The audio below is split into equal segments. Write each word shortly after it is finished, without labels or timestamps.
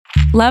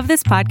Love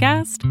this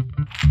podcast?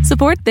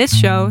 Support this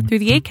show through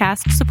the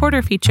Acast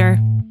supporter feature.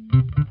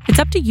 It's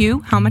up to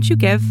you how much you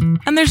give,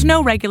 and there's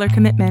no regular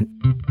commitment.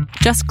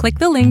 Just click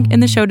the link in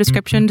the show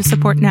description to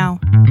support now.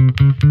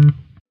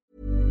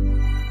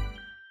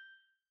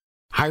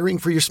 Hiring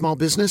for your small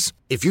business?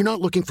 If you're not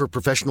looking for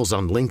professionals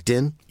on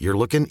LinkedIn, you're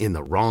looking in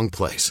the wrong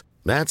place.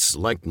 That's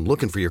like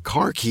looking for your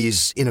car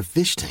keys in a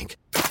fish tank.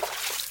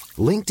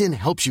 LinkedIn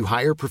helps you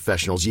hire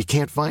professionals you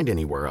can't find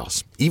anywhere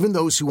else, even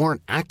those who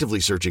aren't actively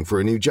searching for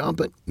a new job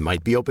but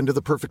might be open to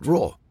the perfect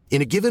role.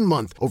 In a given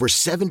month, over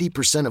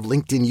 70% of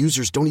LinkedIn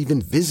users don't even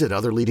visit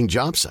other leading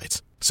job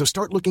sites. So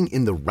start looking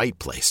in the right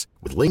place.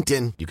 With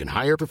LinkedIn, you can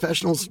hire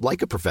professionals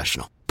like a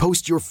professional.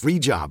 Post your free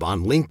job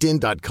on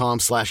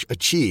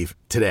linkedin.com/achieve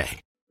today.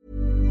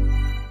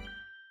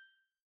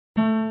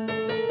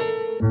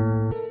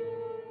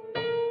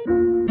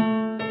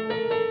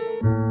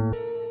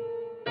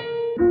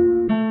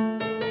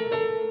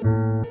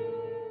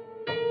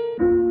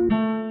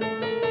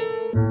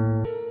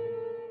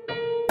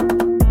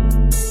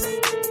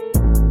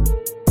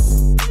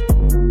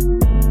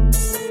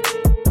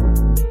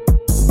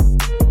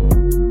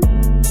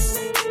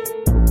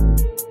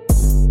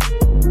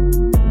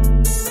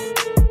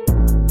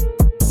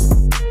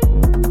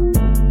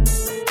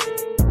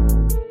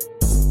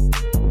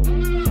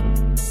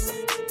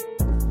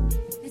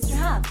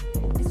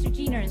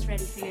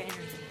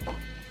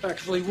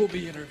 Actually, we'll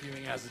be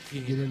interviewing as a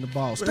team. Get in the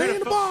ball. We're Stay here in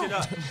to the ball.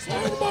 fuck it Stay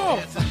in the ball.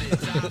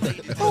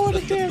 Oh,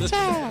 the damn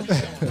time.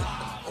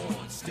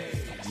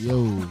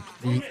 Yo,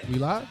 we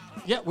live?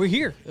 Yeah, we're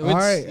here. All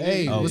right.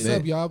 Hey, what's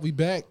up, y'all? We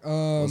back.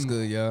 What's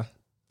good, y'all?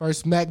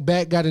 First smack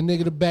back. Got a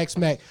nigga to back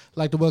smack.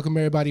 Like to welcome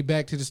everybody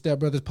back to the Step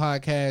Brothers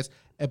Podcast,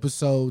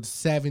 episode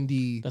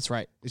 70. That's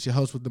right. It's your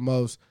host with the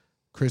most,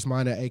 Chris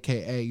Minor,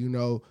 a.k.a., you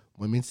know,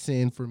 women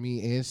sin for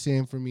me and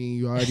sin for me.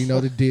 You already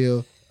know the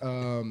deal.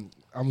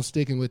 I'm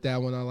sticking with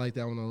that one. I like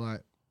that one a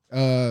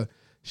lot.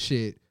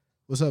 Shit.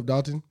 What's up,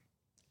 Dalton?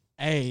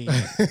 Hey,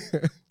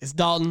 it's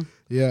Dalton.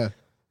 Yeah.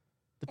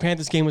 The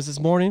Panthers game was this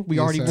morning. We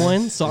Yes, already sir.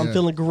 won, so I'm Yeah.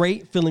 feeling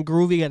great, feeling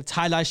groovy. Got a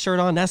tie-dye shirt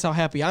on. That's how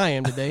happy I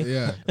am today.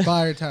 Yeah.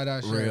 Fire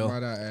tie-dye shirt. Real.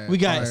 Might I add. We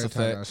got- Fire That's a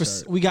tie-dye fact.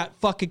 shirt. We got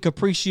fucking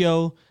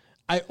Capriccio.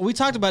 We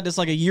talked about this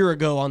like a year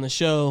ago on the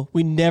show.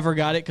 We never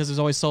got it because it was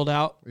always sold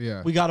out.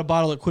 Yeah. We got a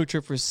bottle at Quick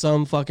Trip for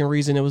some fucking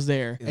reason. It was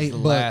there. It's $8 the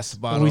bucks. last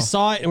And bottle. we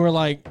saw it and we're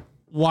like,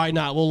 why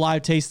not? We'll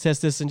live taste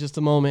test this in just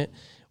a moment.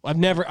 I've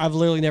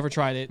literally never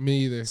tried it. Me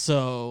either.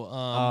 So,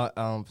 I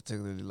don't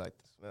particularly like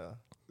the smell.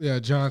 Yeah,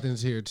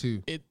 Jonathan's here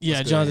too. yeah,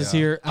 good, Jonathan's yeah.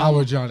 here.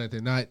 Our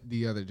Jonathan, not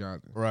the other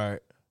Jonathan, Right.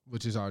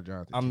 which is our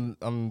Jonathan.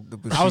 I'm the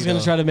I was gonna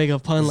Bushido. try to make a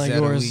pun like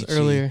yours Zatoichi.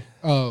 earlier.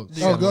 Oh,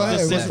 Yeah, go ahead.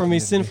 The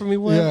sin for me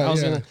one. Yeah, I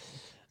was yeah.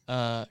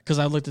 gonna, because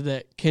I looked at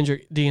that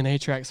Kendrick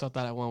DNA track, so I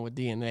thought I went with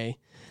DNA.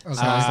 Okay.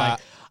 So I was like,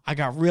 I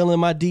got real in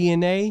my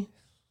DNA,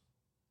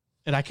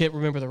 and I can't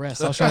remember the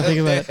rest. I was trying to think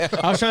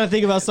about. I was trying to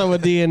think about something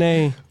with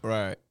DNA.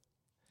 Right.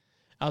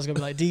 I was gonna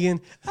be like DN,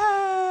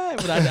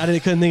 but I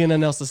couldn't think of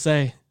nothing else to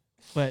say.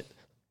 But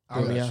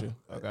I got yeah. you.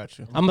 I got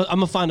you. I'm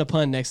gonna find a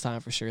pun next time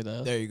for sure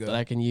though. There you go. That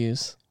I can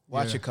use.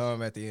 Watch Yeah. it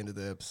come at the end of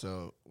the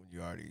episode when you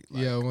already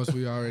like, Yeah, once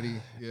we already,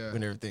 yeah.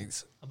 when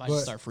everything's I might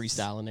just But- start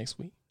freestyling next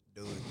week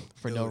do it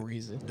for do no it,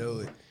 reason. Do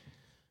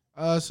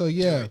it. So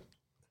yeah,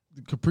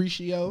 the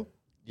Capriccio.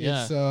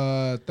 Yeah. It's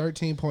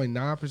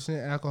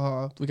 13.9%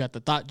 alcohol, We got the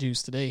thought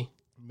juice today.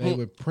 made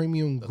with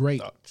premium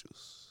grape, Thought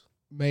juice.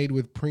 made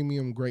with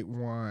premium grape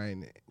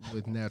wine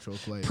with natural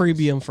flavors.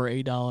 Premium for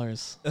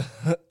 $8.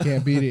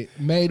 Can't beat it.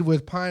 Made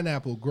with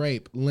pineapple,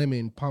 grape,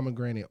 lemon,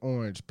 pomegranate,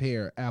 orange,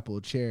 pear,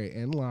 apple, cherry,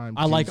 and lime.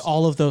 I like juice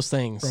all of those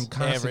things. from Every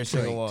concentrate.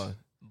 single one.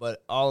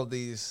 But all of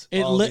these,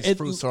 It, all li- of these it,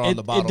 fruits are on it,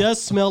 the bottle. it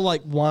does smell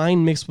like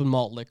wine mixed with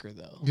malt liquor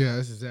though. Yeah,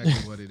 that's exactly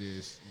what it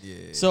is. Yeah.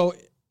 So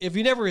if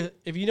you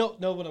don't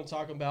know what I'm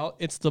talking about,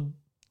 it's the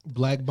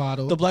Black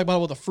bottle. black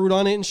bottle with the fruit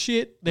on it and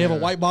shit. They have a Yeah.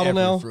 white bottle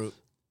Every now. fruit.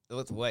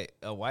 What's white?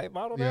 A white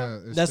bottle now? yeah,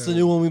 it's That's the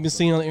new one we've been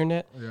seeing on the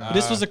internet. Yeah. But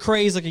this was a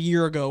craze like a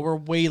year ago. We're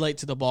way late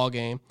to the ball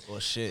game. Well,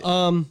 shit.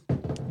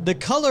 The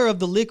color of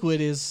the liquid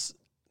is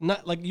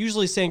not like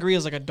usually sangria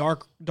is like a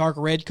dark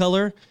red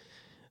color.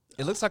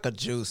 it looks like a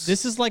juice.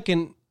 This is like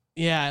it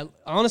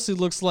honestly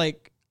looks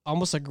like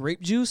almost a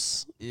grape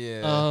juice.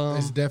 yeah.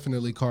 It's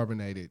definitely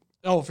carbonated.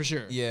 Oh, for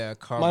sure. yeah,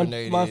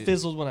 carbonated. Mine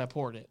fizzled when I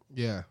poured it.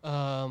 Yeah.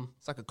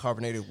 It's like a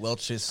carbonated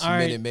Welch's All right.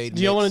 Minute Maid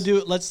Do you want mix. to do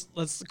it?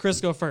 Let's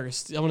Chris go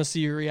first. I want to see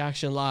your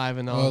reaction live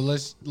and all.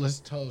 Let's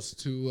toast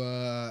to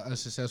a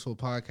successful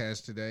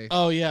podcast today.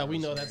 Oh yeah, we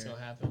know that's gonna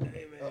happen.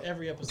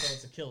 Every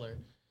episode's a killer.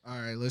 All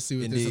right, let's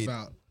see what this Indeed. is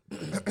about.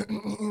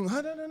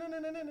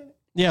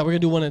 Yeah, we're gonna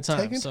do one at a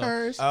time. Taking So,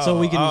 turns. so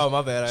we can Oh,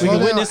 my bad. we Slow can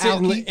down, witness it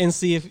Alki. and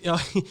see if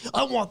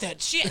I want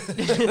that shit.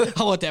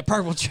 I want that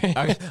purple train.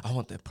 I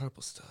want that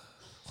purple stuff.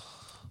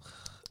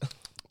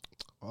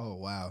 Oh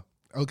wow.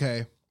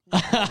 Okay.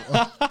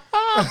 I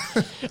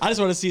just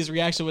want to see his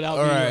reaction without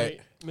All me right.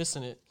 like,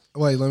 missing it.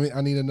 Wait,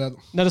 I need another.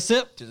 Another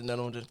sip. Just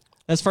another one. Just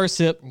That's first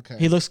sip. Okay.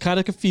 He looks kind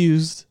of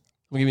confused.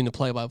 I'm giving the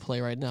play-by-play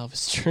right now if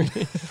it's true.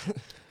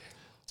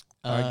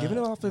 Giving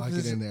it off of Lock it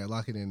his, in there.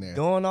 Lock it in there.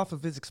 going off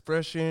of his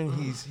expression,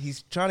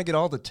 he's trying to get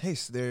all the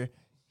tastes there.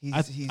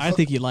 I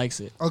think he likes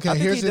it. Okay, I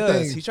think here's he the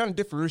does. thing. He's trying to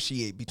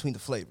differentiate between the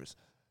flavors.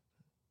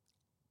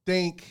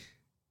 Think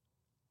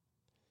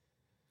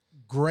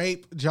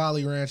grape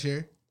Jolly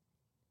Rancher.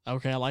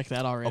 Okay, I like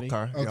that already.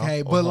 Okay,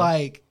 yeah, but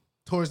like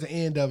towards the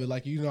end of it,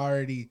 like you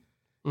already,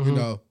 you Mhm.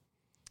 know,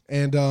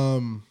 and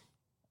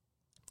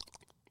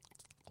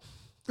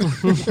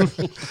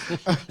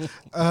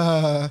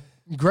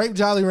grape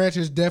Jolly Rancher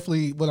is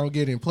definitely what I'm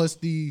getting. Plus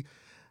the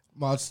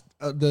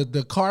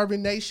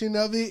carbonation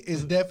of it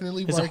is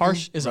definitely Is working. it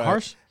harsh? Is it Right.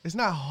 harsh? It's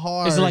not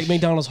harsh. Is it like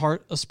McDonald's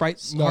a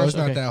Sprite's No, harsh? it's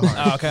not Okay. that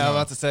harsh. Oh, okay, I was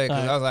about to say because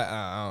Alright. I was like,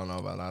 I don't know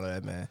about all of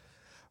that, man.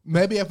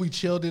 Maybe if we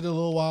chilled it a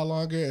little while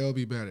longer, it'll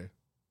be better.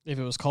 If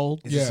it was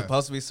cold. Is Yeah. it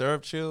supposed to be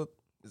served chilled?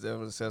 Is that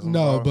what it says? On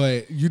No, the bar?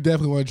 but you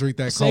definitely want to drink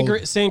that cold.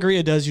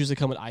 Sangria does usually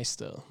come with ice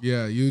though,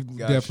 Yeah, you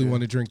definitely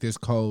want to drink this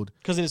cold.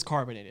 because it is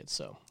carbonated.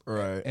 So,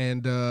 right,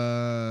 And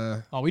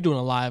we doing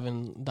it live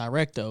and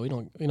direct though. We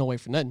don't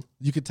wait for nothing.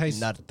 you could taste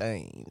not a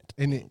thing.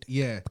 and it.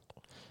 Yeah,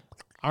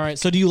 All right.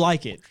 So, do you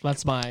like it?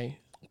 That's my.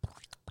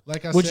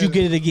 like I Would said, you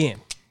get it again?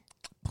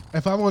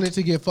 if I wanted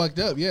to get fucked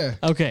up, yeah.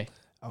 Okay.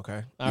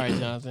 Okay, All right,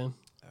 Jonathan.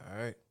 all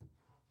right.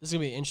 This is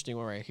gonna be an interesting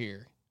one right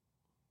here.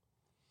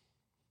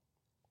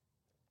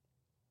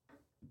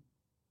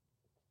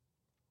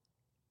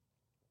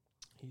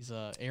 He's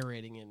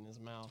aerating it in his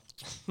mouth.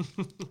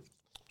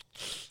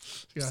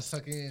 You gotta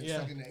suck in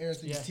the air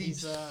through your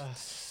teeth.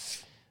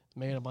 He's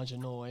making a bunch of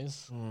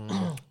noise.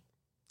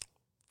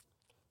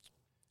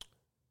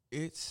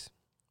 It's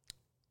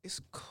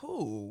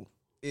cool.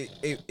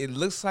 It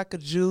looks like a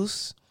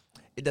juice.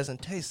 It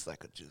doesn't taste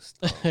like a juice.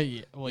 Though.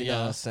 Yeah, well, You know what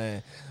yeah, I'm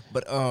saying?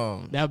 But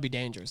that would be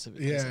dangerous. If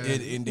it Yeah.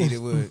 tasted like indeed it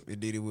would.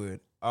 Indeed it would.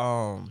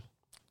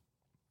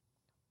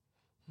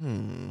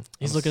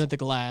 He's looking at the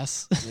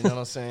glass, You know what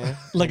I'm saying?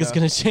 like You it's know?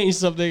 gonna change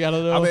something. I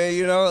don't know. I mean,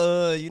 you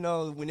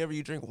know, whenever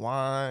you drink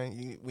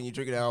wine, when you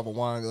drink it out of a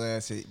wine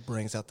glass, it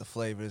brings out the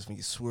flavors. When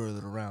you swirl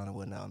it around and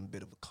whatnot, I'm a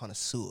bit of a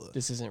connoisseur.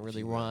 This isn't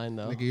really wine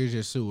though. Nigga, you're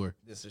just sewer.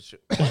 This is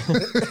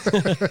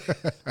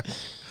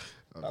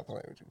Not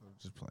playing with you.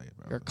 Just play it,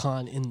 bro. You're a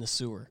con in the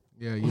sewer.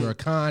 Yeah, you're a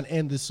con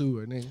and the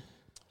sewer, nigga.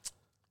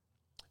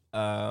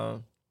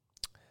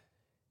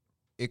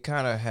 It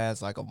kind of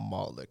has like a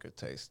malt liquor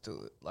taste to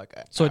it, like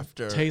So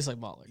after. it tastes like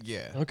malt liquor.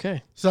 Yeah.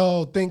 Okay.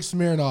 So think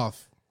Smirnoff.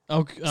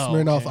 Okay.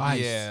 Smirnoff okay.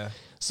 Ice. Yeah.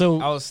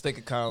 So I was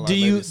thinking kind of like Do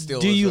maybe you- it's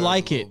still do you reserved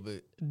like a it? little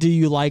bit. do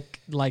you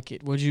like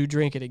it? Would you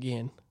drink it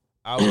again?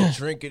 I would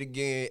drink it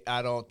again.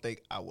 I don't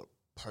think I would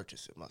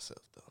purchase it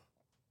myself though.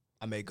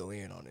 I may go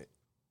in on it.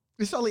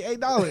 It's only $8.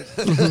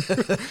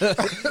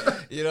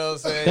 You know what I'm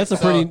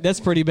saying? That's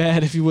pretty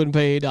bad if you wouldn't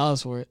pay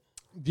 $8 for it.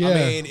 Yeah. I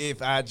mean,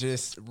 if I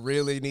just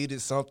really needed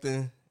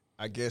something,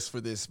 I guess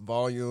for this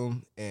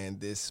volume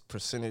and this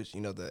percentage,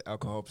 the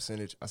alcohol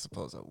percentage, I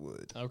suppose I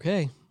would.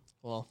 Okay.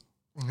 Well,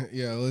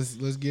 Yeah, let's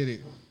get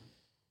it.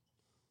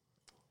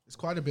 It's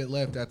quite a bit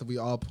left after we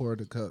all pour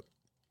the cup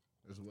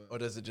as well. Or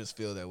does it just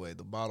feel that way?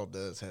 The bottle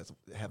does have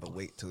a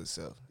weight to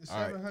itself. It's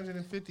All right.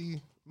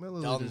 750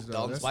 milliliters. Dalton's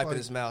That's wiping like-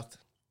 his mouth.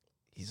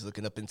 He's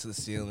looking up into the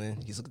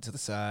ceiling. He's looking to the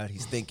side.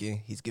 He's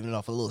thinking. He's giving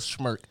off a little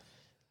smirk.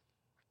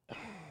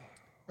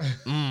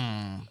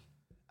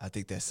 I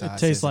think that side it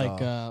tastes says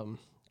like all.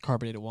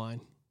 carbonated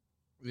wine.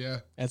 Yeah.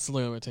 That's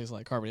literally what it tastes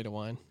like, carbonated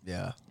wine.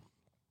 Yeah.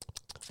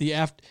 The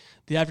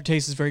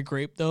aftertaste is very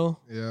grape though.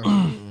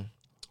 Yeah.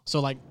 So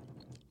like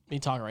me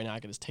talking right now, I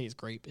can just taste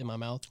grape in my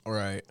mouth. All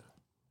right.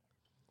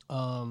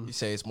 You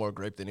say it's more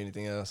grape than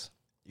anything else?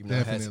 Even though it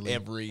Definitely.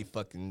 has every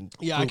fucking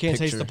Yeah, I fruit can't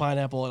taste picture. the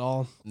pineapple at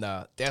all.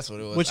 Nah, that's what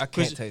it was. I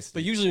can't taste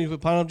But it. usually when you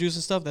put pineapple juice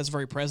and stuff, that's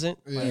very present.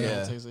 Yeah. I Yeah.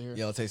 don't taste it here. You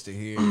don't taste it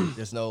here.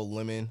 There's no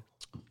lemon.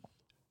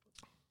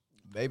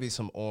 Maybe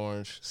some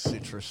orange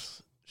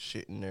citrus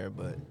shit in there,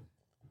 but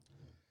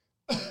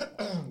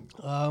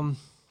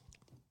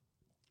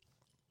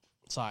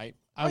It's all right.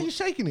 Why are you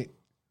shaking it?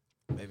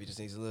 maybe it just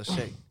needs a little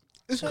shake.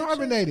 It's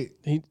carbonated.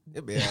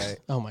 It'll be all right.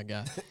 Oh my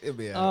god. It'll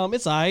be all right.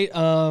 It's all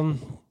right.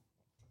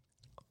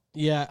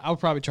 Yeah, I would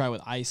probably try it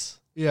with ice.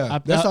 Yeah.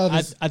 That's all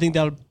this. I think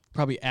that would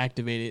probably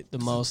activate it the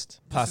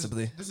most.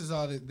 Possibly. This is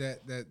all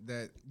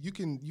that you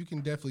can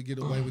definitely get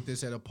away with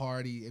this at a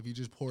party if you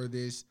just pour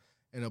this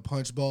in a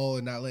punch bowl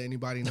and not let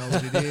anybody know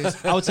what it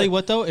is. I would tell you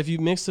what though, if you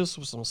mix this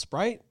with some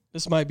Sprite,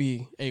 this might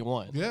be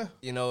A1. Yeah.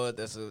 You know what?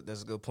 That's a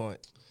good point.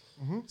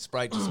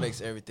 Sprite just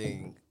makes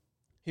everything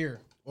Here,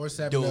 Or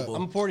 7 Doable.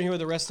 I'm pouring here with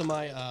the rest of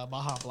my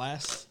Baja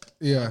Blast.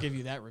 Yeah. I'll give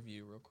you that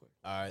review real quick.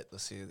 All right,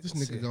 let's see. This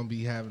Let's see. nigga gonna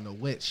be having the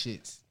wet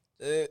shits.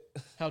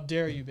 How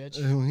dare you, bitch?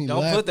 He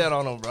Don't laugh- put that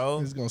on him,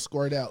 bro. He's gonna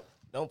squirt out.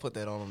 Don't put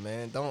that on him,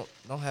 man. Don't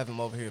have him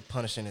over here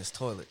punishing his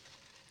toilet.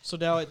 So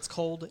now it's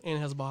cold and it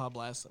has Baja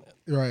Blast in it,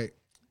 Right.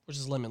 which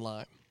is lemon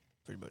lime.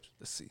 Pretty much.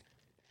 Let's see.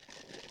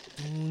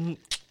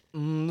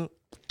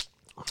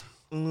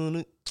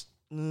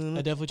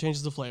 It definitely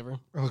changes the flavor.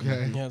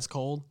 Okay. Yeah, it's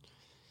cold,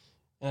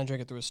 and I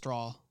drink it through a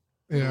straw.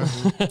 Yeah.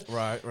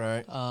 Right.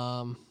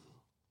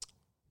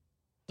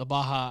 The The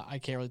Baja, I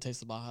can't really taste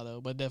the Baja though,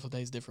 but it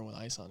definitely tastes different with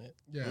ice on it.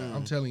 Yeah,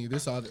 I'm telling you,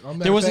 this all.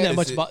 There wasn't that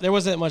much. There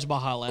wasn't that much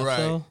Baja left Right.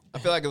 though. I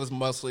feel like it was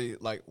mostly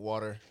like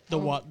water. The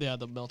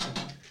melting.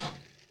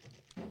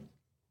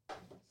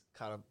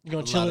 Kind of. You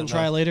gonna chill it and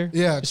try it later?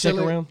 Yeah, Check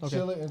around. Okay.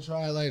 Chill it and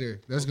try it later.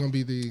 That's gonna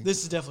be the.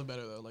 This is definitely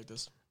better though, like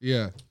this.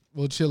 Yeah,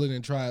 we'll chill it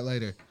and try it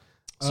later.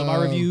 So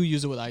my review: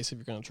 use it with ice if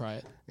you're gonna try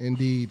it.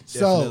 Indeed.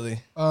 Definitely.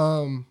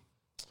 So,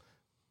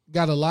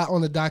 got a lot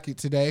on the docket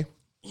today.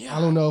 Yeah.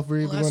 I don't know if we're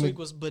even Last going week to.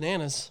 was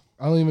bananas.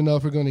 I don't even know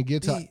if we're going to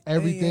get to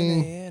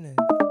everything.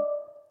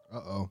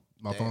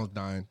 My phone's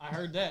dying. I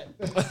heard that.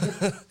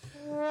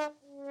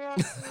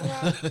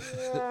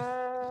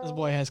 This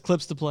boy has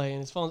clips to play,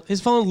 and his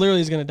phone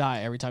literally is gonna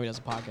die every time he does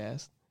a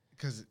podcast.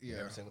 Cause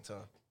Every single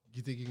time.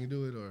 you think you can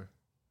do it or?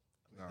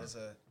 No. There's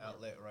an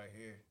outlet right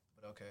here,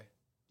 but okay.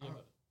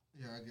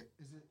 Yeah, I get.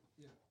 Is it?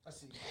 Yeah, I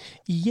see.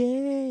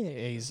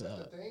 Yeah, he's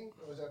Thing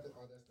or is that the?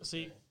 Oh, that's the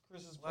see,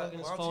 Chris is Why plugging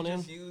his don't phone you in.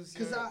 just use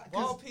Cause your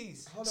wall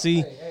piece? Hold on.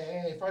 See-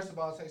 Hey, first of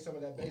all, take some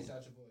of that bass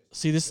out your voice.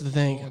 See, this is the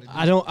thing.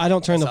 I don't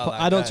turn That's all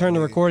I I don't got, turn the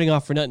nigga. recording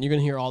off for nothing. You're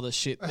gonna hear all this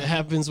shit that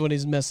happens when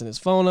he's messing his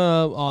phone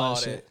up, all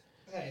that shit.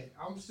 Hey,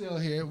 I'm still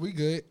here. We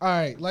good. All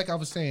right, like I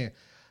was saying,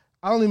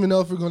 I don't even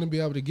know if we're going to be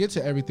able to get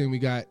to everything we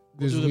got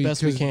this do the week.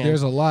 best we 'Cause can.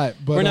 There's a lot,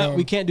 but We're not.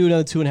 We can't do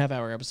another 2.5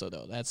 hour episode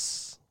though.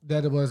 That's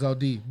that was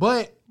OD.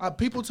 But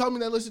people told me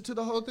they listened to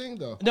the whole thing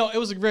though. no. It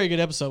was a very good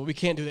episode. We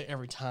can't do that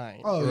every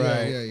time. Oh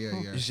Right.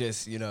 yeah. It's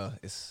just,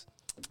 it's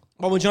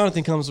But when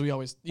Jonathan comes, we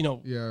always,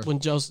 Yeah. when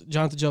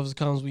Jonathan Joseph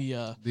comes, we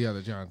The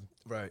other Jonathan.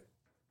 right.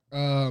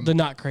 the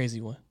not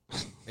crazy one.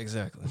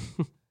 Exactly.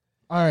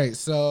 All right,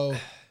 so You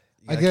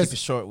I gotta guess keep it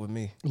short with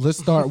me. let's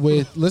start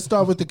with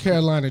the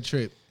Carolina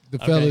trip. The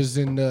fellas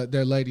and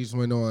their ladies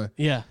went on.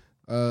 Yeah.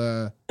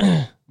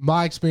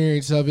 My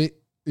experience of it,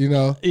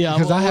 Yeah,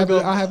 because I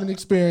have an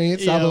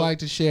experience I Yeah. would like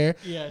to share.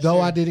 Yeah, Though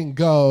sure. I didn't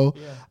go,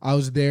 Yeah. I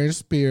was there in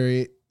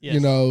spirit.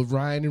 Yes.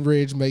 Ryan and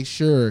Ridge made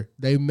sure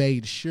they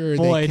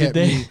Boy, kept did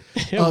they. me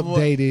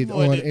updated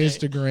Boy, on did they.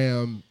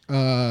 Instagram.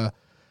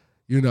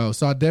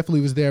 So I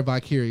definitely was there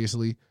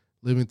vicariously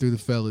living through the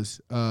fellas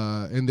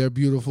and their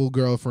beautiful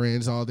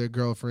girlfriends. All their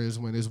girlfriends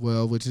went as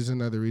well, which is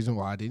another reason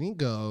why I didn't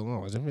go. I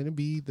wasn't going to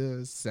be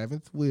the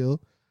seventh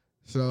wheel.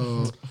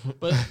 So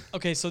But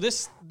okay, so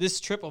this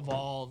trip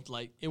evolved.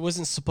 Like it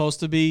wasn't supposed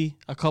to be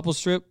a couples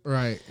trip.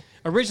 right,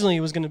 Originally,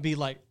 it was going to be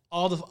like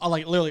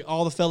literally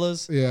all the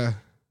fellas, yeah,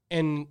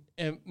 and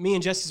me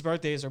and Jesse's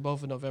birthdays are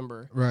both in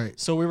November. right,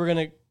 So we were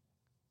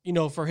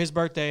gonna, for his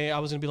birthday, I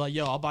was gonna be like,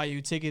 "Yo, I'll buy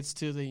you tickets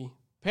to the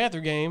Panther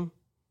game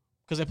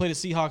because they play the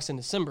Seahawks in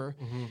December."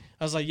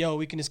 I was like, "Yo,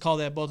 we can just call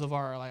that both of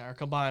our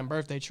combined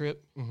birthday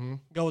trip.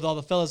 Go with all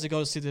the fellas to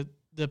go see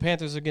the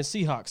Panthers against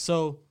Seahawks."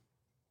 So,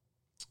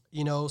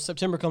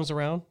 September comes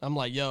around. I'm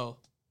like, "Yo,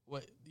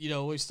 what?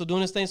 We're still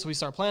doing this thing." So we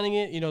start planning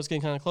it. It's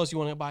getting kind of close. You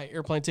want to buy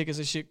airplane tickets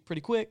and shit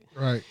pretty quick.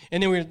 right.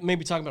 And then we were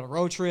maybe talking about a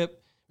road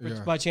trip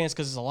Yeah. by chance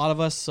because there's a lot of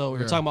us. So we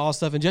were Yeah. talking about all this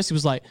stuff. And Jesse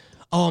was like,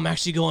 "Oh, I'm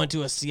actually going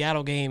to a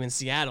Seattle game in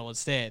Seattle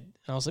instead."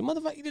 And I was like,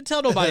 "Motherfucker, you didn't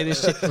tell nobody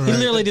this shit." He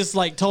literally just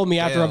told me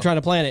after Damn. I'm trying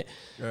to plan it.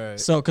 Right.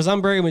 So because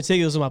I'm very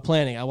meticulous with my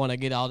planning, I want to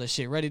get all this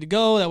shit ready to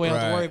go. That way I don't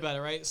have to Right. worry about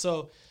it, right?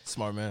 So,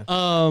 Smart man.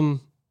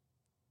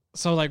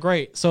 so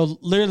great. So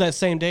literally that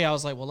same day, I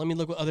was like, "Well, let me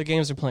look what other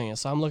games they're playing."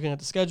 So I'm looking at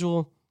the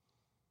schedule.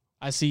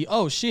 I see,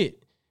 oh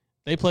shit,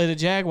 they play the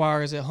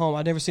Jaguars at home.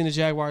 I've never seen the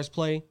Jaguars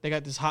play. They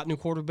got this hot new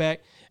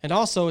quarterback, and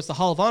also it's the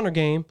Hall of Honor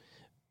game.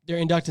 They're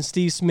inducting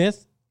Steve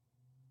Smith,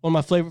 one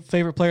of my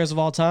favorite players of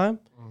all time,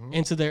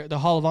 into the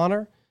Hall of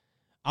Honor.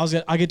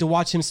 I get to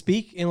watch him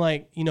speak and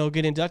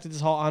get inducted to this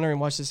Hall of Honor and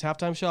watch this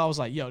halftime show. I was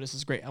like, "Yo, this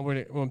is great. I'm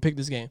gonna pick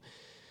this game."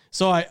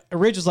 So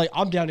Rich was like,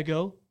 "I'm down to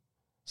go."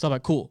 So I'm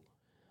like, "Cool,"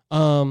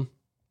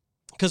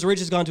 because Rich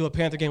has gone to a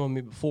Panther game with me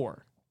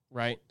before,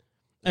 right?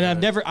 And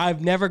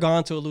I've never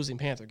gone to a losing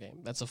Panther game.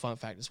 That's a fun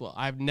fact as well.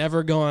 I've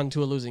never gone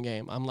to a losing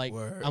game. I'm like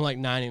Word.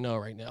 9-0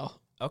 right now.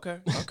 Okay.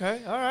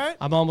 All right.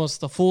 I'm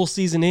almost a full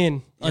season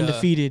in,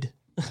 undefeated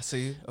I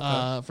see you.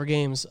 Okay. for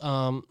games.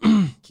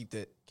 keep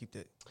that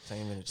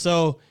same energy.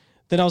 So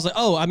then I was like,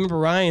 oh, I remember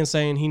Ryan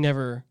saying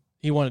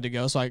he wanted to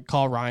go, so I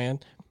called Ryan.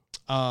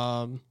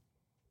 And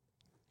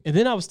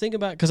then I was thinking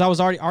about, because I was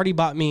already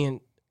bought me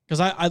in, because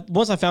I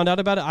once I found out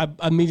about it,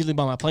 I immediately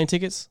bought my plane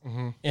tickets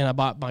and I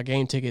bought my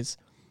game tickets.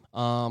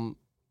 And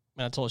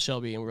I told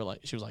Shelby, and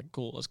she was like,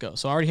 "Cool, let's go."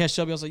 So I already had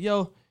Shelby. I was like,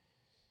 "Yo,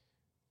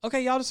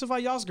 okay, y'all just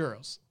invite y'all's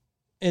girls,"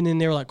 and then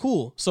they were like,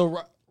 "Cool."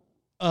 So,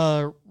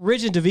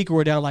 Ridge and Davika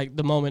were down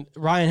the moment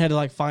Ryan had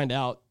to find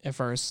out at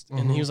first,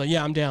 and he was like,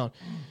 "Yeah, I'm down."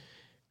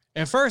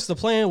 At first, the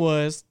plan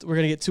was we're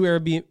gonna get two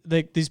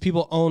Airbnb. These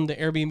people own the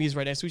Airbnbs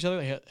right next to each other.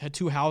 They had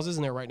two houses,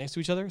 and they're right next to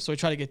each other. So we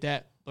tried to get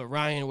that, but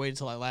Ryan waited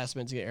till last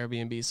minute to get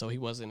Airbnb, so he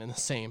wasn't in the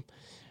same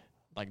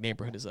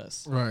neighborhood as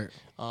us. Right.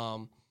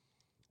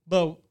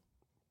 But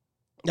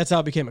that's how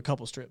it became a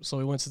couples trip. So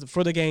we went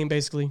for the game,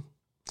 basically.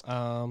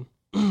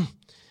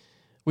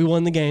 We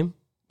won the game,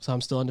 so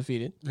I'm still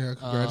undefeated. Yeah,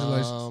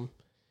 congratulations.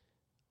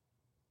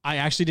 I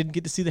actually didn't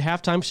get to see the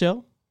halftime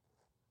show.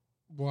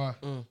 Why?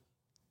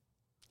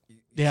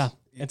 Yeah.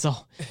 It's a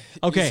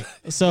okay.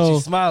 But So you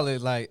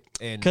smiling like,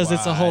 and because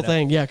it's a whole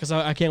thing, yeah. Because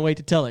I can't wait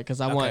to tell it. Because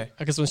I want.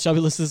 Because when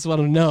Shelby listens, I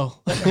want to know.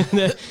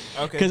 Okay.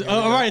 Because I've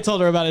already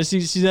told her about it.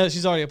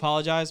 She's already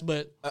apologized,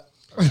 but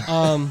This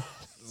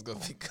is gonna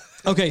be good.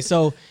 okay.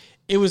 So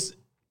it was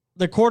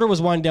the quarter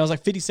was winding down. It was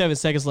like 57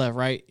 seconds left,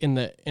 right in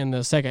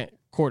the second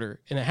quarter,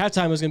 and at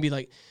halftime it was gonna be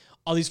like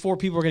all these 4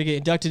 people are gonna get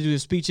inducted to do the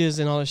speeches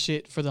and all this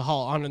shit for the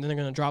Hall of Honor, and then they're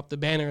gonna drop the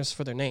banners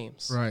for their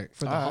names, Right.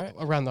 For the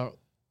around the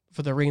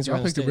for the rings Y'all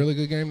around the picked a stadium. really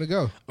good game to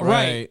go.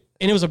 Right.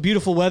 And it was a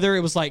beautiful weather.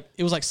 It was like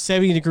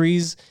 70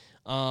 degrees,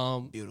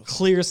 Beautiful.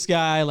 clear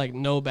sky, like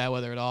no bad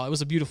weather at all. It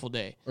was a beautiful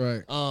day.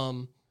 Right.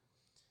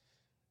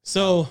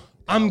 So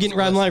I'm getting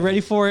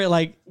ready for it.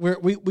 Like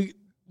we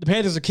the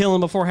Panthers are killing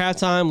before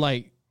halftime.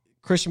 Like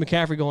Christian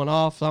McCaffrey going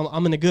off.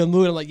 I'm in a good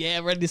mood. I'm like, yeah,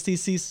 ready to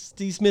see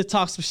Steve Smith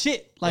talk some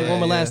shit. Like one of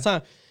my last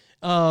time.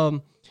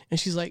 And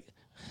she's like,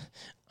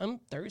 I'm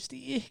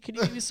thirsty. Can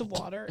you give me some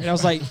water? And I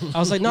was like,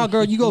 no,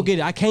 girl, you go get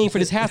it. I came for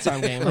this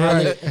halftime game.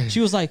 Right? She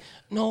was like,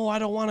 no, I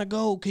don't want to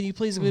go. Can you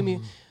please give me?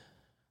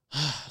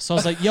 So I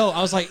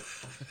was like,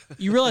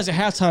 you realize at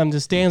halftime the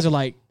stands are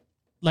like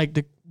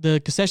the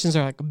concessions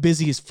are like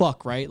busy as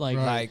fuck, right?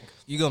 Like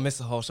you gonna miss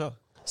the whole show.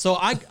 So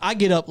I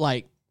get up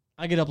like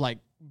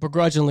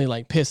begrudgingly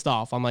like pissed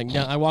off. I'm like,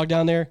 I walk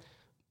down there,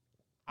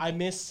 I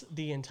miss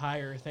the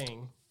entire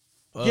thing,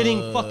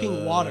 getting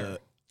fucking water.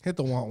 Hit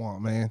the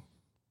want, man.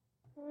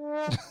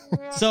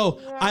 So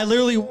I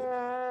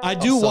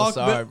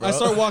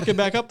start walking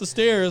back up the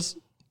stairs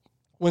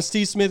when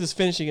Steve Smith is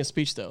finishing his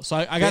speech though. So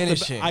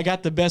I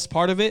got the best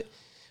part of it.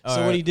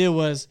 So what he did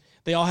was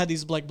they all had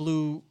these like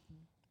blue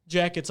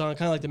jackets on,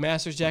 kind of like the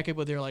Masters jacket,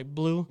 but they're like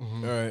blue.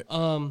 All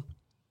right.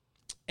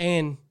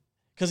 And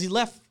because he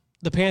left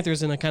the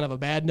Panthers in a kind of a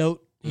bad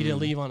note, he didn't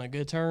leave on a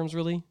good terms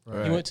really.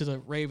 Right. He went to the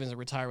Ravens and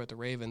retired with the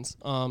Ravens.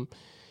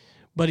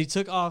 But he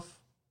took off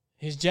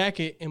his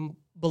jacket and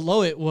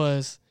below it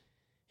was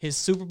his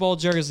Super Bowl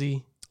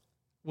jersey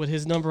with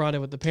his number on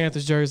it with the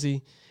Panthers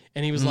jersey.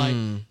 And he was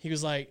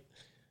like,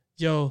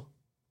 yo,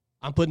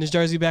 I'm putting this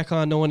jersey back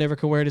on. No one ever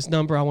can wear this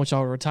number. I want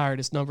y'all to retire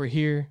this number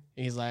here.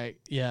 And he's like,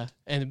 yeah.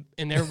 And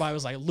everybody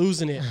was like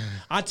losing it.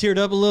 I teared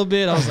up a little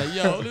bit. I was like,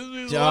 yo,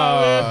 this is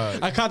wild,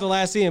 man. I caught the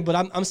last scene, but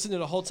I'm sitting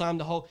there the whole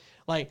time,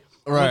 like,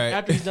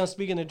 after he's done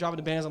speaking and dropping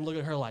the bands, I'm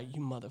looking at her like,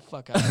 you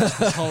motherfucker. I missed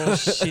this whole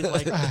shit.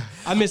 Like,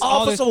 I missed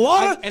all this.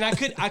 Water?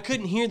 I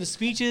couldn't hear the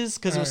speeches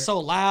because it was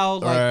so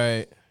loud. Like,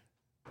 Right.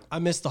 I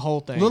missed the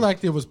whole thing. Looked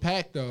like it was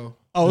packed though.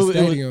 Oh, the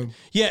stadium.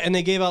 Yeah, and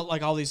they gave out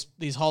like all these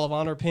Hall of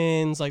Honor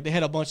pins. Like they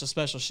had a bunch of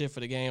special shit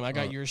for the game. I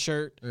got your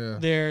shirt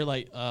there.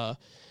 Like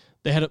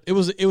they had it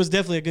was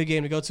definitely a good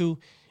game to go to.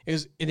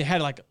 It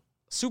had like a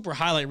super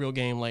highlight reel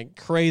game, like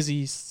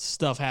crazy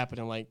stuff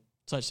happening, like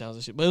touchdowns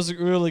and shit. But it was a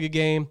really good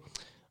game.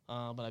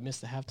 But I missed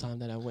the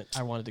halftime that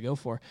I wanted to go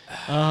for.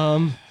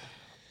 I'm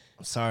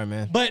sorry,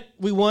 man. But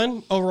we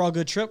won. Overall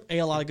good trip. Ate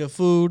a lot of good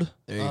food.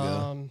 There you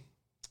go.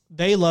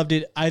 They loved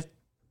it.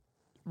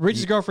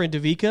 Rich's girlfriend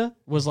Davika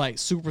was like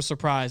super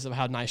surprised of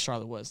how nice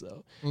Charlotte was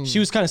though. She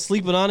was kind of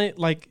sleeping on it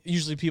like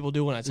usually people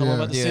do when I tell them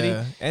about the city.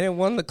 And it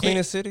one of the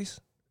cleanest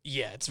cities.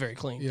 Yeah, it's very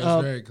clean. Yeah,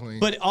 it's very clean.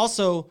 But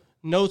also,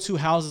 no two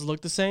houses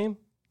look the same.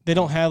 They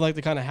don't have like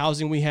the kind of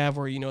housing we have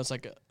where it's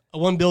like a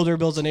one builder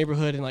builds a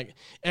neighborhood and like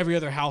every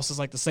other house is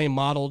like the same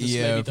model. Just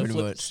maybe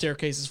the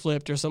staircase is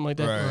flipped or something like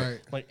that. Right.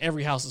 Like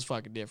every house is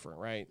fucking different,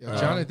 right? Yeah,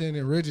 Jonathan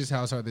and Ridge's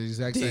house are the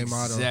exact same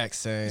model. Exact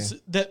same.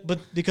 But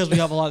because we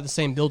have a lot of the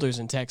same builders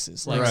in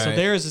Texas, like so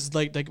theirs is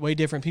like way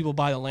different. People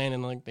buy the land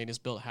and like they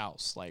just build a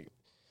house, like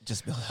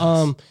just build a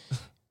house.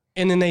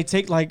 And then they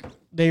take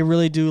they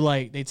really do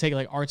they take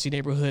artsy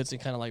neighborhoods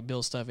and kind of like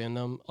build stuff in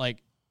them.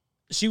 Like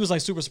she was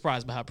like super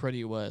surprised by how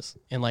pretty it was,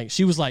 and like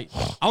she was like,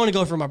 I want to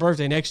go for my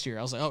birthday next year.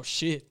 I was like, oh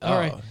shit, all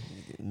right.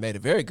 Made a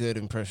very good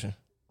impression.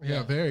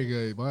 Yeah, very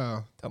good.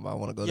 Wow. Talking about I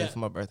want to go there for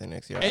my birthday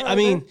next year. I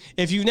mean,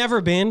 if you've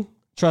never been,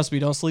 trust me,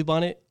 don't sleep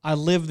on it. I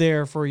lived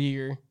there for a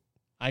year.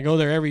 I go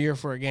there every year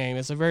for a game.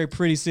 It's a very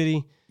pretty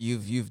city.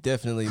 You've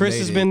definitely. Chris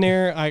has been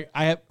there.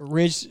 I have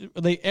Rich.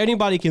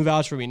 Anybody can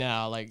vouch for me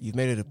now. Like you've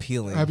made it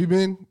appealing. Have you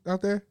been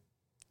out there?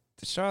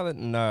 To Charlotte?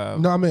 No.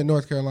 No, I meant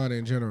North Carolina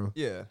in general.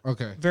 Yeah.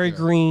 Okay. Very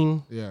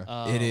green.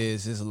 Yeah. It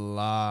is. It's a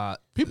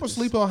lot. People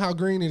sleep on how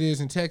green it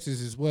is in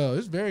Texas as well.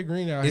 It's very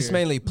green out here. It's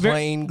mainly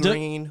plain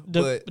green,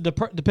 but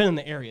depending on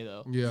the area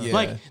though. Yeah.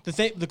 Like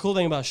the cool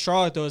thing about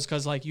Charlotte though is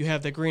because like you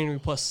have the greenery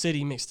plus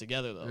city mixed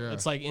together though. Yeah.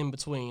 It's like in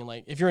between.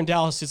 Like if you're in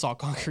Dallas, it's all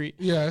concrete.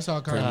 Yeah, it's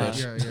all concrete.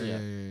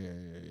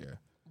 Yeah.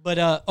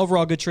 But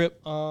overall, good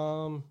trip.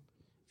 If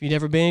you've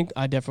never been,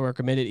 I definitely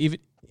recommend it. Even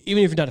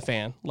if you're not a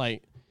fan,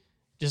 like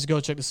just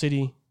go check the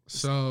city.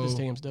 So the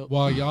stadium's dope.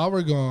 While y'all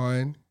were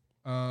gone,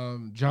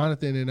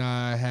 Jonathan and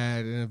I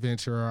had an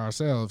adventure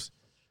ourselves.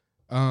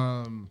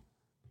 Y'all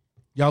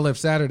left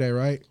Saturday,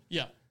 right?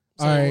 Yeah.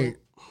 All right.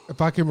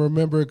 If I can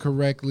remember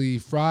correctly,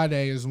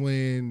 Friday is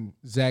when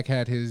Zach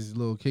had his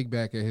little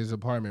kickback at his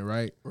apartment,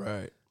 right?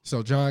 Right.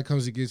 So John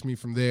comes and gets me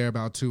from there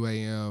about 2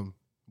 a.m.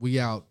 We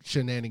out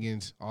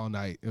shenanigans all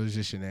night. It was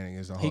just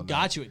shenanigans the whole night. He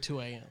got you at 2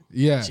 a.m.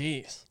 Yeah.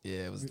 Jeez.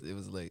 Yeah, it was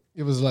late.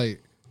 It was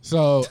late.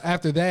 So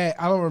after that,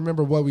 I don't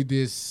remember what we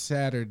did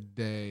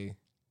Saturday.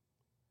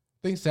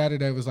 I think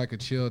Saturday was like a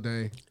chill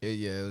day.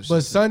 Yeah, it was But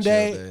just a chill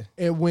Sunday, day.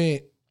 it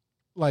went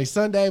like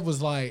Sunday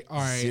was like, all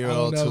right, I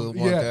 0 don't to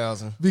know.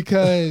 1,000.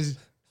 Because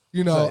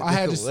you know Like, I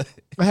had what?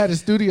 I had a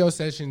studio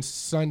session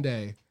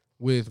Sunday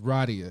with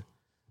Radia.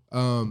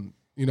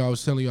 You know, I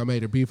was telling you I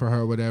made a beat for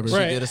her or whatever. She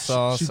Right. did a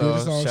song, She so did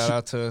a song. shout She-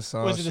 out to her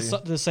song. Was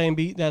it the same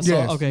beat? That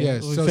Yes, song? Okay,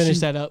 yes. we So finished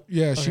she- that up.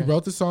 Yeah, she Okay.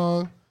 wrote the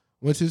song,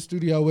 went to the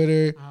studio with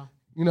her. Uh-huh.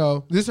 You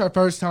know, this is her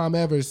first time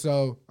ever,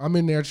 so I'm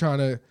in there trying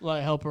to,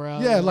 Like help her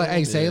out. yeah, like,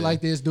 hey, say it Yeah. like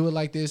this, do it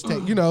like this,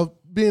 take, you know,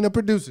 being a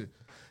producer.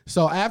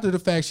 So after the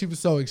fact, she was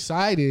so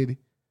excited.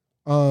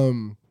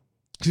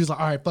 She was like,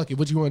 all right, fuck it,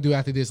 what you want to do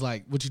after this?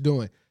 Like, what you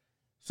doing?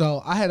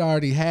 So I had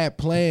already had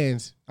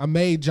plans. I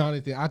made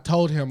Jonathan, I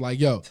told him, like,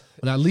 yo,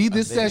 when I leave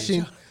this made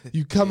session,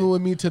 you coming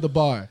with me to the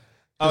bar.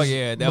 Oh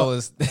yeah, that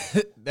was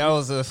that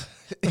was a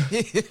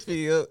hit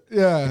me up.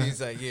 Yeah. And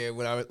he's like, yeah,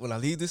 when I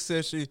leave this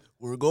session,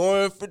 we're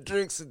going for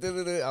drinks and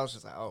da-da-da. I was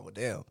just like, oh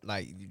damn,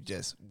 like you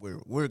just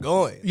we're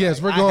going.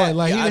 Yes, Like, we're I going. had-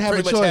 Like, he yeah, didn't I have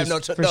a pretty much choice.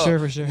 have no For sure,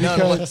 for sure. none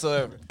Because-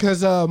 whatsoever.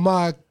 Cause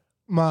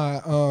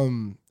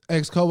my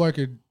ex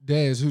coworker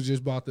Des, who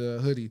just bought the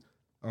hoodie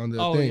on the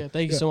Oh thing. yeah,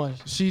 thank you so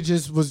much. She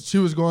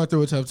was going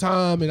through a tough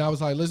time, and I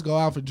was like, let's go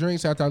out for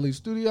drinks after I leave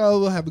studio.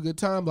 We'll have a good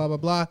time, blah blah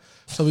blah.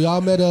 So we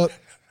all met up,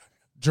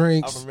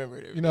 drinks, I remember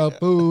it. you know,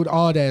 food,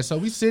 all that. So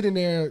we sitting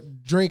there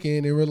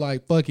drinking, and we're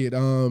like, fuck it,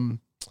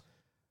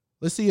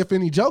 let's see if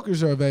any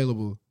jokers are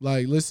available.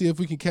 Like, let's see if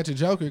we can catch a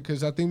joker,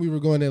 because I think we were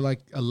going at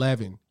like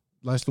 11.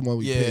 That's the one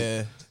we picked.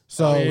 Yeah.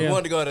 So yeah. We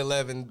wanted to go at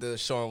 11. The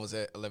showing was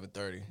at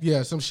 11:30.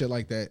 yeah, some shit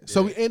like that.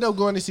 So we end up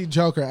going to see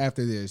Joker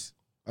after this.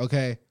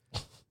 Okay.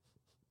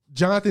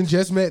 Jonathan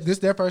just met. This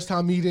their first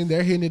time meeting.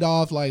 They're hitting it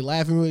off, like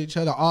laughing with each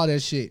other, all that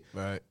shit.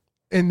 Right.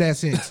 In that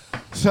sense.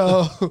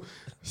 So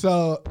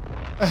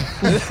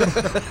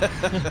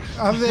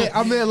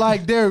I mean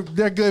like they're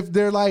good.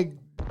 They're like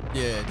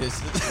Yeah. This.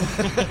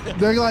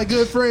 they're like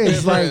good friends.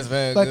 Good like friends,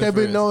 man. like Good they've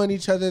been friends. knowing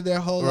each other their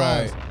whole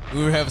Right. lives.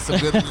 We were having some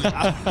good.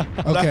 I'm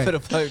not Okay. gonna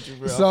play with you,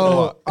 bro. So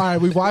all right,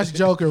 we watched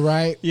Joker,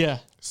 right? Yeah.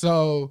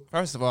 So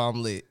First of all,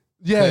 I'm lit.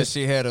 yes, Cause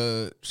she had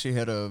a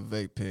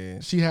vape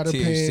pen. She had a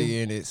THC pen.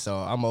 in it, so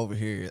I'm over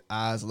here,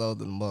 eyes low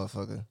than the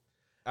motherfucker.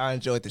 I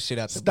enjoyed the shit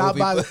out the stop movie.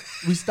 by.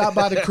 We stopped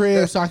by the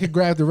crib so I could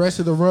grab the rest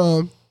of the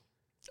rum.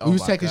 Oh We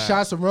was my taking God.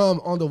 shots of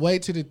rum on the way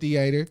to the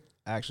theater.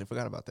 I actually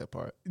forgot about that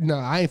part. No,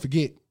 I ain't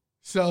forget.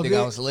 So Nigga, then,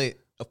 I was lit.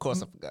 Of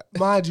course, I forgot.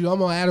 mind you,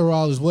 I'm on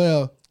Adderall as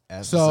well.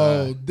 As So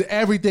aside.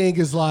 everything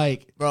is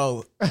like,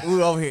 Bro, we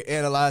were over here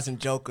analyzing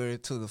Joker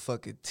to the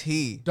fucking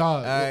T.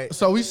 dog. All right.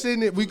 So we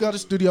sitting it. We go to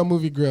Studio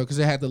Movie Grill because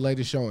they had the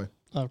latest showing.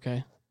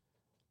 Okay.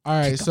 All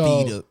right. Beat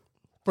So up.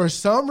 for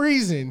some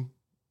reason,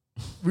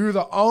 we were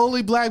the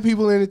only black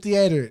people in the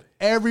theater.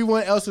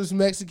 Everyone else was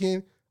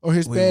Mexican or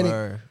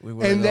Hispanic. We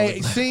were. And the they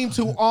only- seem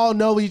to all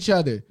know each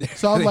other.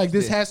 So I'm like,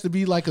 this has to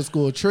be like a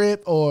school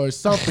trip or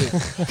something.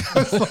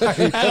 'Cause like,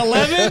 At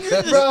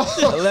 11? bro,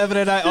 11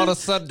 at night on a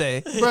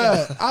Sunday.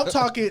 bro, I'm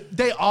talking,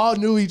 they all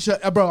knew each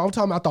other. Bro, I'm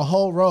talking about the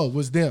whole row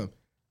was them.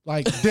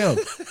 Like, them.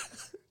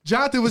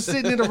 Jonathan was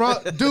sitting in the row.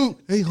 Dude,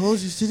 hey,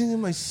 Holmes, you sitting in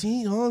my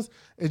seat, Holmes?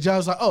 And John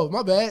was like, oh,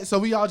 my bad. So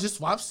we all just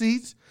swapped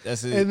seats.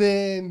 That's it. And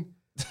then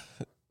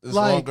This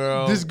like, one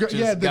girl this girl-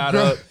 just yeah, the got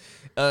girl-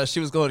 up.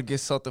 She was going to get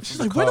something she's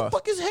from like, the where car. the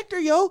fuck is Hector,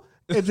 yo?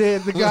 And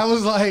then the guy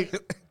was like,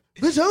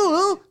 bitch, I don't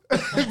know.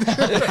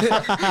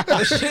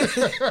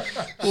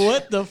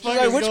 What the fuck?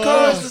 Like, is which going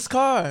car on? is this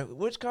car?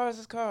 Which car is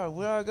this car?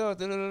 Where I go?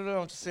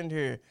 I'm just sitting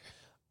here.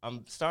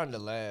 I'm starting to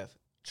laugh,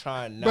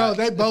 trying not. Bro,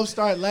 they both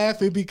started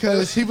laughing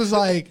because he was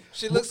like,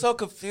 She looked so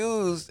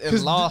confused and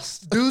 'cause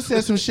lost. Dude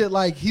said some shit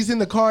like, he's in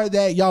the car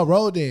that y'all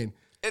rode in.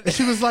 And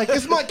she was like,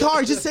 it's my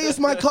car. Just say it's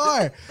my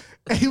car.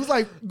 And he was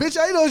like, bitch,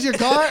 I didn't know it's your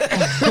car.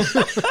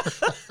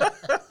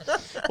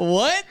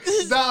 What?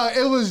 Nah,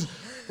 it was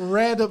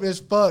random as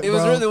fuck, It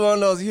was bro. really one of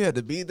those you had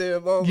to be there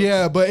moments.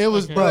 Yeah, but it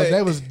was, Okay. bro, Right.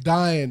 they was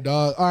dying,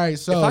 dog. All right, If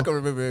so, I can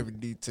remember every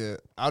detail,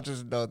 I'll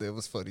just know that it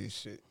was funny as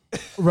shit.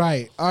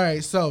 right. All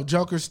right, so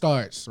Joker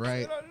starts,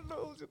 right? I didn't know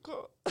it was your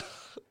car.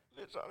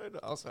 Bitch, I didn't know.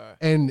 I'm sorry.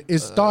 And it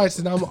starts,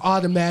 and I'm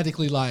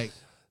automatically like,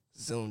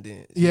 Zoomed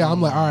in. yeah,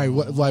 I'm like, all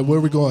right, like, where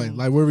we going?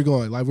 Like, where we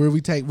going? Like, where you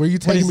What taking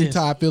is me, this?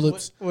 Todd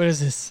Phillips? What is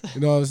this? You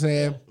know what I'm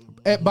saying?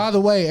 And by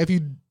the way, if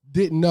you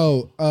didn't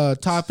know,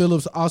 Todd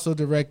Phillips also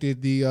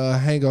directed the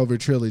Hangover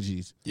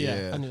trilogies.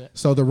 Yeah, I knew that.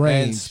 So the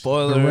range, And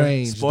spoiler the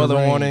range.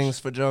 warnings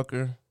for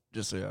Joker.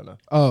 Just so y'all know.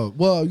 Oh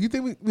well, you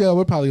think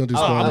we're probably gonna do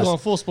I'm spoilers. going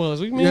full spoilers.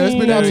 What you Yeah, it's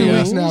been mean? out 2 Yeah.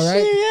 weeks now,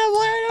 right? Yeah,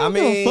 boy, I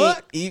mean,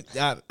 fuck.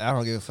 I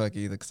don't give a fuck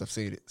either because I've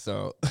seen it.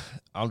 So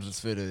I'm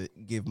just finna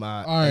give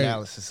my All right.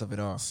 analysis of it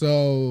all.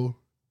 So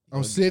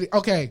I'm sitting.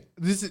 Okay,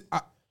 this is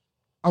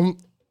I'm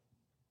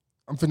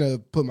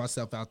finna put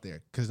myself out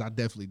there because I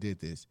definitely did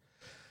this.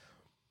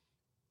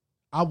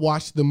 I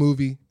watched the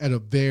movie at a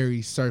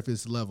very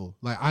surface level.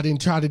 Like I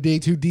didn't try to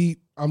dig too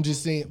deep. I'm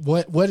just saying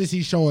what is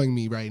he showing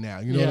me right now?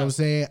 You know what Yeah. I'm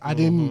saying? I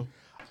didn't.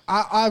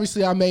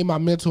 obviously I made my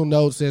mental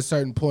notes at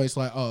certain points,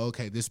 like, oh,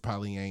 okay, this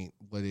probably ain't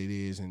what it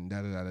is, and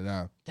da da da da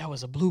da That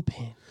was a blue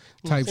pen.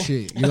 type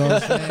shit. You know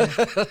what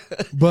I'm saying?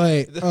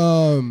 But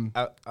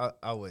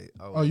I'll wait.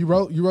 oh, you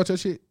wrote your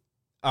shit?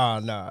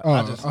 No.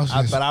 Oh,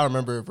 But I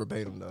remember it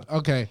verbatim though.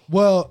 Okay.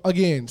 Well,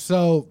 again,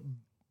 so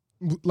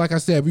like I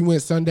said, we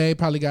went Sunday,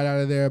 probably got out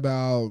of there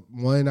about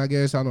 1, I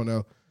guess. I don't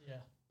know. Yeah.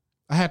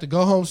 I had to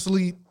go home,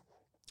 sleep.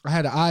 I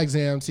had an eye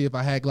exam, see if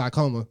I had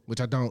glaucoma, which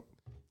I don't.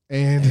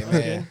 And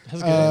Man.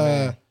 That's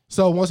good.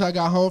 so once I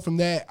got home from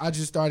that, I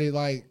just started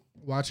like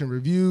watching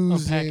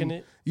reviews. Unpacking and,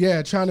 it.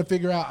 Yeah, trying to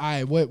figure out, all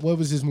right, what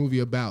was this movie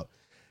about?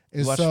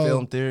 And Watch so,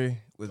 Film Theory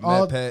with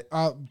Matt Peck.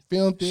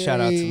 Film Theory. Shout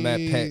out to Matt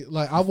Peck.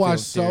 Like I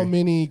watched so Theory.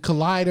 many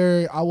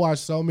Collider. I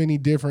watched so many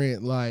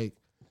different like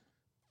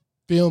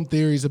film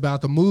theories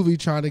about the movie,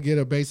 trying to get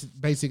a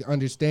basic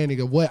understanding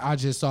of what I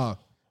just saw.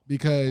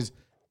 Because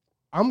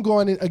I'm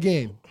going in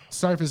again,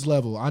 surface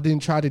level. I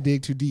didn't try to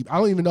dig too deep. I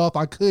don't even know if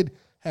I could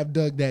have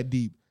dug that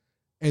deep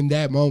in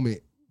that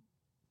moment,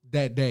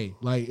 that day.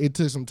 Like it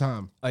took some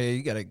time. Oh yeah,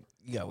 you gotta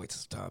wait till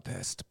some time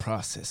passes to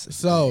process it.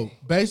 So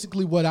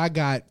basically, what I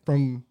got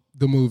from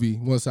the movie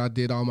once I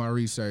did all my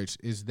research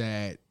is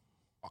that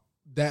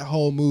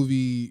whole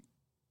movie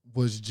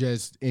was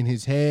just in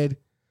his head.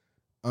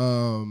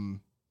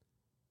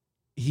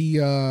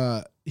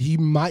 He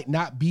might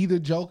not be the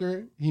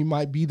Joker. He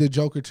might be the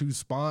Joker to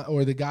spawn,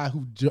 or the guy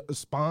who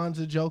spawns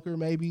a Joker.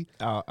 Maybe.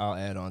 I'll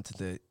add on to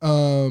that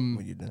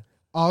when you're done.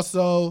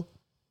 Also,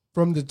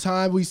 from the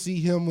time we see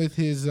him with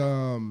his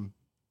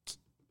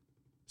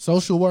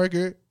social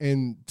worker,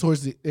 and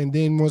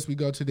then once we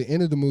go to the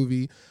end of the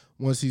movie,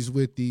 once he's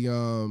with the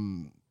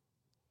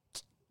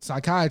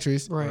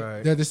psychiatrist,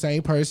 Right. they're the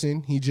same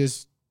person.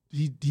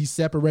 He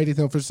separated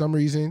them for some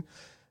reason.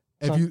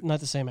 Not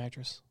the same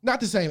actress.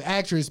 Not the same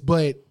actress,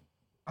 but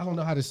I don't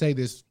know how to say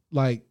this.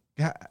 Like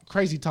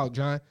crazy talk,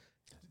 John.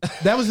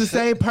 That was the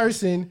same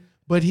person,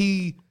 but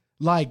he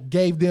like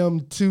gave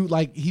them two.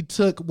 Like he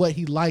took what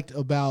he liked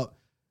about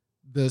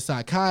the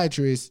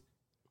psychiatrist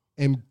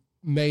and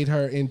made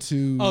her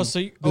into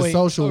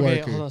social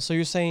worker. Hold on. So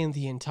you're saying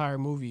the entire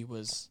movie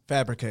was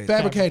Fabricated.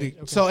 Okay.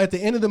 So at the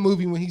end of the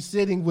movie, when he's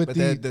sitting with But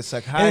the the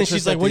psychiatrist. and then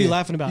she's like, at "What are the you end-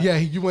 laughing about?" yeah,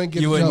 you wouldn't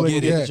get You the wouldn't joke.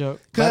 get it. Yeah. The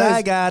joke. But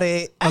I got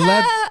it.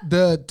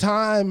 The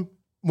time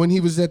when he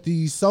was at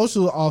the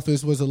social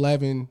office was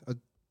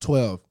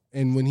 11:12,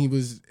 and when he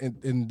was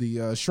in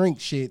the shrink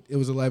shit, it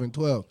was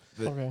 11:12.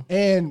 Okay.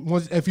 And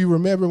if you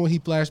remember when he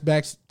flashed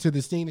back to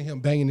the scene of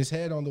him banging his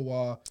head on the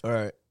wall, All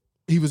right.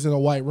 he was in a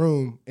white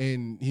room,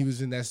 and he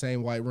was in that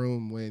same white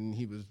room when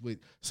he was with.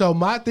 So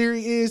my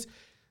theory is,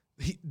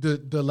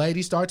 the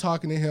lady start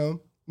talking to him.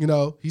 You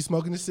know, he's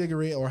smoking a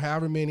cigarette or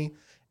however many,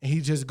 and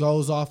he just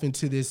goes off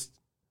into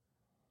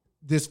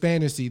this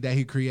fantasy that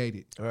he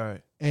created. All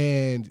right.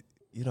 And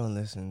You don't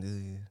listen, do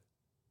you?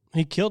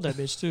 He killed that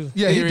bitch too.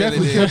 yeah, He he really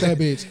definitely did. killed that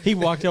bitch. He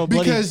walked out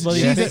bloody. Because bloody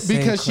she Yeah. does, Same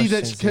because she does,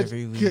 questions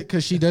every week.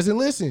 because she doesn't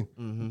listen.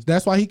 Mm-hmm.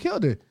 That's why he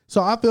killed her.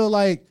 So I feel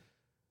like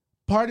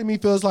part of me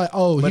feels like,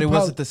 oh, But he it probably,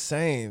 wasn't the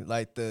same.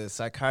 Like the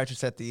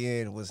psychiatrist at the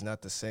end was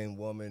not the same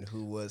woman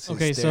who was his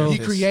Okay, so- he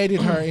therapist.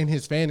 created her in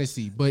his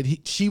fantasy, but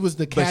she was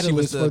the But she catalyst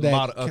was the for that.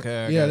 model-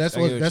 okay, I yeah, got that's you.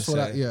 I what get what that's you're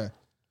what I saying. yeah.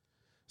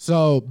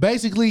 So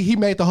basically, he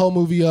made the whole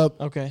movie up.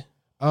 Okay.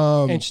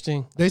 Um,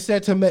 Interesting. they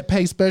said to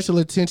pay special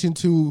attention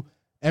to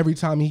every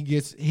time he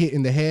gets hit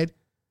in the head,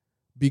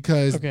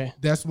 because Okay.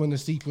 that's when the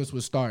sequence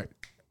would start.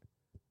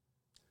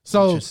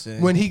 So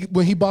Interesting. when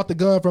he bought the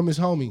gun from his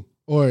homie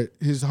or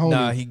his homie,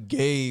 Nah, he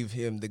gave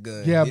him the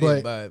gun. Yeah, he but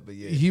didn't buy it, but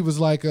yeah. he was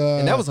like,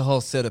 And that was a whole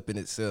setup in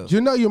itself.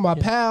 you know, you're my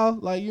pal,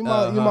 like you're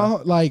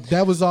my like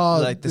that was all.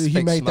 Like the he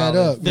fake made that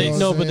smiling up. you They, know what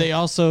no, I'm but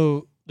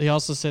saying? they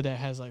also said that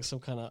has like some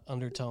kind of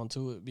undertone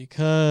to it,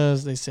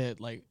 because they said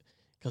like,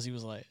 because he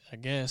was like, I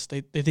guess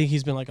they think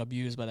he's been like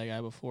abused by that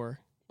guy before,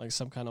 like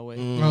some kind of way.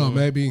 Oh,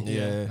 maybe.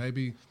 Yeah.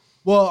 Maybe.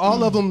 Well,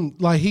 all of them,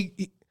 like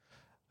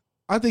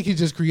I think he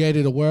just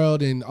created a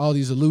world and all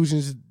these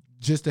illusions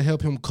just to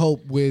help him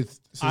cope with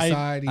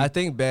society. I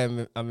think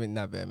Batman, I mean,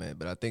 not Batman,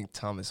 but I think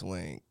Thomas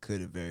Wayne could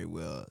have very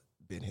well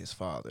been his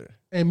father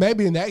and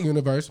maybe in that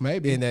universe,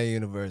 maybe. in that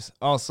universe.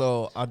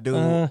 Also, I do.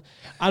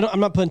 I'm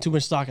not putting too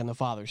much stock in the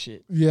father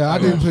shit. Yeah, I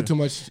didn't put too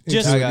much into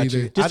Just- it I got either.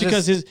 you. Just I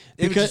because it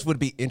because just would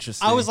be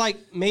interesting. I was like,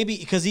 maybe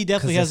because he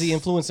definitely 'Cause has the that's-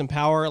 influence and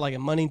power, like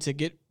and money to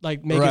get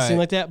like make it Right. seem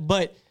like that.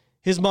 But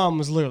his mom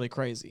was literally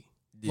crazy.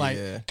 Like,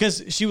 Yeah.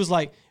 because she was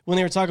like, when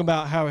they were talking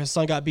about how his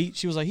son got beat,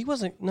 she was like, he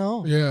wasn't.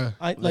 No. Yeah.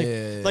 I like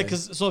Yeah. like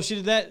because so if she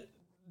did that,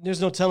 there's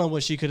no telling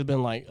what she could have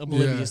been like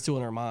oblivious to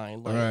in her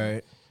mind. all Like,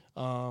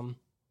 right.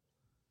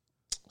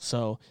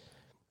 So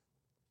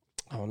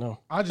I don't know.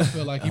 I just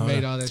feel like he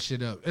made all that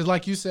shit up. It's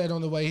like you said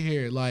on the way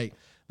here, like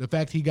the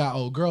fact he got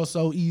old girl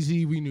so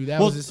easy, we knew that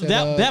Well, was a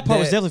setup. that part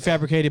was That- definitely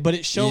fabricated, but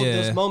it showed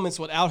Yeah. those moments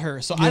without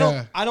her. So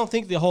Yeah. I don't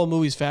think the whole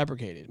movie's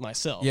fabricated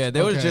myself. Yeah,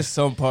 there was Okay. just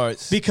some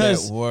parts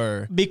Because- that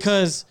were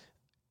because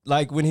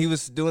like when he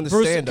was doing the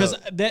Bruce, stand because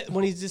up. that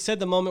when he just said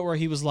the moment where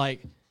he was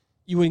like,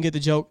 "You wouldn't get the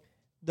joke."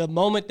 The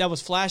moment that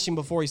was flashing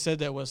before he said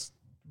that was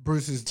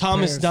Bruce's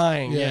Thomas parents-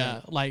 dying.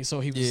 Yeah. Like, so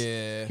he was,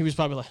 Yeah. he was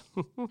probably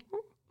like,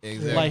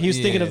 Exactly. like he was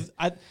thinking Yeah. of,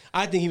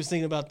 I think he was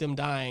thinking about them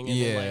dying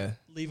and then Yeah. like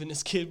leaving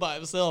this kid by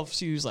himself.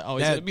 She was like, oh,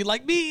 he's That- gonna be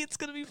like me. It's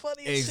gonna be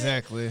funny. as shit.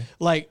 Exactly.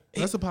 Like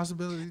That's a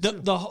possibility. the,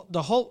 too.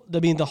 the whole, I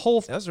mean,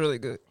 That's really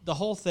good. the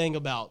whole thing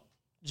about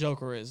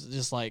Joker is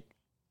just like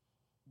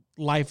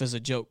life is a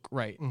joke,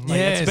 right? Mhm. Like,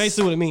 Yes. that's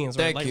basically what it means,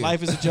 right? Thank Like you.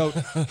 life is a joke.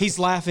 He's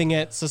laughing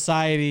at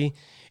society,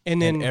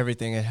 and then And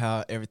everything and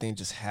how everything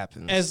just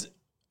happens.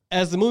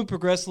 as the movie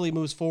progressively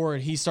moves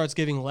forward, he starts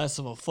giving less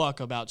of a fuck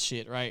about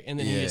shit, right? And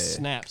then he just Yeah.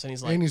 snaps, and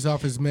he's like, and he's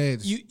off his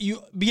meds.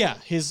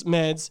 his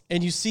meds,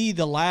 and you see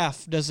the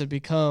laugh doesn't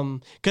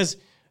become because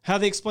how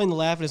they explain the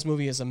laugh in this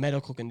movie is a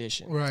medical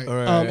condition, right. All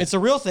right. It's a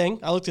real thing.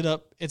 I looked it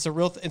up. It's a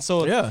real and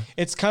so Yeah.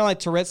 it's kind of like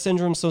Tourette's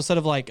syndrome. So instead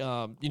of like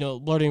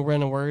blurting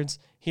random words,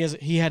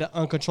 he had an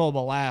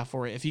uncontrollable laugh,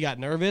 or if he got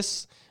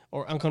nervous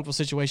or uncomfortable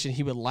situation,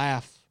 he would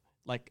laugh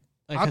like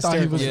I thought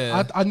he was.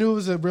 Yeah. I knew it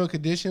was a real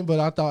condition, but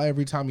I thought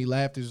every time he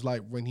laughed, it was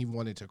like when he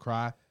wanted to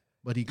cry,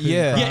 but he couldn't.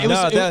 Yeah. cry. Yeah, it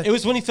was. No, It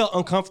was when he felt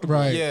uncomfortable.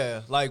 Right.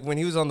 Yeah, like when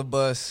he was on the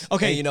bus.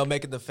 Okay. and,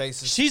 making the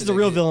faces. She's to the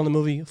real kid. villain in the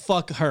movie.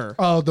 Fuck her.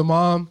 Oh, the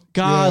mom.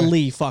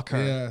 Golly, fuck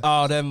her. Yeah.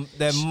 Oh,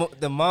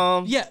 the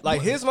mom. Yeah, like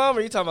but- his mom. Or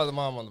are you talking about the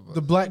mom on the bus?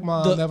 The black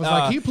mom The- that was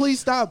like, "Can you please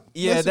stop?"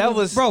 Yeah, messing that with-"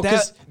 was Bro,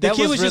 because the that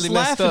kid was really just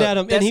messed laughing up. at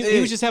him, and That's he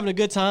it. was just having a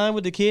good time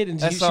with the kid, and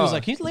she That's was all.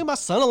 like, "Can you leave my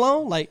son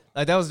alone?" Like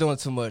like that was doing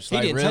too much. he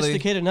Like didn't really touch the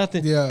kid or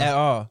nothing. Yeah. at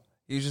all.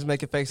 He was just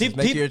making faces. Pe-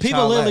 making pe- your people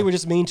child literally laugh. were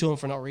just mean to him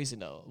for no reason,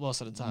 though, most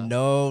of the time.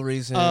 No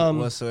reason Um,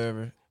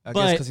 whatsoever. I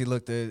but- guess because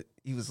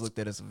he was looked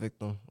at as a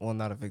victim. Well,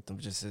 not a victim,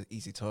 just an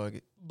easy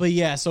target. But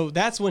yeah, so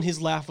that's when his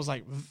laugh was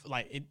like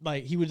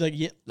he would like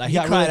get Like he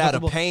got cried really out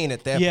of comfortable. pain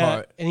at that yeah,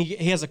 part. and he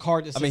has a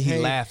card that I says, mean, he "Hey,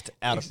 laughed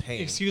out of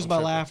pain. Excuse I'm my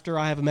tripping. laughter.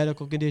 I have a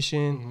medical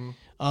condition."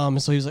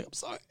 And so he was like, "I'm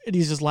sorry," and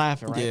he's just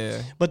laughing, right?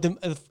 Yeah. But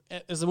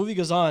as the movie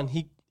goes on,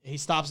 he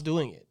stops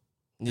doing it,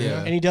 Yeah.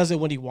 and he does it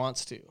when he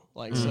wants to.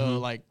 Like so,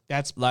 like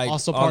that's Like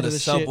also on part the of the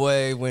shit.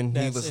 subway when he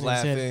that's was in his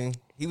head. laughing.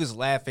 He was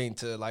laughing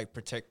to like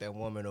protect that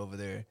woman over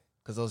there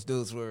because those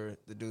dudes were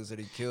the dudes that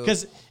he killed.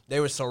 'Cause- they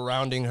were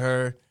surrounding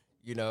her,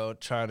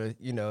 trying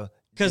to,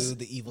 'Cause- do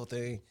the evil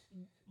thing.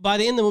 By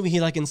the end of the movie,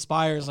 he like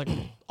inspires like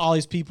all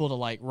these people to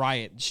like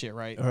riot and shit,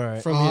 right?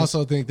 Right. From I his,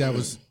 also think that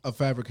was a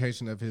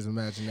fabrication of his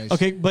imagination.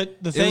 okay,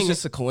 but the It thing was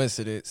just a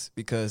coincidence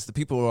because the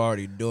people were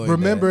already doing that.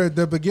 Remember at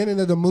the beginning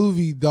of the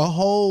movie, the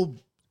whole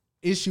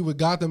issue with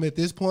Gotham at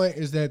this point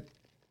is that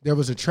there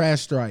was a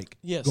trash strike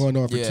Yes. going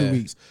on for Yeah. 2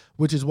 weeks,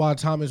 which is why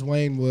Thomas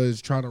Wayne was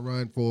trying to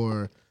run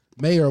for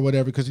mayor or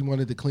whatever because he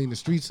wanted to clean the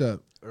streets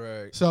up.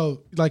 Right.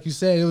 So, like you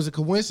said, it was a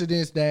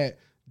coincidence that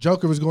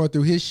Joker was going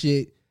through his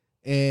shit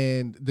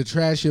and the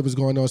trash shit was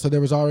going on. So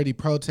there was already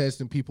protests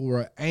and people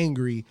were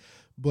angry.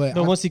 But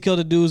once he killed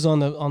the dudes on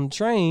the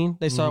train,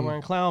 they started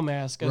wearing clown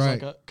masks as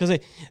Right. like because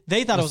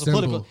they thought it A was a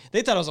political. symbol.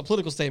 They thought it was a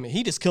political statement.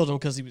 He just killed him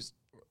because he was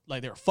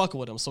like they were fucking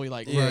with him. So he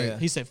like Yeah.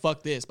 he said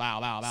fuck this,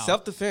 bow bow bow.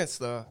 Self defense,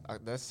 though.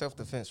 That's self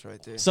defense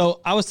right there. So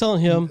I was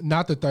telling him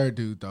not the third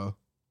dude, though.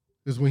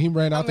 Because when he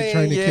ran out the I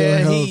train mean, to kill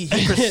him. he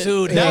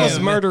pursued that was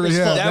him. murder as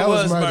Yeah, fuck. That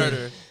was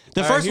murder.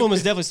 The All first right, one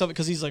was definitely something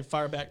because he's like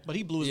fire back, but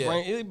he blew his Yeah.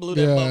 brain. He blew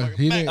that Yeah, motherfucker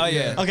he back. didn't- Oh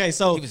yeah. Okay,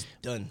 so He was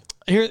done.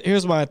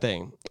 here's my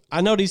thing.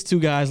 I know these two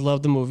guys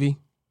love the movie.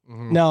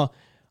 Mm-hmm. Now,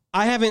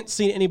 I haven't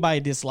seen anybody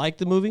dislike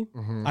the movie.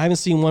 I haven't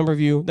seen one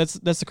review. That's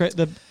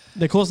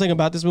the coolest thing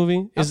about this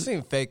movie I've is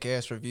seen fake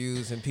ass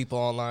reviews and people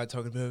online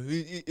talking about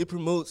it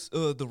promotes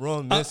the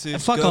wrong message.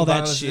 fuck gun all that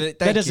violence. shit. Thank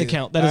That doesn't you.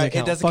 count. That All doesn't right,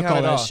 count. It doesn't Fuck count all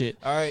at that all. shit.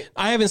 All right.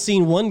 I haven't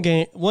seen one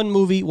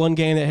movie, one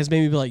game that has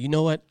made me be like, you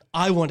know what?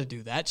 I want to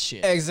do that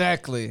shit.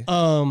 Exactly.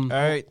 All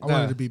right. I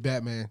wanted to be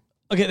Batman.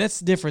 Okay,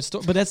 that's a different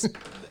story, but that's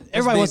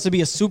everybody wants to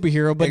be a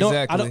superhero, but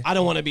Exactly. I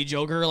don't want to be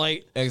Joker.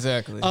 Like,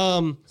 Exactly.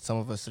 um, Some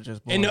of us are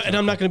just born and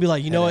I'm not gonna be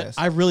like, you know what? Deadass.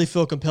 I really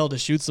feel compelled to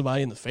shoot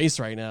somebody in the face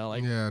right now.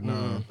 Like, Yeah,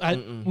 no. I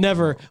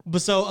never.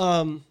 But so,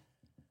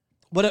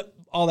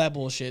 all that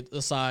bullshit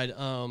aside,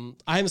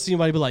 I haven't seen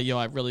anybody be like, yo,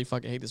 I really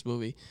fucking hate this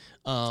movie.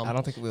 I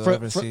don't think we'll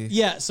ever see.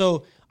 Yeah,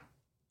 so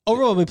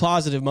overall, be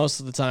positive most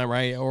of the time,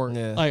 right? Or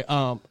Yeah. like,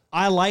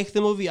 I like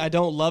the movie. I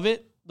don't love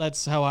it.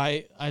 That's how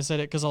I said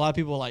it because a lot of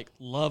people like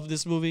love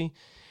this movie.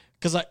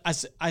 Because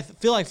I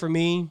feel like for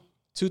me,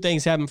 two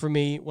things happened for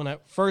me when I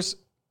first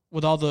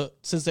with all the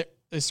since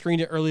they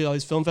screened it early at all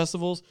these film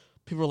festivals.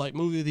 People were like,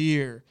 movie of the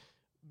year,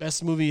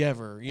 best movie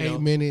ever. You know,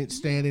 8-minute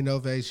standing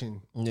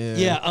ovation Yeah.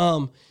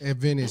 yeah. at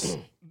Venice.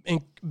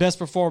 And best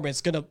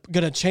performance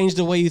gonna change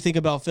the way you think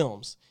about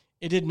films.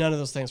 It did none of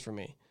those things for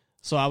me.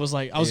 So I was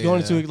like, I was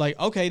going into it like,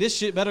 okay, this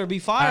shit better be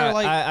fire.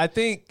 Like, I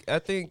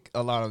think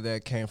a lot of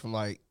that came from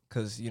like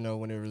because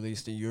when it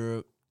released in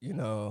Europe,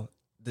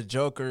 the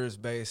Joker is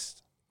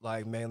based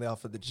like mainly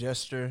off of the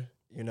gesture,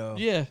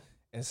 yeah.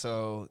 and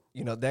so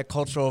that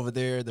culture over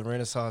there, the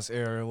Renaissance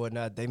era and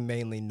whatnot, they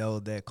mainly know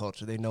that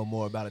culture. They know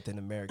more about it than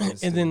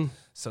Americans. And do. then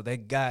So they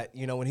got,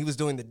 when he was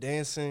doing the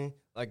dancing,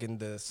 like in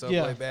the subway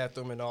Yeah.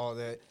 bathroom and all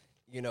that,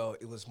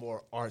 it was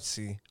more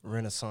artsy,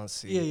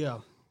 Renaissance-y. yeah.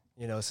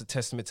 It's a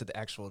testament to the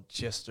actual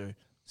gesture.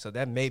 So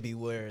that may be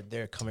where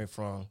they're coming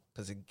from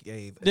because it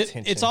gave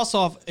attention. It's also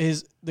off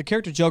the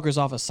character Joker's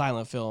off a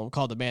silent film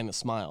called The Man That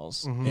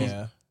Smiles.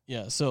 Yeah.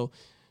 Yeah. So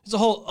it's a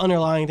whole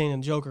underlying thing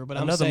in Joker. But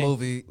another I'm saying,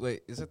 movie.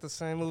 Wait, is it the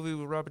same movie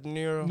with Robert De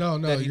Niro? No,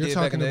 that he you're did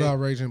back in talking the about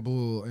day? Raging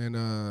Bull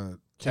and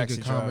Taxi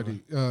King of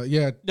Comedy.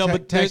 Yeah, No,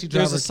 but Taxi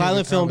Driver. there's a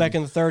silent film back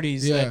in the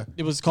 30s. Yeah. That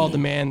it was called The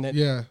Man That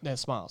Yeah. That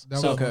Smiles. That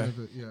So, was okay. one of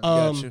it, yeah.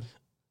 Gotcha.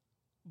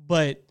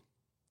 But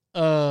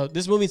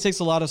this movie takes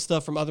a lot of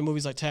stuff from other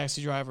movies like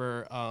Taxi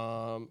Driver,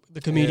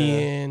 The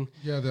Comedian.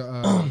 Yeah,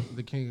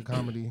 the King of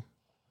Comedy.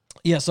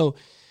 Yeah, so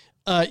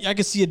I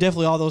can see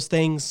definitely all those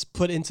things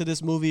put into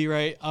this movie,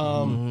 right?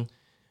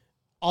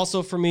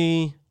 Also for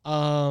me,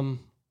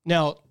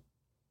 now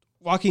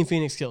Joaquin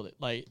Phoenix killed it.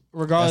 Like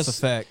regardless, That's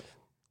a fact.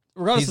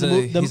 regardless of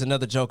the, He's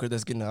another Joker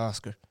that's getting an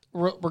Oscar.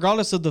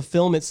 regardless of the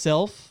film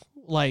itself,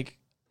 like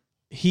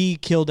he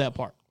killed that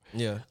part.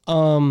 Yeah.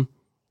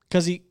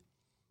 Because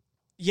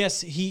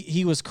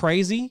he was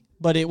crazy,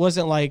 but it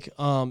wasn't like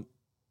a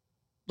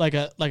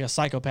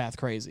psychopath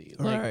crazy.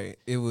 Like, Right.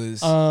 It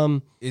was.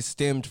 It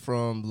stemmed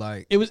from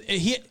like. it was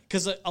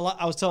because a lot.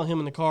 I was telling him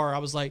in the car. I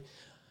was like,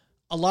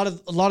 a lot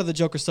of the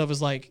Joker stuff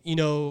is like, you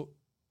know,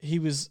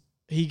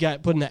 he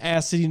got put in the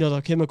acid, you know,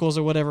 the chemicals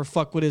or whatever,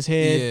 fuck with his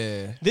head.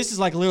 Yeah. This is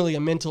like literally a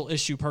mental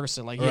issue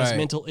person. Like he has Right.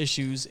 mental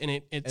issues,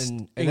 and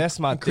And that's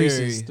my increases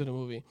theory. through the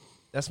movie.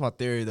 That's my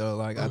theory, though.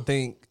 Like, I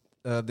think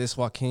this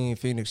Joaquin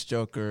Phoenix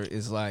Joker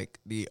is like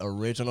the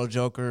original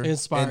Joker.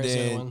 Inspires and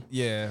then, everyone.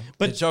 Yeah.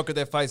 But- the Joker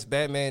that fights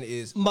Batman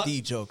is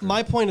the Joker.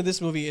 My point of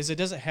this movie is it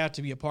doesn't have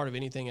to be a part of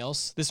anything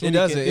else. This it movie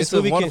doesn't. Can, this It's a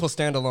movie wonderful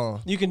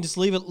standalone. You can just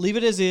leave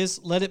it as is.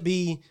 Let it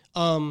be,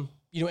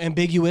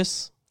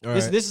 ambiguous. Right.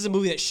 This is a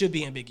movie that should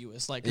be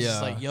ambiguous. Like, 'cause it's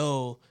Yeah. like,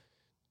 yo,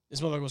 this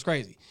motherfucker was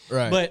crazy.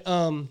 Right. But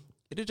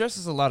It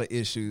addresses a lot of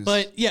issues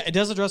yeah, it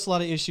does address a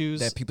lot of issues.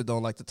 that people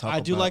don't like to talk about. I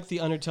do like the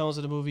undertones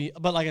of the movie,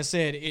 but like I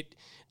said, it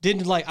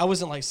didn't like. I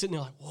wasn't like sitting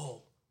there like,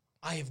 whoa,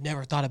 I have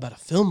never thought about a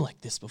film like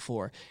this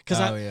before. Because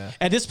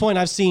at this point,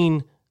 I've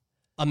seen.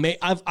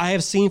 I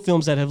have seen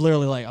films that have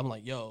literally like I'm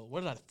like, yo,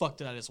 what the fuck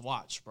did I just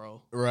watch,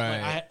 bro?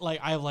 Right.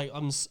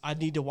 I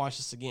need to watch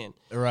this again.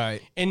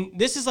 Right. And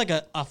this is like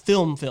a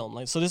film,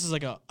 like so. This is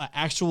like a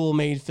actual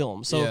made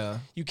film, so Yeah.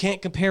 you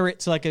can't compare it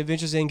to like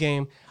Avengers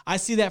Endgame. I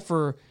see that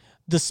for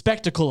the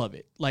spectacle of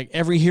it. Like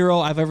every hero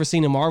I've ever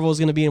seen in Marvel is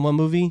going to be in one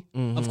movie.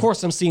 Of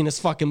course, I'm seeing this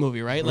fucking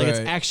movie, right? Like it's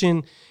Right.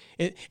 action.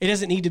 It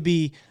doesn't need to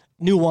be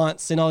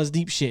nuance and all this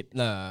deep shit.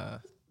 Nah.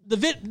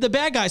 The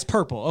bad guy's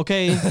purple,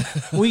 okay?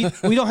 we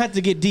don't have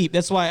to get deep.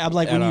 That's why I'm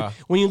like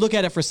when you look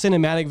at it for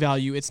cinematic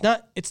value, it's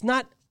not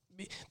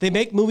they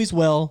make movies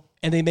well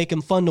and they make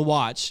them fun to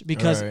watch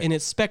because Right. in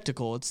its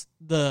spectacle, it's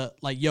the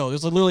like, yo,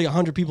 there's literally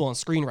 100 people on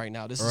screen right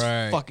now. This is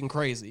Right. fucking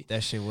crazy.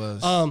 That shit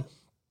was.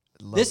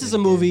 This is a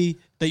movie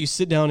that you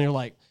sit down and you're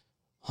like,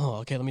 oh,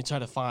 okay, let me try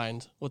to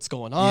find what's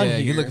going on Yeah,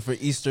 here. you're looking for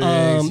Easter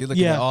eggs. You're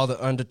looking yeah. at all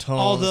the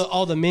undertones.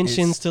 all the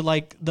mentions to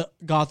like the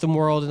Gotham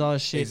world and all that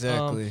shit.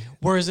 Exactly.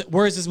 Where is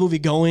this movie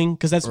going?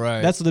 Because that's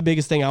Right. that's the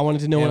biggest thing I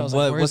wanted to know. And When I was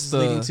like, where what's is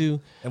this leading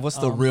to? And what's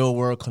the real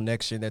world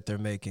connection that they're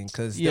making?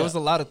 Because Yeah. there was a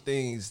lot of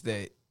things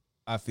that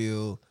I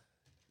feel,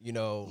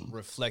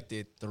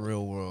 reflected the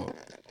real world.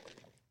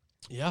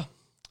 Yeah.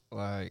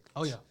 Like,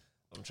 Oh yeah.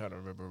 I'm trying to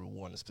remember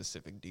one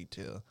specific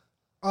detail.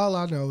 All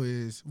I know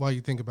is while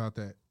you think about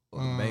that.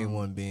 Well, the main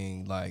one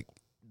being like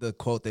the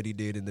quote that he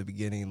did in the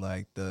beginning,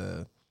 like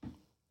the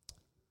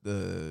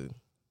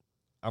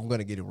I'm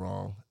gonna get it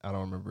wrong. I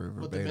don't remember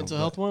verbatim. What, the mental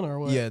but- health one or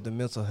what? Yeah, the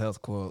mental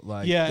health quote.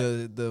 Like Yeah.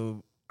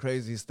 the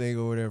craziest thing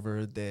or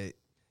whatever that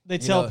They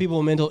tell know, people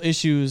with mental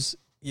issues.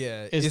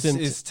 yeah, It's them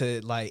it's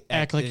to like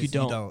act like you as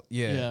don't.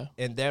 Yeah. Yeah.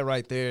 And that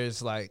right there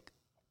is like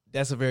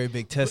that's a very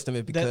big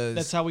testament because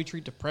That's how we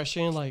treat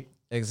depression. Like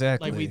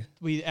exactly.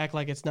 we act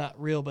like it's not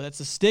real, but that's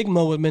a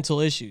stigma with mental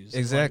issues.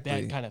 Exactly.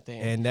 Like that kind of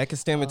thing. And that can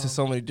stem into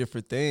so many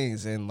different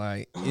things. And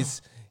like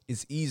it's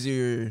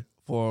easier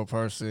for a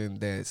person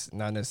that's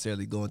not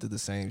necessarily going through the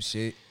same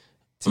shit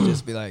to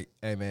just be like,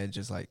 hey man,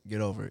 just like get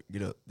over it,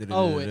 get up.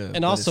 Oh, and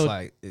But also it's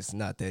like it's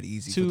not that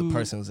easy for the to-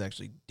 person who's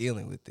actually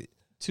dealing with it.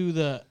 to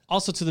the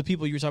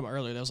people you were talking about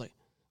earlier, that was like,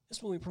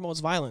 this movie promotes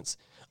violence.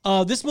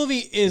 This movie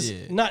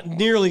is not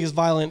nearly as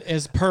violent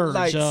as Purge.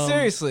 Like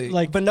seriously,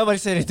 like, but nobody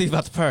said anything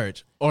about the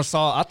Purge or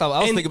Saw. I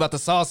was thinking about the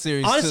Saw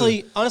series.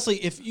 honestly, too.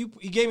 if you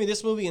gave me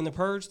this movie and the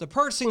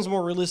Purge seems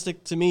more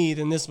realistic to me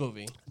than this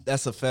movie.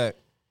 That's a fact.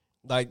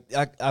 Like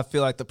I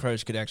feel like the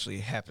Purge could actually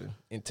happen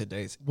in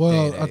today's. day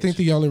Well, and I think age.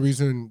 the only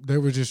reason they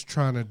were just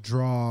trying to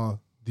draw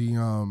the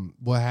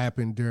what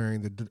happened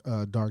during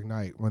the Dark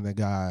Knight when the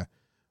guy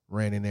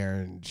ran in there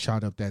and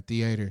shot up that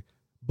theater,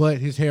 but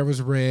his hair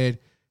was red,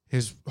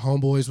 his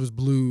homeboys was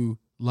blue.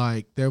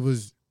 Like there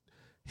was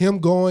him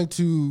going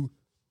to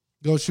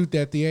go shoot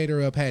that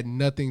theater up had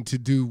nothing to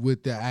do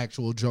with the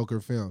actual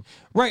Joker film.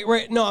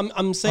 Right. No,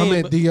 I'm saying. I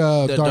meant but- the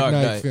The Dark Dark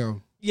Knight Knight.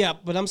 film. yeah,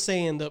 but I'm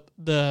saying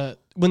the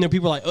when there are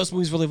people like, oh, this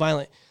movie's really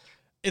violent.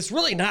 It's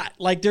really not.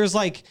 Like there's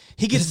like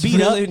he gets It's beat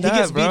really up, not, he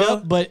gets beat bro.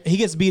 up, but he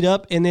gets beat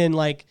up, and then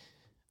like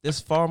There's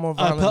far more a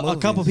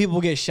violent couple movies.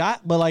 people get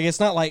shot, but like it's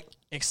not like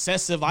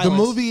excessive The violence.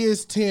 movie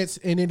is tense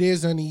and it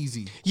is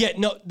uneasy. Yeah,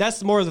 no,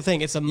 that's more of the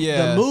thing. It's the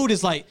Yeah. mood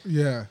is like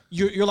Yeah.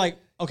 you're like,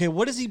 okay,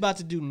 what is he about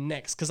to do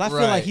next? Because I feel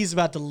Right. like he's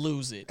about to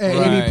lose it, At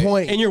Right. any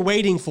point. and you're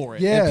waiting for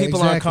it. Yeah. And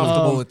people aren't exactly.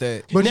 comfortable with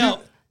that. But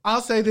Now-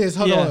 I'll say this.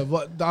 Hold Yeah.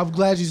 on. I'm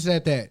glad you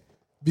said that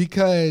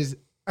because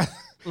I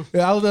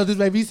don't know if this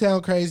made me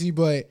sound crazy,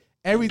 but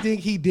everything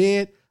he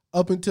did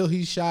up until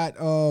he shot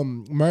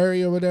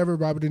Murray or whatever,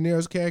 Robert De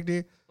Niro's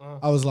character,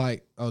 I was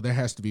like, oh, there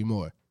has to be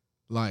more.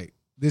 Like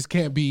this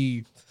can't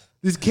be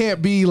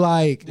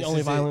like The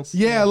only violence.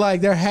 Yeah,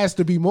 like there has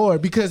to be more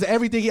because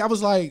everything. I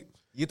was like,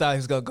 You thought he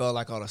was gonna go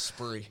like on a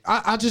spree.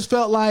 I just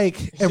felt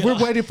like if we're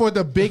waiting for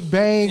the Big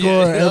Bang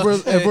or if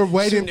we're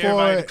waiting Shooting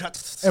everybody for in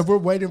the if we're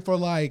waiting for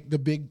like the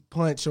big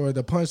punch or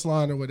the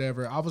punchline or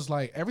whatever, I was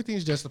like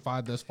everything's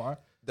justified thus far.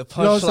 The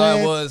You know what I'm punchline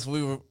saying? was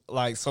we were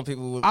like some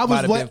people I was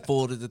might have what- been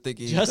fooled into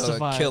thinking he was Justified.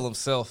 gonna kill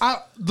himself.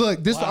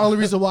 Look, this is the only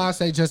reason why I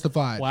say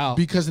justified. Wow.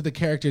 Because of the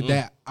character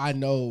that I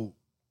know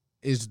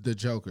is the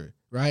Joker,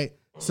 right?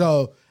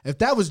 So if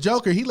that was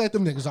Joker, he let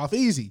them niggas off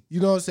easy. You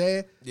know what I'm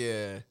saying?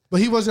 Yeah.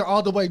 But he wasn't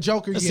all the way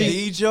Joker yet.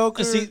 The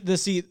Joker. See,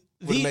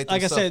 Would've made them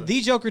like I said, suffer.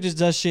 the Joker just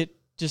does shit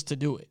just to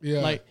do it. Yeah.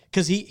 Like,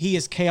 because he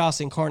is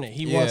chaos incarnate.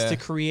 He wants Yeah. to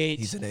create.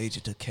 He's an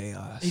agent of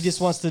chaos. He just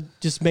wants to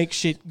just make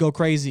shit go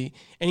crazy,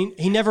 and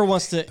he never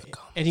wants to.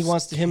 And he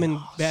wants him and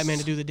Batman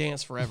to do the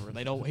dance forever.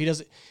 They don't. He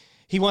doesn't.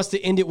 He wants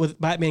to end it with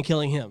Batman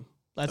killing him.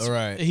 That's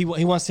Right. He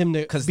wants him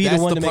to 'Cause be the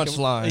that's one the to make him.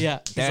 punchline. Yeah.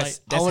 He's That's- like, I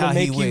that's want how to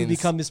he make you wins.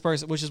 become this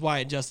person, which is why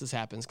injustice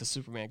happens because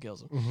Superman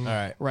kills him. All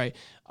right. Right.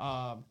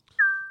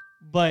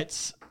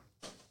 But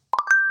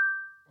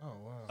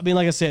I mean,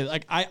 like I said,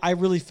 like I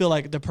really feel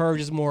like the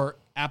Purge is more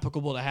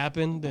applicable to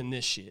happen than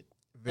this shit.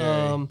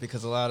 Very,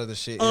 because a lot of the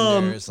shit in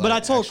there is like But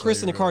I told Chris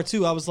actually in the car real.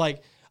 too. I was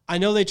like, I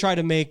know they try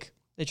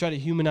to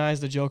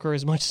humanize the Joker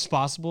as much as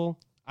possible.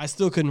 I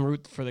still couldn't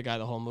root for the guy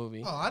the whole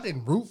movie. Oh, I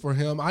didn't root for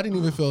him. I didn't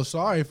even feel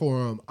sorry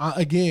for him. I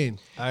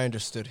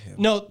understood him.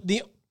 No,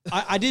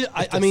 I did.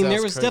 I That mean, there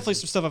sounds was definitely crazy.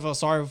 some stuff I felt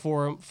sorry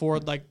for him for,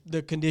 like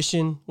the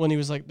condition when he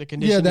was like the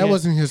condition. Yeah, that he had.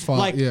 wasn't his fault.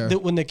 Like yeah.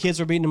 when the kids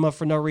were beating him up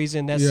for no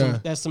reason. That's Yeah.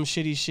 that's some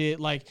shitty shit.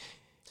 Like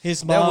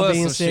his That mom was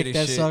being some sick, shitty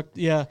that shit. sucked.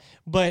 Yeah,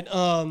 but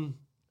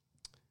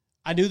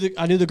I knew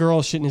the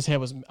girl shit in his head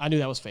was. I knew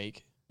that was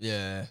fake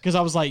Yeah. because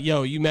I was like,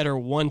 yo, you met her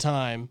one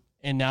time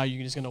and now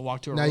you're just gonna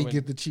walk to her now room you and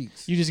get the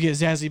cheeks. you just get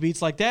zazzy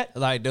beats like that.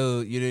 Like,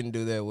 dude, you didn't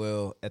do that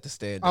well at the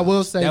stand. I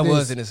will say that this.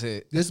 was in his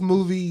head. This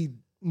movie,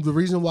 the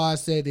reason why I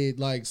said it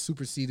like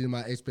superseded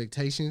my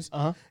expectations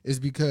Uh-huh. is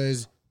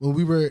because when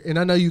we were, and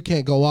I know you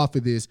can't go off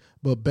of this,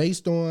 but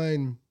based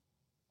on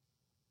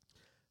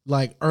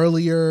like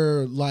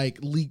earlier like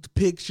leaked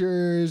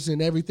pictures and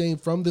everything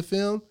from the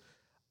film,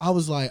 I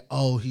was like,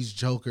 oh, he's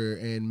Joker,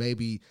 and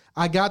maybe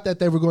I got that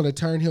they were going to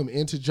turn him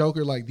into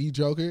Joker, like the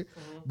Joker,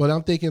 but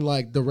I'm thinking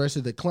like the rest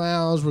of the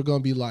clowns were going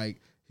to be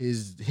like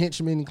his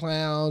henchmen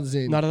clowns,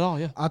 and Not at all.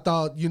 Yeah. I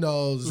thought,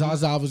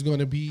 Zaza was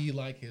gonna be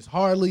like his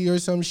Harley or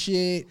some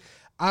shit.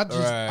 I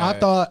Right.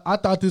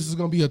 thought this was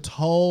gonna be a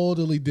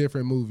totally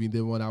different movie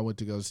than what I went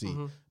to go see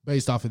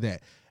based off of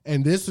that.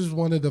 And this is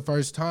one of the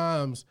first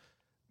times,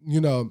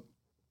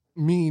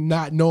 me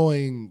not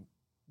knowing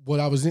what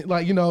I was in,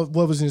 like,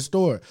 what was in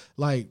store.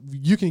 Like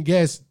you can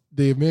guess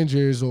the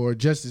Avengers or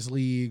Justice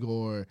League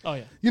or Oh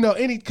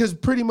yeah. because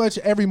pretty much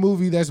every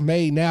movie that's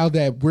made now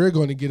that we're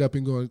going to get up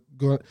and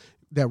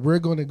that we're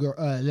going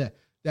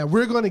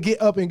to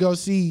get up and go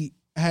see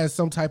has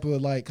some type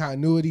of like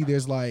continuity.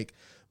 There's like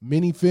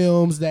mini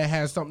films that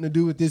has something to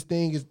do with this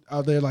thing.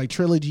 Are there like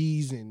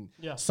trilogies and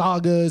Yeah.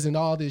 sagas and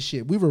all this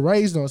shit? We were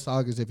raised on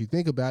sagas if you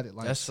think about it.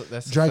 Like That's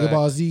a Dragon fact.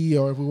 Ball Z,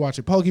 or if we watch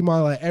a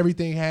Pokemon, like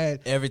everything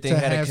had Everything to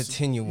had a have-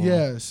 continuum.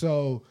 Yeah,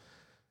 so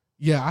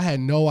yeah, I had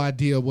no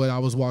idea what I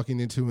was walking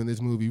into in this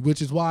movie,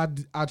 which is why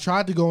I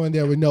tried to go in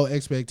there with no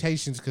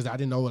expectations because I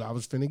didn't know what I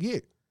was finna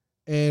get.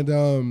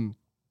 And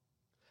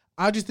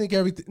I just think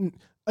everything,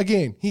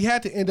 again, he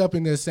had to end up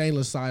in the insane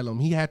asylum.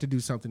 He had to do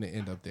something to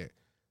end up there.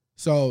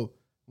 So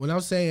when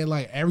I'm saying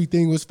like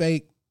everything was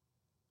fake,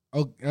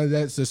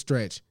 that's a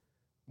stretch.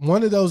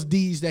 One of those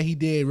deeds that he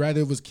did,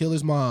 rather it was kill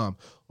his mom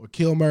or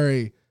kill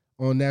Murray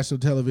on national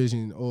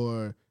television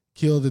or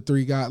kill the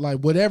three guys, like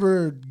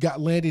whatever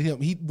landed him.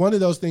 One of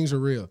those things are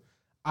real.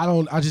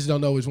 I just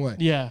don't know which one.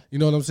 Yeah. You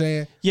know what I'm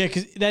saying? Yeah.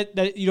 Because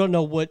that you don't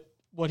know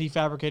what he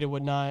fabricated,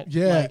 what not.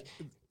 Yeah. Like,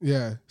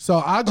 Yeah. So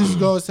I just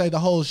go and say the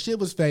whole shit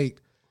was fake.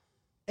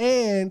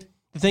 And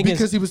the thing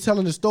because is, he was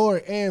telling the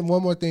story. And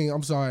one more thing,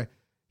 I'm sorry.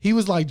 He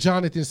was like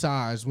Jonathan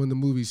Size when the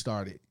movie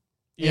started.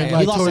 yeah,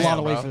 like he lost a towards- lot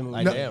of weight bro. for the movie.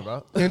 Like, No. damn,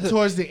 bro. And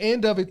towards the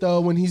end of it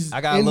though, when he's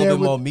I got a in little there bit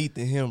with, more meat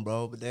than him,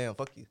 bro. But damn,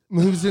 fuck you.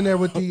 when he was in there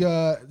with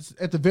the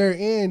at the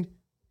very end,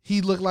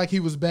 he looked like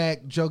he was back.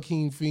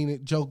 Joaquin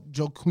Phoenix,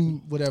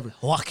 Joaquin, whatever.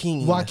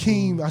 Joaquin.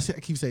 I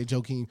keep saying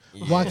Joaquin.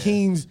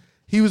 Joaquin's.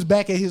 He was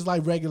back at his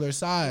like regular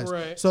size.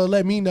 Right. So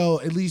let me know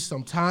at least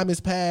some time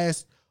has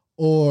passed,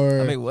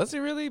 or I mean, was he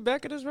really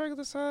back at his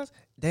regular size?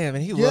 Damn,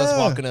 and he was Yeah.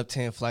 walking up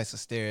 10 flights of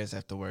stairs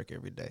after work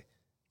every day.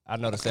 I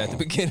noticed that at the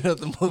beginning of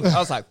the movie. I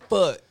was like,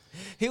 fuck.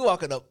 He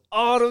walking up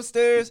all them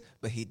stairs,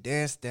 but he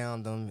danced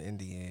down them in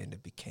the end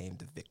and became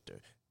the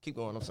victor. Keep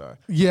going. I'm sorry.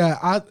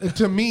 Yeah,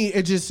 to me,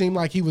 it just seemed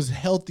like he was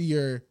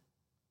healthier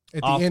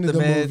at the Off end of the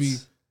the meds. movie.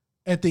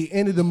 At the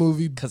end of the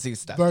movie, Because he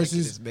stopped taking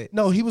his versus meds.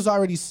 no, he was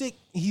already sick.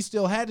 He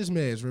still had his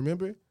meds.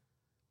 Remember?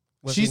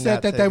 Was She he said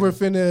not that they were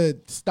taking-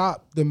 finna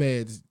stop the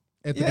meds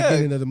at the Yeah.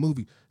 beginning of the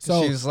movie.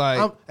 So She's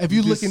like, if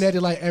you're you looking just- at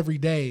it like every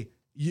day,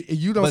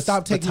 you don't But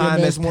stop the taking your time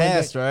meds has one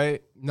passed, day.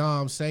 right? No,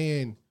 I'm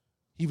saying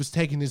he was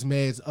taking his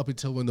meds up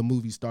until when the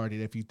movie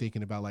started. If you're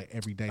thinking about like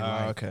everyday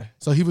life, Okay.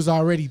 so he was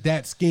already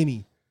that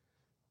skinny.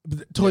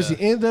 But towards Yeah.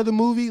 the end of the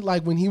movie,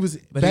 like when he was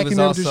But he backing was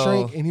up to also,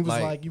 shrink, and he was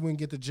like- like, "You wouldn't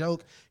get the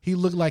joke." He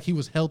looked like he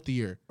was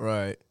healthier.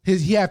 Right.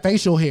 He had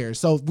facial hair,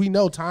 so we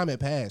know time had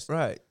passed.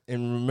 Right.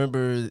 And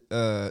remember,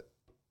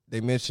 they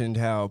mentioned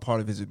how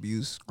part of his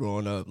abuse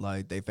growing up,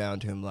 like they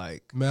found him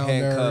like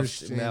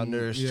handcuffed, Malnourished and-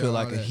 malnourished yeah, to all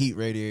like a that. heat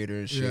radiator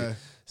and shit. Yeah.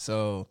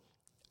 So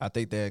I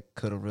think that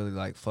could have really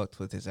like fucked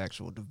with his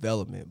actual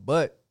development.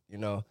 But, you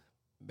know,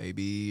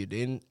 maybe it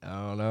didn't. I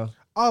don't know.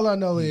 All I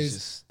know He's is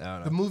just, I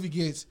don't the know. movie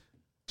gets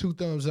 2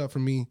 thumbs up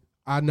from me.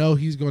 I know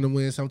he's going to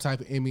win some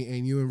type of Emmy,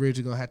 and you and Rich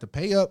are going to have to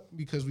pay up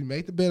because we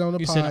made the bet on the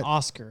You pod. said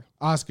Oscar.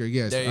 Oscar,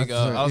 yes. There you go.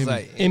 Sorry, I was Emmy.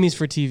 like, Emmys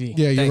for TV.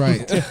 yeah, you're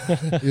thank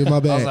right. Yeah, my I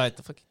bad. was like,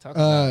 the fuck you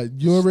talking about?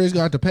 You and Rich going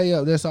to have to pay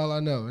up. That's all I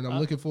know, and I'm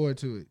looking forward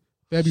to it.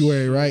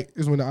 February, right,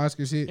 is when the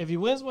Oscars hit. If he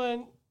wins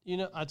one, you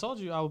know, I told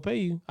you I will pay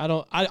you.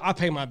 I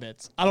pay my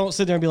bets. I don't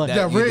sit there and be like, That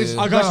Yeah, you Rich, do.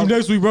 I got you no.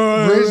 next week,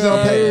 bro. Rich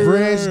don't pay.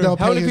 Rich don't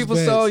pay How many his people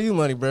bets. stole you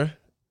money, bro?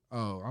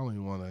 Oh, I don't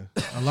even want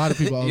to. A lot of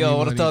people owe You me don't money.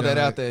 wanna throw that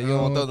dog. out there. You I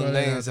don't wanna wanna throw them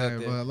that names out there.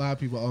 But a lot of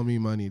people owe me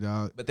money,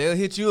 dog. But they'll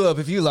hit you up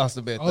if you lost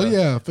a bet. Oh, though.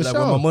 yeah, for like, sure.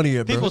 Where my money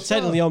at, bro? People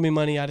technically owe me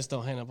money. I just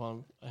don't hand up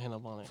on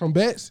it. From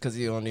bets? Because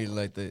you don't need it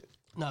like that.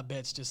 Not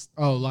bets, just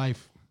Oh,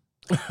 life.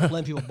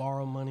 letting people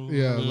borrow money.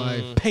 Yeah,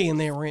 life. Paying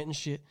their rent and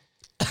shit.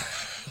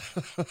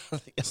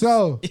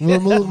 So we'll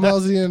move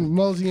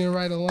moseying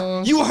right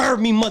along. You heard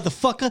me,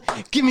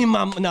 motherfucker. Give me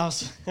my no.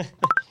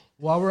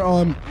 While we're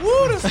on,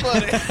 Woo, that's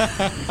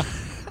funny.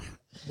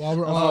 while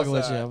we're I'm on, fucking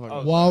with you. I'm fucking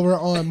with you. while we're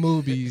on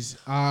movies,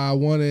 I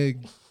want to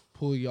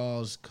pull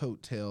y'all's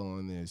coattail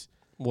on this.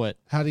 What?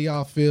 How do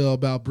y'all feel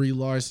about Brie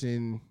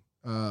Larson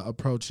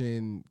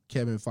approaching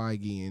Kevin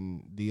Feige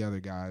and the other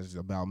guys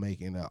about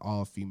making an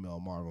all-female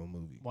Marvel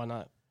movie? Why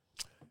not?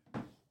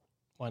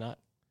 Why not?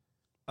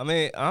 I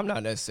mean, I'm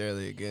not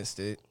necessarily against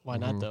it. Why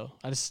not though?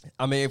 I just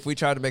I mean, if we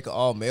tried to make an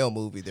all-male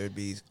movie, there'd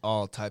be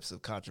all types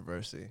of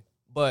controversy.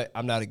 But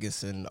I'm not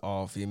against an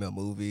all-female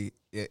movie.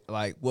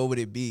 Like, what would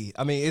it be?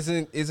 I mean,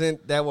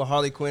 isn't that what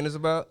Harley Quinn is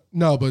about?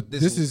 No, but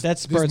This this is- is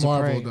that's this Birds of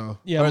Marvel Prey. though.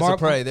 Yeah, Birds of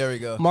Prey. There we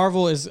go.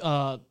 Marvel is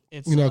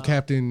it's You know,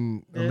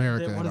 Captain they're-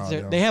 America. they're- what and is all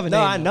their- them. they have a No,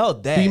 name. I know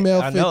that.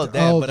 Female I know fit-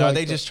 that. oh, But are like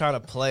they the- just trying to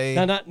play?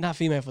 No, not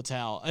female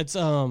fatale. It's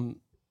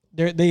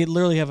they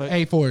literally have a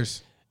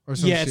A-Force or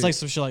some yeah. shit. It's like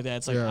some shit like that.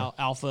 It's like Yeah.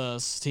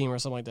 Alpha's team or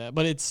something like that.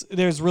 But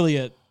there's really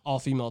a all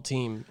female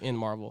team in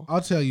Marvel. I'll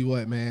tell you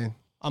what, man.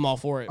 I'm all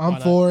for it. Why I'm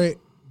not? for it,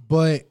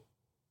 but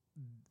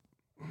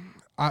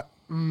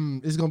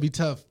it's gonna be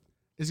tough.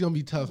 It's gonna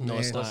be tough, No, man.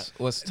 it's not.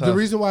 What's tough? The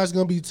reason why it's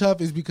gonna be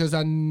tough is because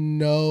I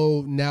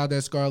know now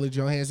that Scarlett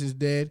Johansson's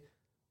dead,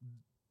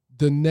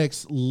 the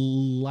next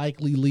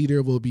likely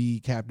leader will be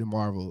Captain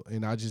Marvel,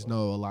 and I just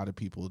know a lot of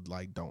people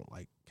don't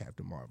like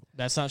Captain Marvel.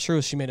 That's not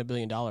true. She made $1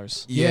 billion.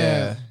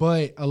 Yeah.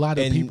 but a lot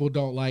of And- people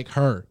don't like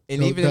her.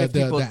 And So even if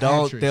people the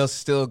don't, actress. they'll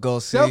still go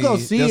see. They'll go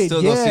see it,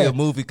 still go see yeah, a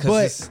movie but-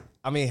 because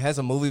I mean, has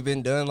a movie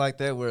been done like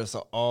that where it's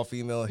an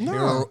all-female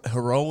No.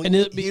 heroine And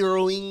it'd be-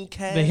 heroine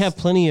cast? They have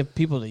plenty of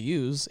people to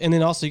use, and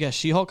then also you got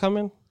She-Hulk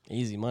coming.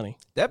 Easy money.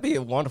 That'd be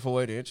a wonderful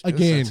way to introduce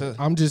Again, her too.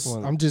 I'm just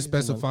Well,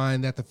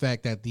 specifying that the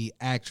fact that the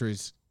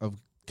actress of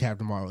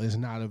Captain Marvel is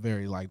not a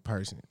very liked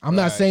person. I'm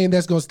not Right. saying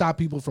that's gonna stop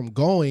people from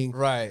going.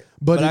 Right,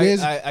 But it I,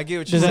 is- I get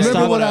what Does you're that saying. Remember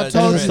stop? what I That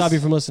told doesn't you? stop you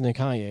from listening to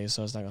Kanye,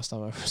 so it's not gonna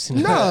stop me from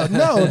listening. No,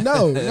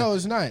 no,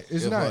 it's not.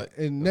 It's Good not. point.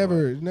 And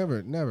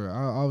never.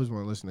 I always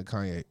want to listen to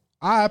Kanye.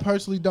 I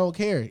personally don't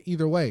care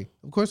either way.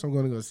 Of course, I'm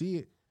going to go see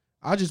it.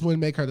 I just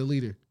wouldn't make her the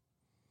leader.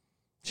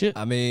 She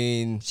I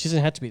mean,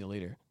 doesn't have to be the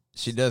leader.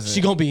 she doesn't. She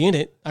gonna be in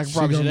it. I can She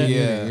promise you gonna that. be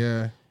in Yeah. it,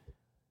 yeah.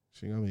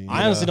 She gonna be.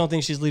 I honestly don't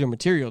think she's leader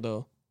material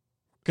though,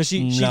 because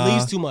she Nah.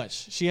 leaves too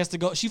much. She has to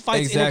go. She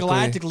fights Exactly.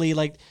 intergalactically.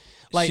 Like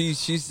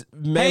she's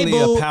mainly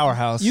boo, a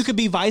powerhouse. you could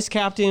be vice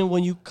captain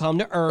when you come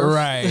to Earth.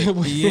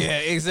 right. Yeah,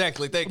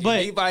 exactly. Thank you. But-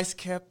 Be vice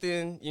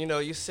captain. You know,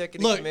 you're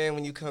second Look, in command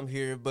when you come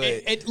here. But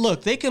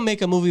Look, they can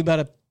make a movie about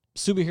a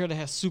superhero that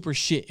has super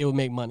shit. It would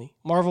make money.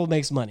 Marvel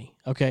makes money.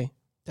 Okay.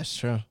 that's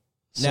true.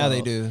 Now they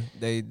So- do.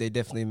 They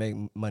definitely make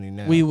money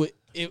now. We would.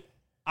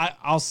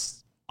 I'll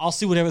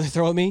see whatever they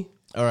throw at me.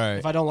 all right.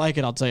 If I don't like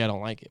it, I'll tell you I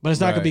don't like it. But it's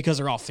not gonna Right. be because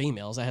they're all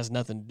females. That has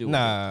nothing to do with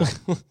Nah.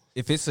 it.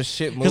 If it's a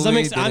shit movie, Because then I'm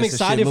it's a shit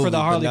excited for movie, the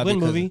but Harley not Quinn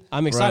because- movie.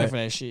 I'm excited Right. for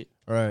that shit.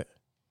 Right.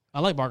 I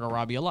like Margot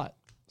Robbie a lot.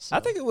 So- I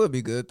think it would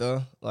be good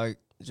though. Like,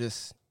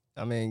 just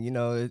I mean,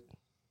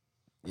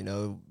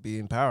 be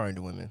empowering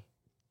to women.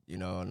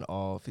 An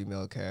all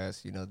female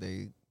cast.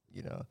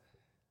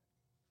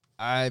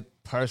 I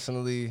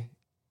personally,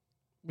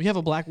 we have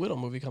a Black Widow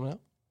movie coming out.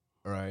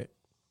 right?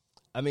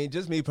 I mean,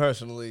 just me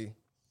personally,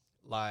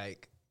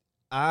 like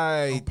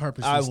I I'm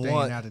purposely I staying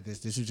want. out of this.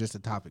 This is just a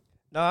topic.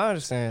 No, I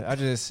understand.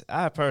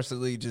 I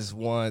personally just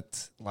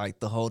want like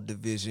the whole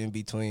division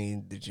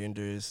between the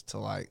genders to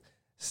like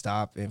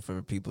stop and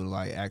for people to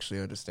like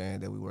actually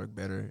understand that we work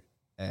better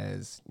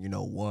as,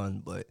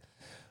 one, but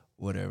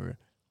whatever.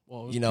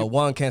 Well,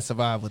 One can't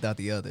survive without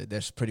the other.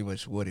 That's pretty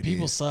much what it is.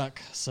 people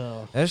suck.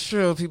 So That's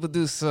true. People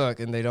do suck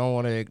and they don't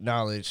want to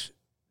acknowledge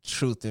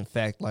truth and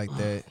fact like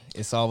that.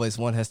 It's always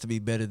one has to be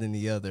better than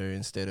the other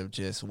instead of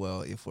just,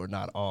 well, if we're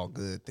not all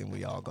good, then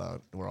we're all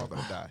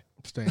gonna die.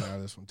 I'm staying out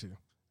of this one too.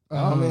 By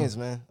all means,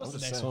 man. what's I'm the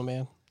just next saying. one,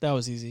 man? That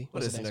was easy.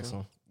 What What's is the next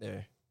one?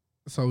 There.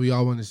 So we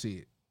all want to see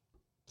it.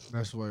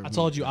 That's where I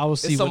told you I will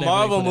see. It's a whatever they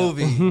Marvel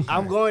put out. movie.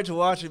 I'm going to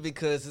watch it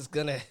because it's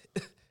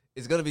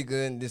gonna be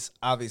good. And this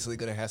obviously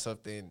gonna have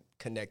something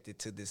connected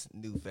to this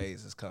new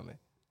phase that's coming.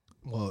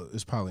 Well,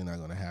 it's probably not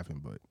going to happen,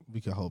 but we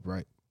can hope,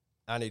 right?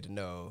 I need to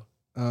know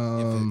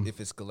if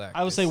it's Galactus.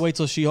 I would say wait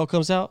till She-Hulk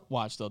comes out.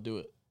 Watch, they'll do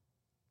it.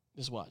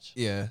 Just watch.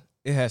 Yeah,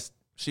 it has.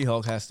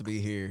 She-Hulk has to be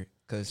here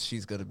because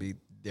she's gonna be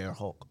their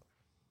Hulk.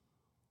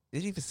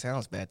 It even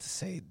sounds bad to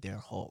say their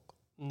Hulk.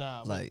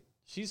 Nah, Like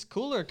she's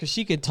cooler because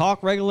she can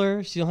talk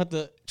regular. She don't have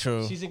to.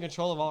 true. She's in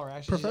control of all her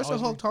actions. She's Professor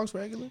always Hulk been- talks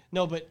regular.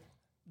 No, but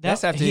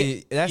That's after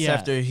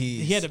after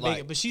he had to make like,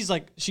 it. But she's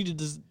like she did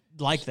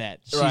like that.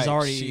 She's right,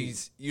 already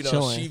she's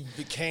chilling. she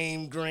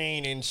became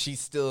green and she's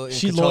still in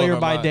she control of lawyer her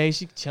by mind. day.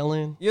 She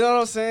chilling. You know what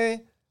I'm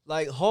saying?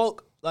 Like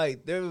Hulk,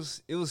 like it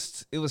was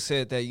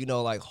said that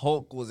like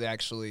Hulk was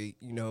actually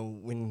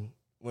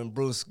when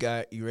Bruce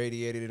got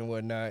irradiated and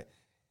whatnot,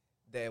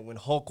 that when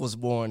Hulk was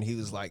born, he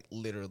was like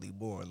literally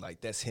born. Like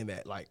that's him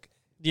at like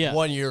Yeah,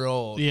 1 year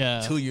old,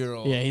 Yeah. 2 year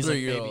old, Yeah, he's like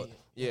 3 year old. baby.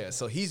 Yeah,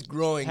 so he's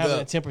growing having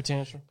a up. temper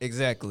tantrum.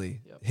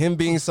 Exactly. Him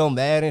being so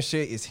mad and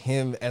shit is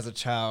him as a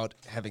child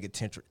having a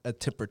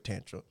temper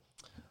tantrum.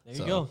 There you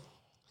So, go.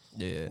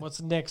 Yeah.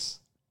 What's next?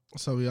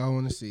 So we all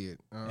want to see it.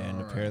 And All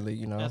right.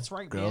 apparently, That's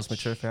right, girls bitch.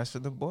 mature faster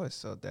than boys,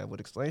 so that would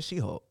explain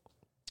She-Hulk.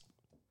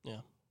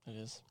 Yeah, it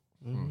is.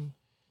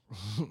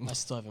 Mm-hmm. I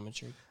still haven't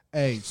matured.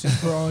 Hey,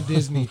 since we're on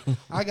Disney,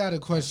 I got a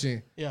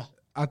question. Yeah.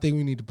 I think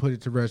we need to put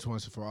it to rest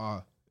once and for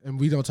all. And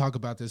we don't talk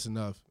about this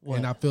enough. What?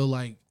 And I feel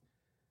like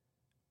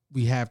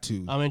we have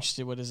to. I'm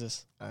interested. What is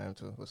this? I am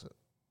too. What's up?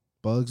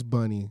 Bugs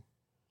Bunny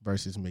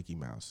versus Mickey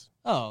Mouse.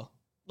 Oh,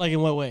 like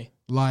in what way?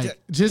 Like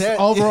just That-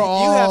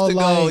 overall, you have to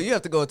go. like, You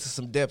have to go into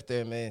some depth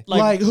there, man.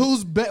 like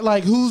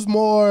who's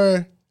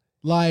more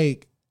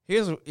like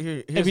Here's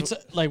Every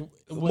like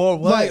more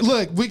what? like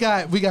look, we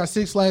got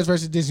Six Flags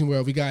versus Disney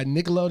World. We got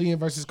Nickelodeon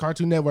versus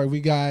Cartoon Network. We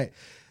got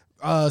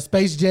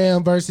Space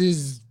Jam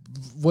versus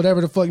whatever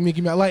the fuck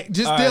Mickey Mouse. Like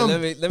just All right,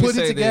 them let me put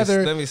say it together.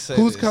 this. Let me say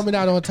who's this. coming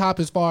out on top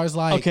as far as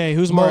like Okay,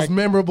 who's more most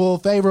memorable,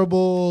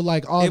 favorable,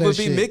 like all It that would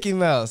be shit. Mickey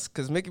Mouse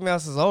because Mickey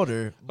Mouse is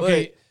older. But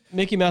okay,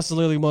 Mickey Mouse is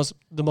literally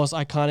the most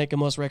iconic and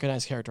most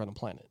recognized character on the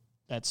planet.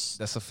 That's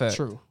that's a fact.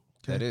 true.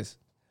 That is.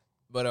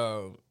 But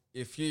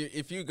if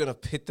you're gonna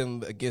pit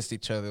them against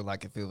each other,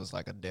 like if it was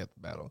like a death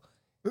battle,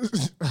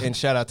 and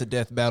shout out to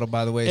Death Battle,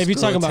 by the way. If you're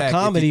Screw talking about Attack, if you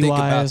comedy think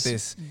about wise,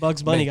 this,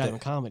 Bugs Bunny make got that- him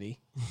comedy.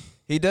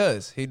 He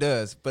does.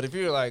 But if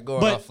you're like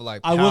going But off of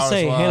like, I will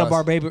say powers-wise,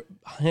 Hanna-Barbera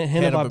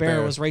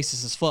Hanna-Barbera. was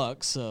racist as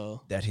fuck.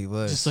 So that he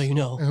was. just so you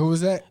know, And who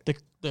was that?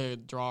 the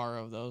drawer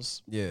of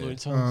those Yeah. Looney Oh,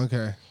 Tunes.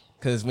 okay.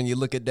 Because when you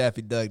look at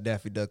Daffy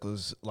Duck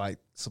was like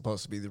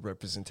supposed to be the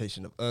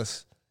representation of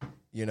us,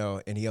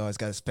 and he always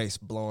got his face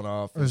blown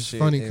off. And It's shit.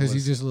 funny It because he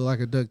was- just looked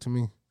like a duck to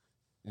me.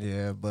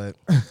 yeah, but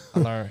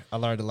I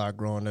learned a lot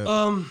growing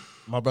up.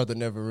 My brother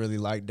never really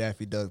liked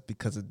Daffy Duck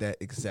because of that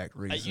exact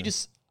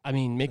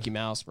reason. Mickey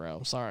Mouse, bro.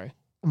 I'm sorry.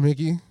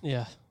 Mickey.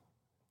 Yeah.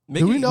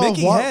 Mickey, we know if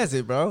Mickey Walt- has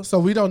it, bro. So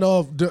we don't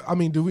know if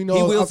do we know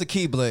He if- wields a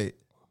keyblade.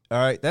 All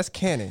right, that's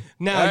canon.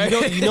 Now All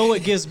right? you know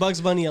what gives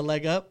Bugs Bunny a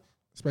leg up?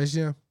 Space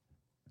Jam?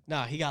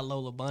 Nah, he got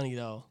Lola Bunny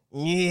though.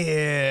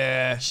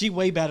 Yeah, She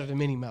way better than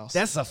Minnie Mouse.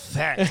 that's a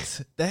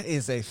fact. That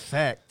is a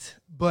fact.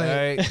 But All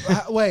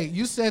right. wait,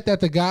 you said that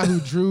the guy who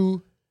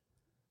drew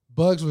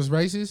Bugs was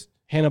racist?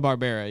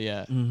 Hanna-Barbera.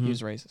 Yeah, Mm-hmm. he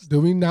was racist.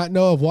 Do we not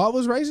know if Walt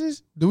was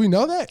racist? Do we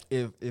know that?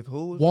 If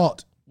who?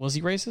 Walt. Was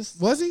he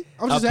racist? Was he?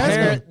 I'm just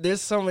asking. I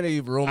There's so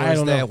many rumors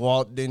don't know. that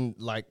Walt didn't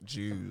like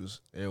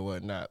Jews and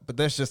whatnot, but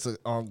that's just an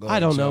ongoing. I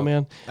don't know, joke.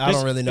 man. I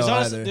don't really know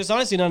either. There's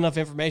honestly not enough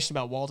information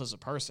about Walt as a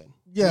person.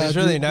 Yeah, There's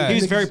really dude, not. He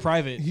was niggas- very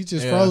private. He's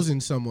just Yeah. frozen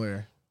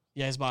somewhere.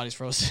 Yeah, his body's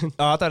frozen.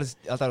 Oh, I thought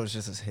it was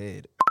just his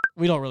head.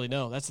 We don't really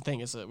know. That's the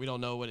thing. We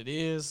don't know what it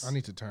is. I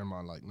need to turn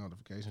my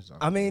notifications off.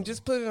 I mean,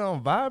 just put it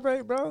on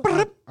vibrate, bro.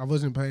 I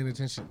wasn't paying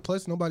attention.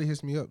 Plus, nobody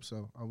hits me up,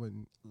 so I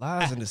wouldn't.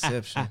 Lies and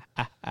deception.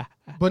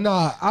 But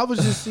nah, I was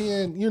just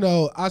seeing.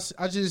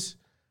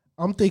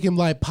 I'm thinking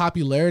like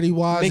popularity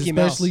wise, Mickey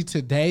Mouse. especially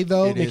today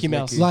though. It is Mickey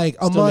Mouse. Like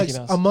Still Mickey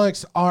Mouse.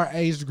 amongst our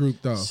age group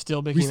though.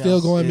 Still Mickey we Mouse.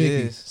 still going It Mickey.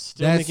 is.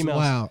 Still That's Mickey Mouse.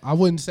 wow. I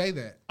wouldn't say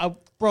that.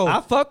 Bro,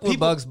 I fuck with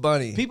people- Bugs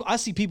Bunny. I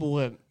see people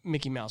with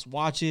Mickey Mouse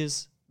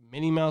watches,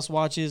 Minnie Mouse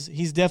watches.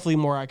 He's definitely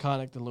more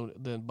iconic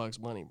than Bugs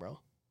Bunny, bro.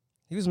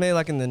 He was made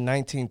like in the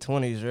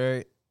 1920s,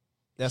 right?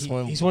 That's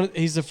when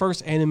he's the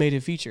first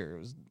animated feature. It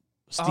was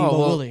Steamboat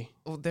Willie.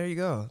 Well, there you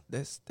go.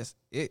 That's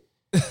it.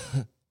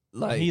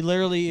 Like He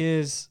literally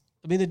is.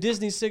 I mean, the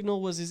Disney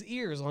signal was his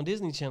ears on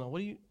Disney Channel.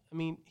 He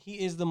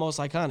is the most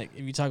iconic.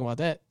 If you're talking about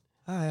that.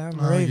 Hi, I'm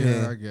Raven.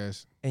 Yeah, I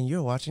guess. And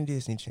you're watching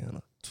Disney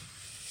Channel.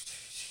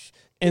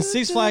 And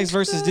Six Flags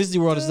versus Disney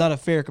World is not a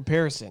fair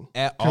comparison.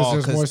 At 'Cause all,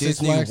 there's more because Six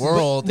Disney Flags.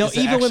 World. No, is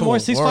the even with more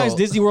actual Six Flags, world.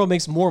 Disney World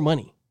makes more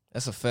money.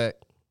 That's a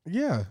fact.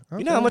 Yeah.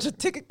 You know how much a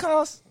ticket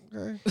costs?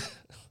 Okay.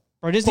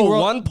 Or Disney For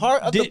World, one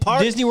part of the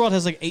park? Disney World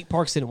has like 8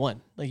 parks in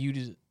one. Like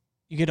you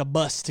get a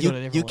bus to go to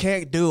different You ones.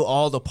 can't do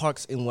all the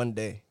parks in one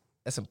day.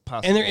 That's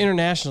impossible. And they're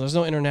international. There's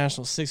no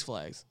international Six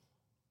Flags.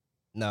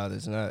 No,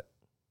 there's not.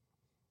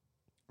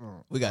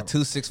 We got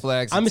 2 Six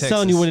Flags. I'm just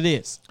telling you what it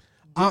is.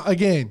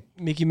 Again,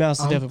 Mickey Mouse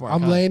is definitely part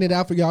I'm of it. laying it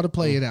out for y'all to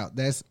play it out.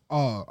 That's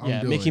all I'm Yeah,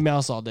 doing. Mickey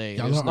Mouse all day.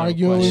 Y'all There's are no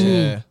arguing. question.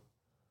 Yeah.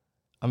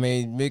 I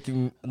mean,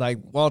 Mickey, like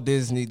Walt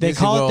Disney. They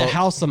Disney call World, it the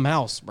House of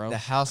Mouse, bro. The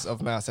House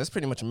of Mouse. That's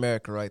pretty much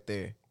America right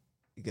there.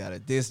 You got a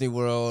Disney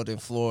World in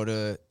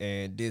Florida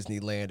and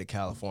Disneyland in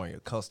California.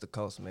 Coast to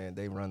coast, man.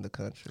 They run the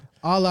country.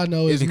 All I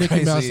know is It'd be Mickey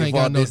crazy Mouse if ain't got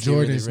Walt no Disney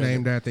really Jordans ran it.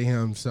 named after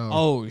him. So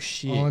Oh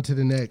shit! on to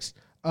the next.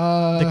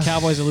 The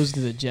Cowboys are losing to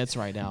the Jets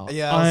right now.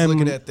 Yeah, I was I'm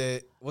looking at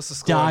that. What's the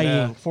score dying,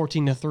 now?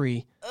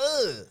 14-3,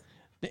 Ugh.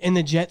 and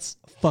the Jets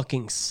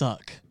fucking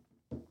suck.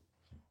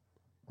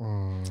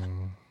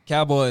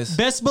 Cowboys.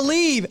 Best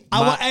believe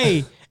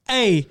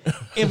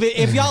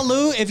if y'all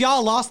lose, if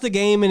y'all lost the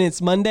game and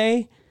it's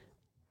Monday,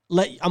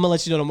 I'm gonna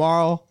let you know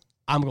tomorrow.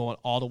 I'm going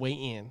all the way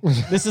in.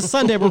 This is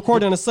Sunday. We're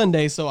recording on a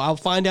Sunday, so I'll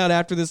find out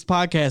after this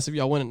podcast if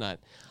y'all win or not.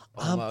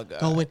 I'm my God.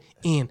 going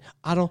in.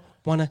 I don't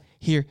want to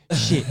hear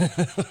shit.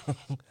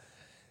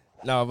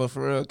 No, but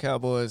for real,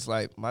 Cowboys,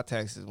 like, my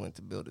taxes went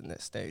to building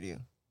that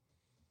stadium.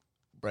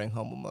 Bring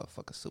home a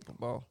motherfucking Super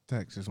Bowl.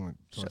 Texas went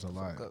towards a the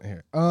lot fuck up.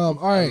 here. All A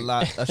right.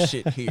 lot of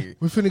shit here.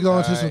 We're finna go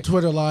into All some right.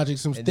 Twitter logic,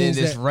 some And then things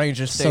this that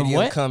Ranger Some Stadium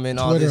what? coming,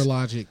 all Twitter this.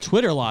 logic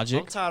Twitter I'm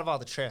logic. tired of all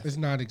the traffic. is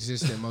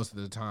non-existent most of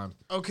the time.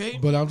 Okay.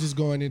 But I'm just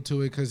going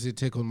into it because it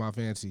tickled my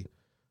fancy.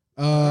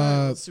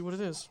 Let's see what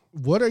it is.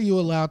 What are you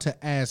allowed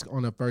to ask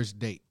on a first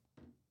date?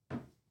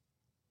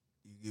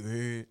 You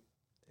heard?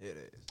 It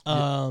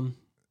is.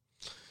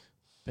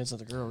 Depends on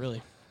the girl,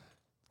 really.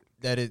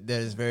 That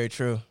is very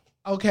true.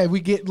 Okay,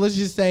 let's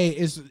just say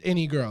it's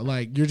any girl.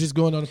 Like, you're just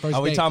going on the first date.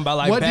 Are we talking about,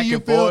 like, what back do you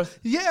and feel? forth?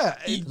 Yeah.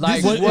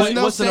 Like, this is- it's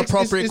no what's an sex,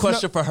 appropriate it's no-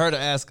 question for her to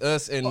ask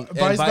us and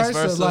vice vice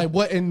versa. Like,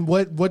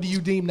 what do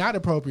you deem not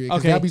appropriate? Because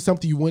Okay. that'd be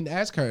something you wouldn't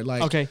ask her.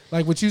 Like, Okay.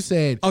 like what you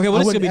said. Okay, well,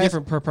 I it's gonna wouldn't be ask-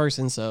 different per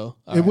person, so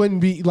It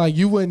wouldn't be like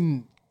you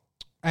wouldn't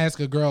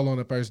ask a girl on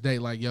a first date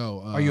like, "Yo,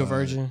 Are you a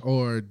virgin?"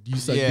 Or you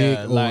suck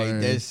yeah, dick? like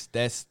or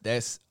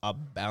that's a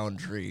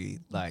boundary.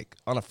 Like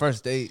on a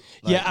first date.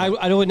 Like, yeah,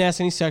 I wouldn't ask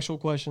any sexual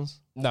questions.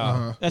 no,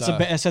 Uh-huh. That's no.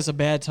 that sets a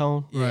bad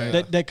tone. Right.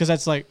 That because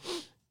that's like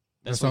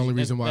that's the what only you-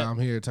 reason why that- I'm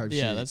here. Type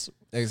Yeah, shit. that's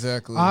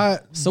Exactly.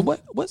 so.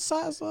 What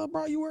size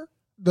bra you wear?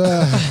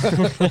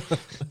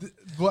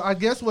 Well, I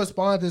guess what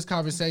spawned this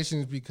conversation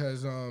is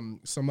because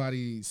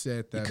somebody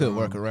said that you could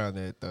work around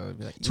that though.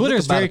 Be like, you Twitter look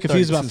is very about a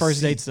confused about 32C.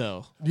 first dates,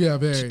 though. Yeah,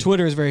 very.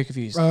 Twitter is very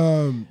confused.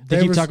 There they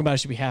keep was- talking about it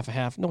should be half a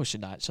half. No, it should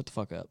not. Shut the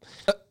fuck up.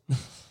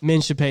 Men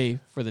should pay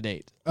for the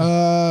date.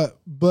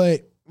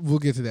 But we'll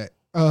get to that.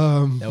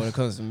 Now when it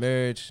comes to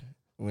marriage,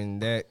 when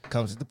that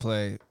comes into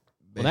play, Well,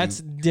 baby, that's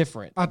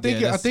different. I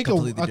think Yeah, I that's think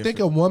completely I think a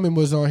different. woman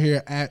was on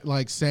here at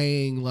like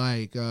saying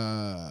like,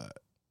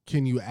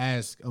 can you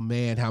ask a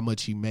man how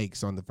much he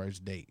makes on the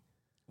first date?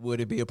 would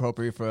it be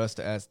appropriate for us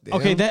to ask them?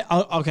 Okay,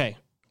 okay.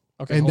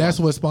 And hold that's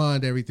on. what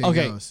spawned everything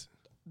Okay. else.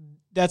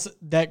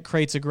 that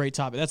creates a great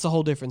topic. That's a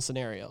whole different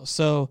scenario.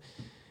 So,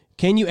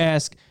 can you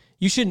ask?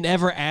 You should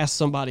never ask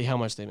somebody how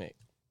much they make.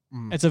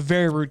 It's a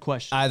very rude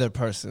question. either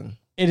person.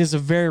 It is a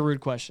very rude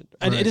question.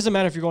 And Right. it doesn't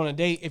matter if you're going on a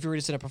date, if you're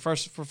just in a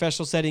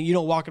professional setting, you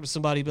don't walk up to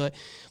somebody, but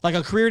like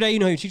a career day, you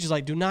know, your teacher's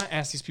like, do not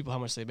ask these people how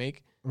much they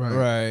make. Right.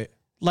 Right.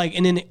 Like,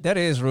 and then That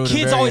is rude. and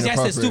kids very always ask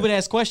that inappropriate. stupid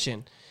ass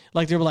question.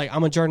 Like, they were like,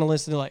 I'm a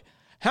journalist. And they're like,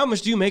 how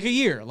much do you make a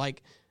year?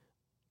 Like,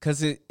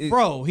 Because it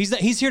bro,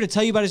 he's here to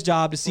tell you about his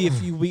job to see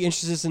if you be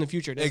interested in this in the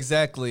future.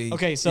 exactly.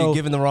 Okay, so- you're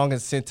giving the wrong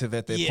incentive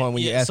at that Yeah, point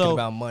when you're yeah, asking so-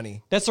 about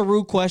money. That's a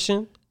rude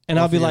question. And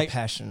Or I'll for be your like,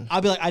 passion.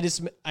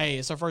 hey,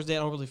 it's our first date. I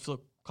don't really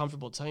feel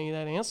comfortable telling you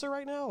that answer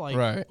right now. Like,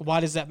 Right. why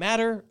does that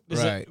matter?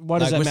 Right. Why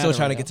does like that we're matter? still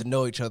trying right to get to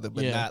know each other,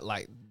 but Yeah. not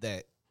like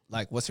that.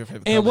 Like, what's your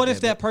favorite? now? And color what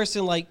if that debit?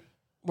 person like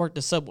worked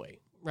the Subway,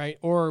 right,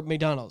 or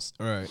McDonald's?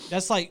 Right.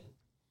 That's like,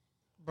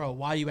 bro,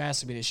 why are you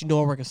asking me this? You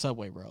know I work at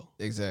Subway, bro.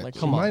 Exactly. Like,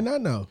 You come might on.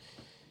 not know.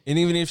 And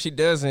even if she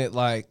doesn't,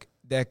 like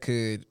that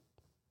could.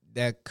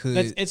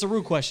 It's a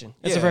rude question.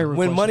 It's yeah, a very rude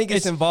when question. money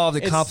gets It's- involved,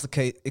 it it's-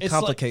 complicates. It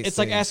complicates. It's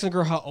like things. asking a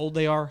girl how old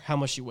they are, how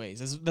much she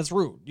weighs. That's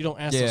rude. You don't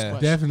ask those Yeah.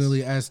 questions.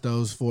 Definitely ask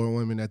those 4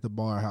 women at the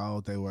bar how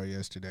old they were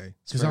yesterday.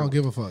 Because I don't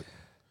give a fuck.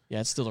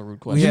 Yeah, it's still a rude We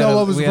question. You had know a,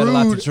 what was we had a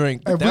lot to rude?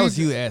 drink, but If that we- was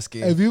you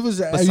asking. If you was,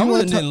 but if you some of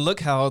want them to, didn't look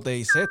how old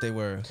they said they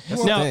were.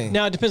 That's the thing.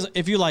 Now it depends.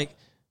 If you like,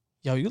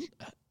 yo, you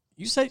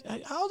say,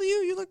 how old are you?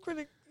 You look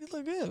pretty. You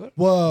look good.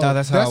 Well, Nah,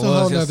 that's how I a was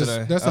whole yesterday.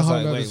 nother. That's I a was whole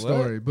like, nother wait, what?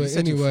 story. You But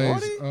said you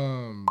anyways, 40?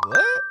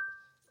 What?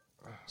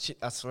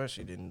 I swear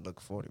she didn't look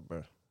 40,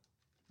 bro.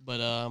 But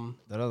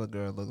That other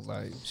girl looked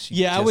like she.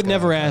 yeah, I just would got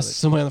never out of ask college.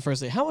 somebody on the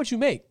first date, how much you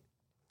make?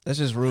 That's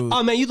just rude.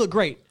 Oh man, you look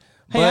great.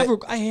 Hey,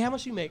 But- hey, how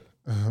much you make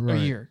a right.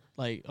 year,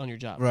 like on your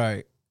job?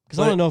 Right. Because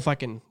I But- don't know if I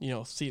can,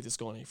 see this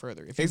going any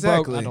further. If you're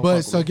Exactly. broke, I don't But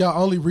fuck so with you.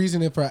 y'all only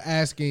reasoning for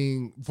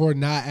asking for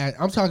not.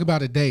 I'm talking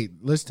about a date.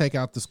 Let's take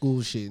out the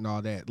school shit and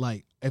all that.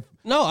 Like, if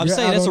No, I'm you're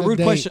saying out that's a on a rude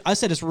date- question. I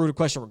said it's a rude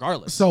question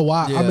regardless. so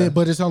why? I Yeah. mean,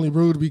 but it's only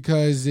rude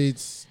because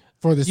it's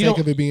for the You sake don't-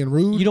 of it being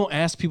rude. You don't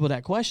ask people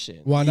that question.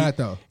 Why not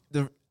though?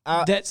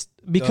 That's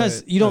because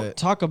ahead, you go don't ahead.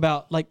 talk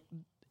about like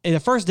in the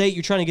first date.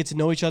 You're trying to get to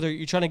know each other.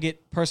 You're trying to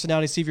get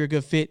personality, see if you're a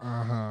good fit.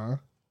 Uh-huh.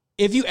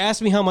 If you ask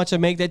me how much I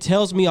make, that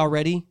tells me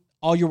already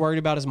all you're worried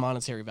about is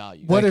monetary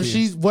value. What Thank if you.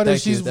 she's? What if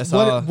Thank you. she's? That's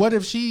all. What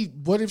if she?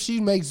 What if she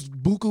makes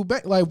buku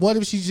back? Like, what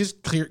if she just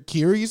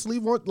curiously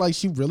like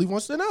she really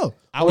wants to know?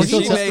 I Or would If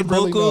still she tell- made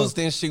really know. bukus,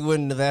 then she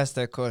wouldn't have asked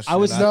that question. I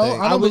would- No, think.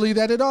 I don't would- believe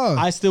that at all.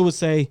 I still would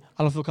say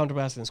I don't feel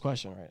comfortable answering this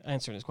question right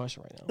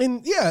now.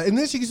 And yeah, and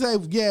then she can say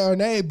yeah or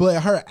nay,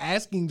 but her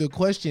asking the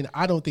question,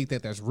 I don't think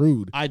that that's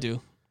rude. I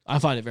do. I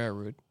find it very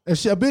rude.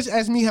 If a bitch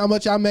asks me how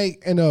much I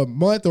make in a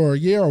month or a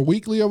year or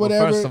weekly or Well,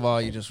 whatever, first of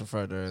all, you just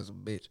referred to her as a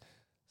bitch,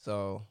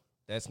 so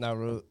that's not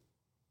rude.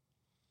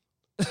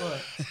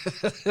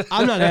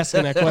 I'm not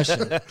asking that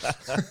question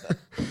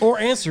or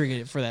answering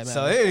it for that matter.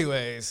 So,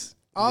 anyways,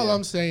 all yeah.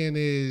 I'm saying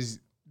is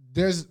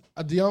there's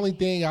the only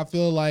thing I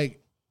feel like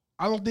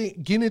I don't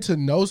think getting to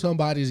know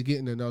somebody is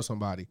getting to know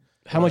somebody.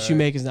 How much you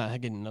make is not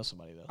getting to know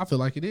somebody though. I feel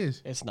like it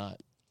is. It's not.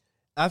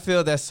 I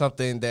feel that's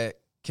something that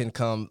can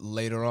come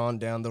later on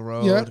down the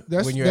road Yeah,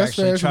 that's- when you're that's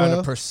fair actually as trying well.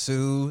 to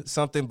pursue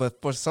something.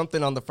 But for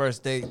something on the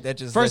first date, that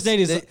just First date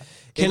is it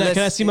can I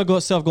lets- see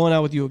myself going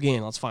out with you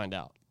again? Let's find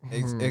out.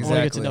 Exactly. I want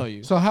to get to know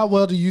you. So how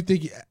well do you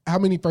think? How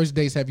many first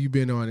dates have you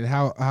been on, and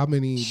how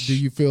many do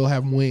you feel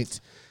have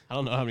went? I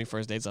don't know how many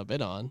first dates I've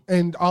been on.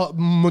 And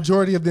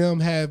majority of them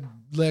have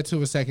led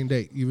to a second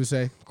date. You would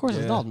say? Of course,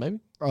 it's Yeah. Dalton, baby.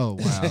 Oh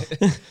wow.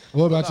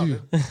 What about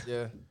you?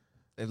 Yeah,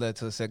 it led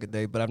to a second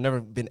date, but I've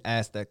never been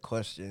asked that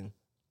question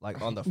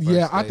like on the first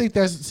Yeah, I date. think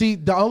that's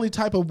the only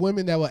type of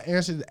women that will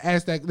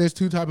ask that. There's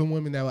two type of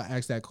women that will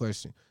ask that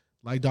question.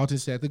 Like Dalton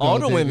said, the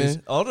gold older diggers.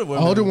 women,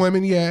 Older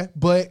women, yeah,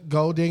 but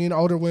gold digging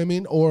older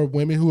women or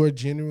women who are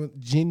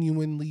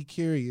genuinely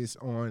curious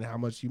on how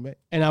much you make.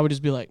 And I would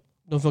just be like,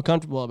 don't feel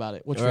comfortable about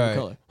it. What's your Right.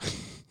 color?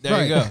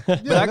 There you go. Right.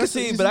 But Yeah, I can that's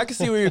see, easy. but I can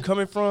see where you're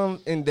coming from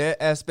in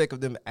that aspect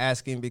of them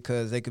asking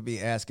because they could be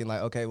asking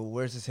like, okay, well,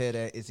 where's his head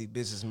at? Is he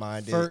business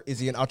minded? For- Is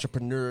he an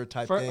entrepreneur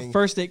type thing?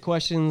 First date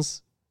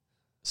questions.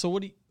 So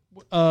what do you,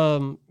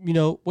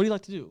 what do you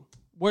like to do?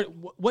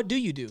 What do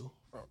you do?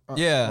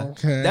 Yeah,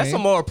 Okay. that's a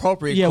more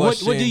appropriate Yeah,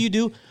 question. what do you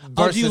do? Do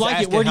versus you like it?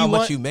 asking Where do how you much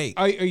want, you make.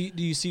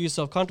 Do you see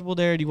yourself comfortable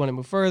there? Do you want to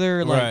move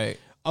further? Like, Right.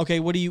 Okay,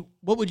 what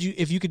would you,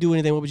 if you could do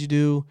anything, what would you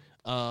do?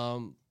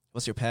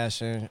 What's your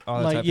passion? All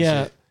that Like, type yeah,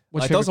 of shit.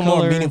 what's Like your those are favorite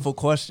more color? meaningful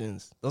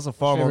questions. Those are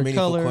far more Favorite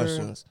meaningful color?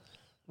 questions.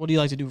 What do you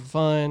like to do for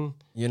fun?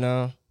 You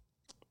know,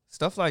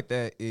 stuff like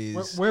that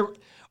is Where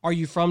are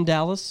you from?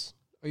 Dallas?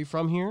 Are you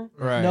from here?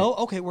 Right. No?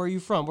 Okay, where are you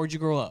from? Where'd you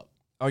grow up?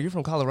 Oh, you're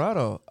from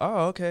Colorado.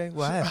 Oh, okay.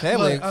 Well, I have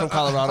family from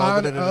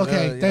Colorado.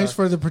 Okay, thanks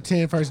for the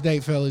pretend first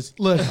date, fellas.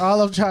 Look,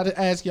 all I'm trying to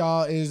ask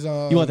y'all is, You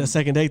want that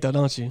second date though,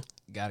 don't you?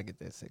 Gotta get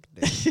that second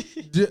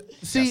date.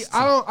 see,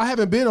 I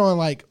haven't been on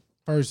like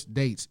first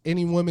dates.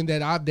 Any woman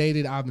that I've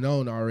dated, I've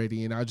known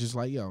already, and I just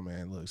like, yo,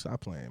 man, look,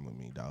 stop playing with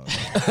me, dog.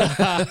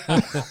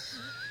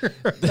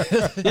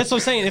 That's what I'm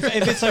saying.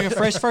 If it's like a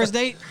fresh first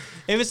date,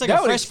 if it's like That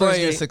a would fresh first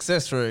explain your date,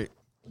 success rate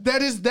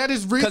that is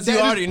because you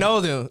already know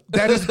them.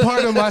 That is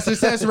part of my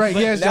success rate.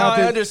 Yes, now I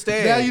Jonathan.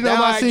 understand. Now you know Now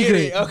my I get secret.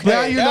 it. Okay.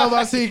 Now you know my Now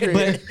I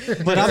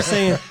secret. but I'm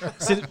saying,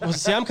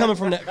 see, I'm coming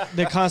from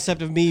the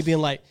concept of me being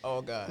like,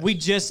 Oh, God. we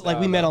just like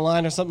we met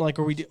online or something like,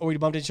 or we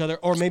bumped each other,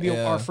 or maybe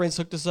Yeah. our friends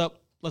hooked us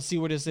up. Let's see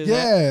where this is.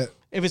 Yeah, at.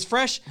 If it's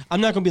fresh,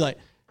 I'm not gonna be like,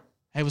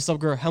 hey, what's up,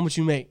 girl? How much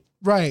you make?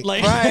 right.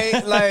 Like, Right?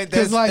 Like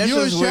Because that's, like that's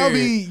you and just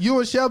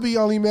weird. Shelby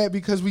only met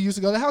because we used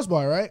to go to house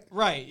bar, right?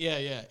 right?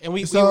 Yeah. And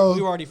we So-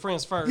 we were already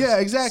friends first. Yeah,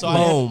 exactly.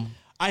 So Boom.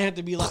 I had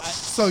to be like,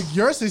 So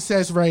your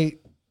success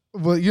rate,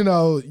 well, you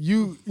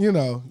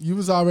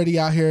was already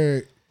out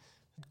here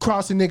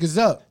crossing niggas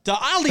up,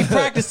 I don't leave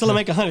practice till I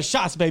make 100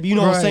 shots, baby. You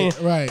know what I'm Right,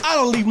 saying? right. I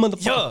don't leave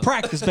motherfucking Yeah.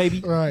 practice,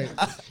 baby. right?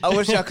 I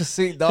wish y'all could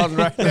see Dalton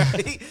right now.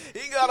 He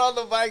got on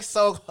the mic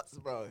so,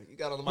 bro. You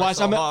got on the mic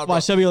so hard, bro.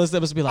 Watch Shelby on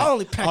this be like, I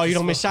only oh, practice you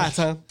don't miss shots,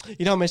 huh?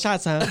 You don't miss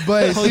shots, huh?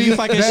 But oh, see, you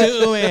fucking that-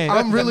 shoot away.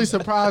 I'm really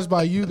surprised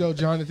by you though,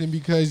 Jonathan,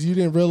 because you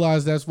didn't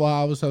realize that's why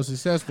I was so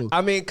successful.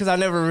 I mean, because I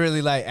never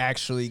really like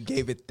actually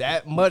gave it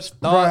that much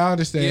thought. Right, I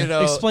understand. You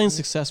know, Explain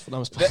successful.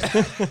 I'm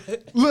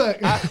Look,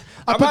 I put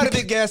might the- have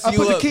been gassing I you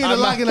put the up. key in the I'm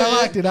lock not- and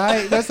I locked it. All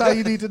right, that's all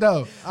you need to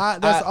know.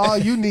 That's all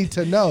you need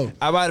to know.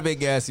 I might have been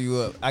gassing you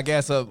up. I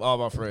gas up all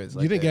my friends.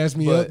 Like You didn't that. gas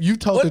me But up. You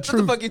told what the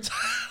truth. What the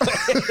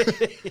fuck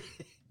you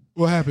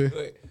What happened?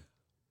 Wait.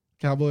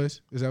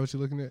 Cowboys? Is that what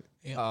you're looking at?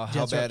 How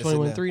Jets are bad is it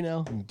 21-3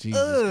 now.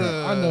 Jesus Christ.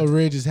 I know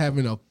Ridge is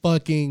having a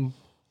fucking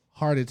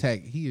heart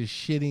attack. He is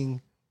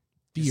shitting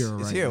fear right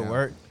now. Is he at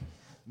work?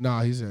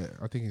 Nah, he's at.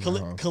 I think he's at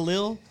home.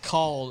 Khalil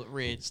called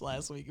Ridge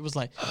last week. It was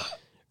like,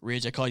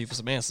 Ridge, I called you for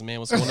some answers, man.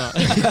 What's going on?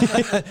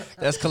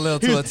 That's Khalil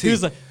to a T. He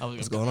was like,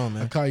 what's going on, I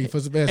man? call you for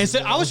some and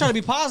answers. so I was trying to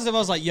be positive. I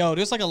was like, yo,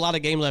 there's like a lot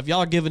of game left. Y'all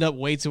are giving up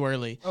way too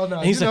early. Oh no,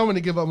 and he's you know like, when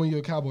to give up when you're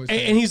a Cowboys fan.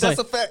 and he's That's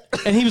like, a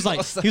fact. and he was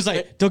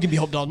like, don't give me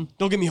hope, Dalton.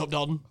 Don't give me hope,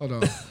 Dalton. Hold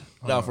on.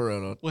 No, for real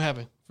though. What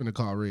happened? Finna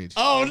call Ridge.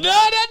 Oh no,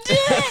 that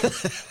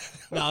did.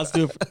 No, let's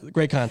do it.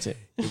 Great content.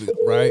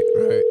 Right.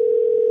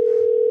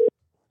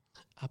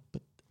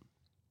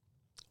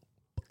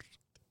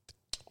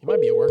 He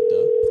might be at work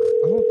though.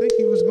 I don't think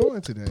he was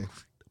going today.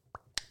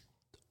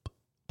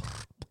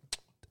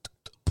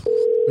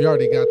 We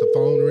already got the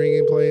phone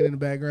ringing playing in the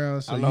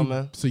background. So I know,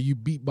 man. So you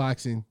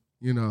beatboxing,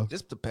 you know.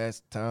 Just to pass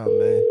the time,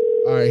 man.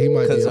 All right, he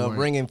might be Because at a work.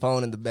 ringing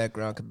phone in the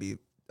background could be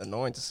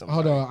annoying to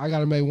somebody. Hold on, I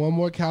gotta make one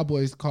more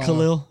Cowboys call.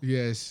 Khalil?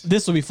 Yes.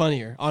 This will be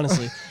funnier,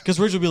 honestly, because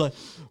Ridge will be like,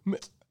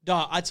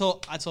 "Dog, I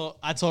told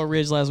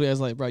Ridge last week. I was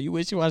like, bro, you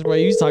wish you watched, bro.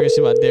 You was talking shit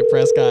about Dak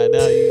Prescott.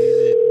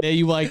 Now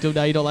you liked him.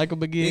 Now you don't like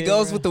him again. He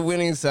goes bro. with the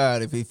winning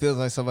side. If he feels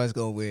like somebody's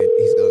gonna win,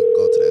 he's gonna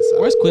go to that side.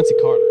 Where's Quincy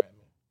Carter at?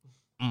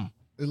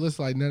 It looks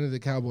like none of the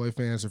Cowboy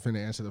fans are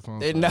finna answer the phone.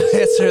 They're not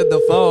answering the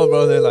phone,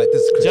 bro. They're like,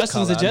 "This is Chris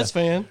Justin's a Carter. Jets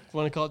fan.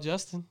 Want to call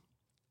Justin?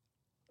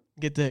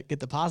 Get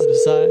the positive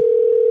side.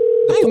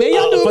 Hey man,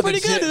 y'all doing for the pretty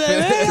good Jet today,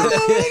 man. Y'all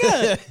doing pretty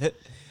good.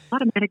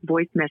 Automatic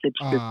voice message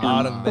system.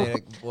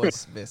 Automatic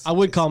voice message. I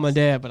would call my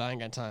dad, but I ain't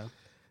got time.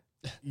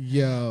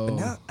 Yo. But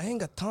now I ain't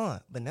got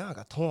time. But now I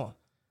got time.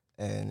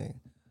 And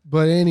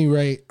But at any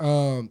rate,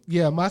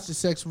 yeah, my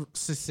success Damn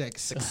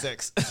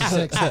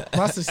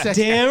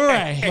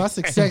right. my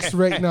success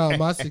rate. No,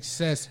 my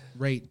success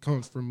rate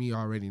comes from me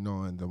already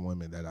knowing the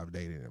women that I've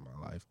dated in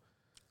my life.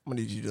 I'm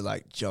gonna need you to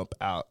like jump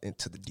out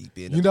into the deep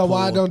end. You of know the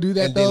why I pool, don't do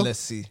that, and then though? let's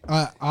see.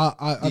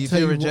 I'll Do you tell feel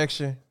you what-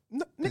 rejection?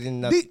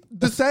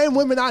 the same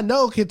women I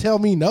know can tell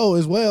me no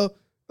as well.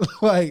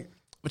 Like,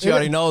 But you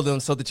already know them,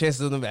 so the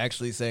chances of them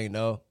actually saying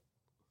no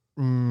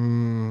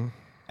mm,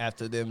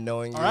 after them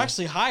knowing Are you.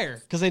 actually higher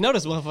because they know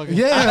this motherfucker.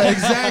 yeah,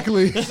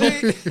 exactly.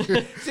 See,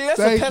 that's Thank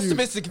a you.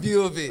 pessimistic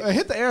view of it.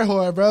 Hit the air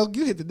horn, bro.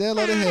 You hit the nail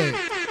on the head.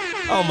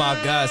 Oh my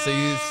god! So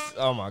you?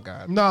 Oh my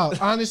god! No,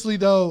 honestly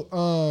though,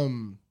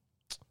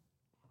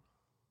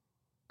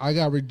 I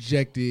got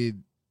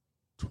rejected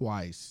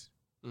twice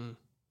Mm.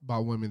 by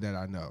women that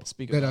I know,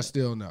 Speak that about I it.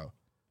 still know.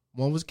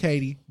 One was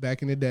Katie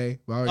back in the day.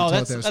 I already Oh, told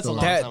that's that a story.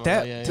 long That- time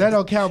that- ago. Yeah, That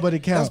don't count, but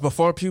it That's counts.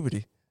 before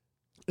puberty.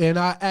 And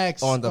I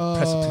asked On the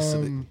precipice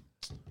of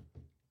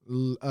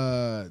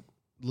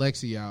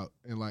Lexi out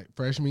in like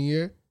freshman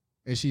year,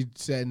 and she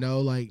said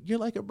no. Like, you're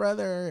like a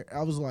brother.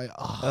 I was like,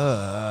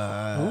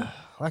 oh,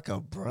 Like a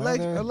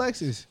brother.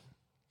 Alexis.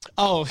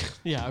 Oh,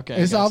 yeah, okay.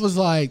 And so I guess. was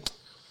like,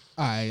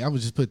 all right, I'm gonna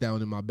just put that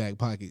one in my back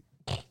pocket.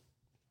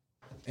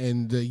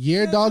 And the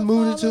year Don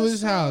moved into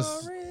his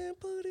house,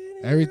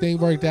 everything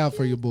worked out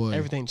for your boy.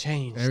 Everything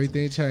changed.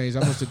 Everything changed.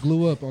 I must have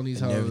glue up on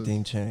these And hoes.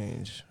 everything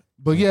changed.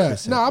 But yeah,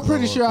 Chris no, said I'm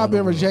pretty glow sure up I've on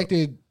been the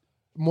rejected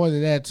more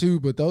than that too.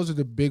 But those are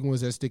the big ones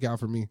that stick out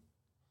for me.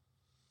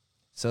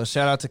 So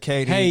shout out to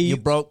Katie. Hey, you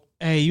broke.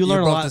 Hey, you You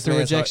learn a broke lot this through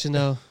man's rejection,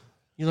 though.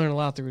 You learn a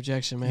lot through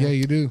rejection, man. Yeah,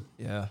 you do.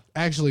 Yeah.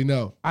 Actually,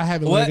 no, I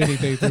haven't What? learned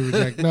anything through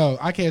rejection. No,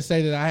 I can't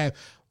say that I have.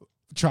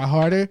 Try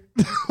harder.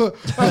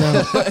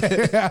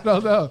 I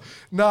don't know.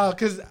 No,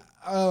 because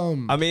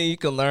I mean, you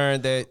can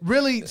learn that.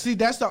 really, see,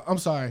 that's the. I'm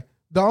sorry.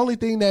 The only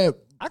thing that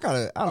I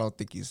don't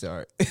think you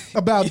sorry.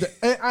 about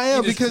the, I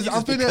am You just- because you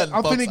I'm just be finna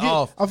cutting folks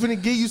off. I'm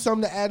finna give you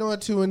something to add on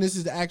to, and this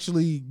is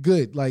actually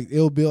good. Like,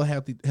 it'll build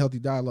healthy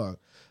dialogue.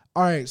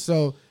 All right,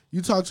 so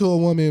you talk to a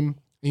woman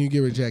and you get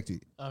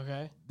rejected.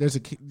 Okay.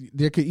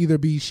 There could either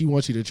be she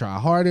wants you to try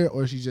harder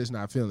or she's just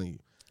not feeling you.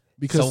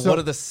 Because So what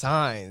are the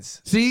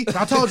signs? see,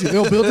 I told you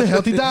it'll build a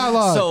healthy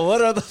dialogue. So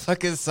what are the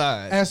fucking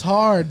signs? That's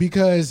hard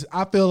because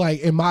I feel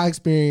like in my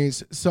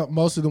experience,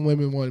 most of the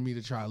women wanted me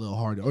to try a little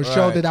harder or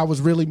show Right. that I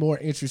was really more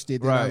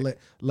interested than I Right.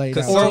 laid out.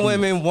 Because some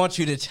women want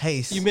you to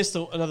taste You missed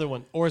another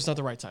one, or it's not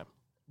the right time.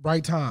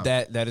 right time.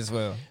 that as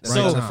well. That's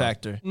So- a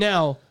factor.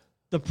 Now,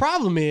 the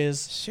problem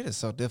is Shit is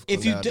so difficult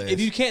if you nowadays. if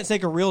you can't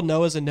take a real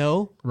no as a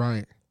no,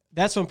 right.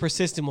 that's when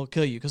persistent will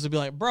kill you because it'll be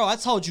like, bro, I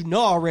told you no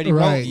already,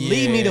 bro. Right.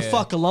 Leave me the Yeah.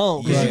 fuck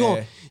alone because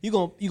Yeah. you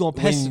gonna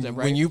pester them,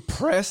 right? when you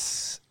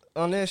press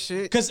on that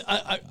shit, Because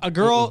a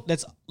girl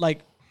that's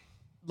like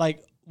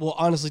will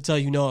honestly tell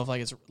you no if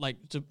like it's like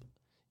to,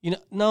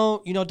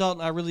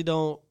 Dalton, I really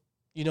don't,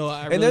 I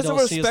really and there's a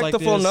don't see us like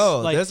respectable this. no.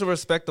 Like, There's a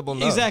respectable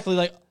no. exactly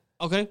like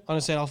okay,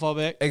 understand. I'll fall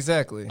back.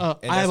 Exactly. I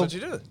and have that's what a-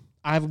 you do.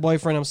 I have a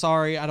boyfriend. I'm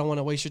sorry. I don't want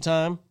to waste your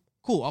time.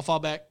 Cool. I'll fall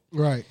back.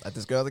 Right. Like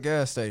this girl at the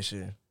gas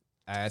station.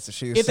 I asked if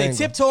she was If they single.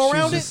 tiptoe She was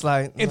around just it-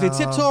 like, if they "Nah."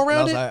 tiptoe And I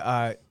around was it- like, all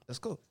right, that's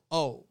cool.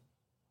 Oh,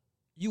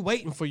 you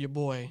waiting for your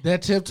boy?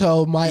 That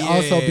tiptoe might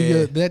also be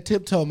Yeah. that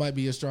tiptoe might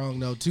be a strong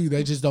no too.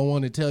 They just don't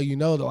want to tell you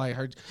no to like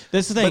her.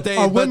 That's the thing.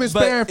 Are women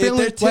sparing if they're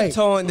feelings? Wait.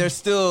 tiptoeing, they're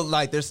still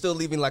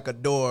leaving like a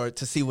door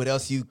to see what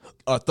else you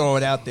are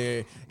throwing out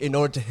there in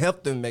order to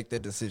help them make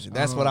that decision.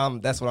 That's what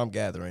I'm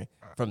gathering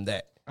from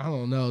that. I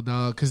don't know,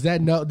 dog, because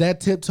that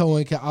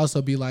tiptoeing can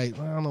also be like,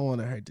 well, I don't want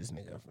to hurt this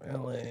nigga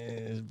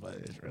feelings, but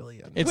it's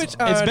really It's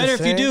better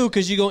if you do,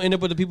 because you're gonna end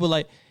up with the people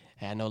like,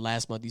 hey, I know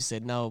last month you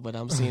said no, but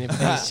I'm seeing if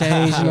things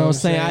change. You know what I'm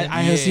saying?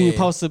 I haven't seen you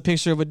post a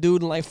picture of a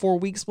dude in like 4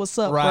 weeks. What's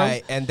up,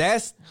 right? bro? And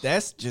that's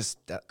just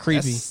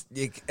Creepy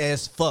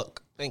as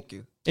fuck. Thank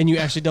you. And you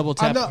actually double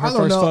tap her I don't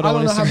first know. photo. I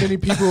don't on know how Instagram. many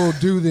people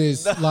do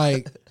this.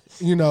 Like,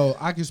 you know,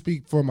 I can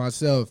speak for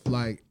myself.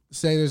 Like,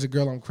 say there's a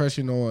girl I'm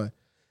crushing on, and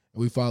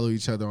we follow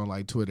each other on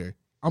like Twitter.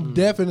 I'm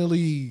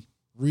definitely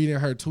reading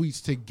her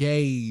tweets to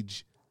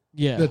gauge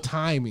the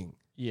timing.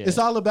 Yeah, it's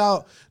all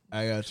about.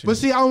 I got you. But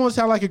see, I don't want to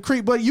sound like a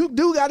creep, but you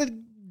do got to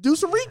do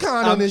some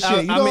recon on this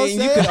shit. You know what I'm you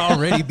saying? could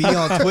already be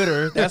on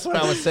Twitter. That's what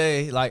I would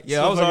say. Like,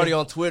 yeah, I was already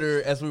on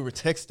Twitter as we were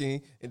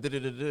texting and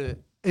da-da-da-da.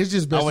 It's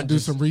just best to do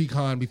some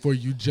recon before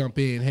you jump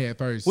in head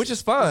first. Which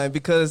is fine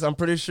because I'm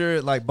pretty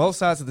sure like both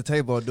sides of the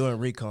table are doing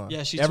recon.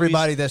 Yeah,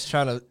 everybody that's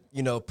trying to,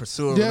 you know,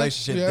 pursue a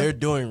relationship, they're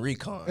doing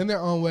recon. In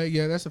their own way,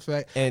 yeah, that's a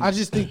fact. And I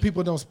just think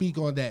people don't speak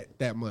on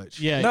that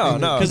much. Yeah.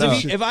 No.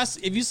 Because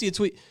if you see a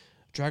tweet,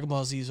 Dragon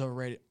Ball Z is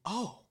overrated.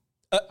 Oh.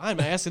 I'm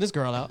asking this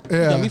girl out.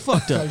 Yeah. You got me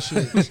fucked up.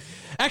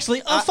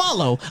 Actually,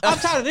 unfollow. I'm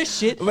tired of this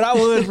shit. But I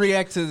would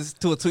react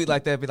to a tweet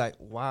like that and be like,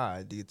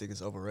 why do you think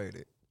it's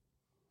overrated?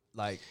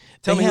 Like,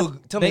 tell me who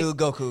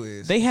Goku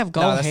is. They have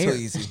gold that's hair. too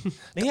easy.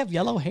 They have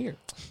yellow hair.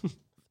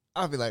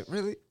 I'll be like,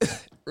 really?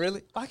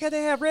 Really? Why can't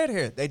they have red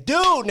hair? They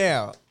do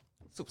now.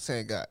 Super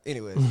Saiyan God.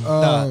 Anyways,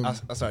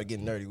 I started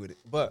getting nerdy with it.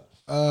 But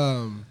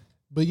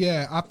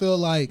yeah, I feel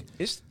like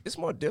it's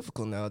more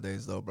difficult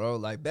nowadays though, bro.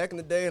 Like back in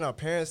the day in our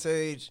parents'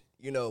 age,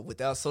 you know,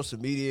 without social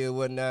media and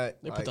whatnot.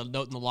 They put the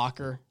note in the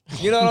locker.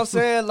 You know what I'm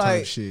saying?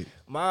 Like shit.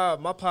 My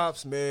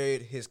pops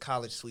married his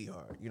college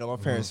sweetheart. You know,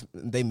 my parents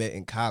they met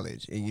in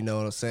college, and you know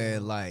what I'm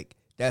saying? Like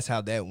that's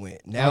how that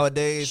went.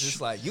 Nowadays,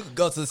 it's like you could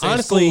go to the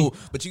same school,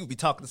 but you could be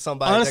talking to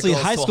somebody. Honestly, that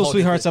goes high to a school whole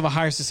sweethearts different- have a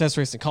higher success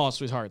rate than college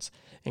sweethearts.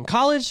 In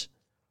college,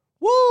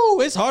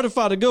 woo, it's hard to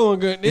find a good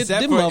one. Is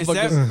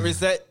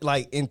that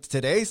like in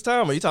today's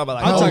time? Or are you talking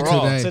about like I'm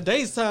overall? talking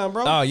today's time,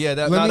 bro. Oh yeah,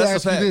 Let me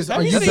that's ask you this: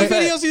 Have you seen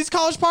videos of these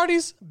college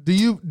parties? Do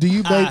you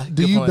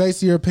point.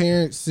 base your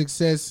parents'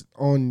 success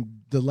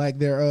on the lack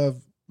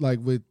thereof, like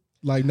with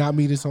like not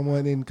meeting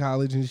someone in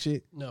college and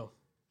shit? No.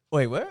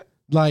 Wait, what?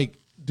 Like,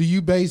 do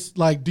you Their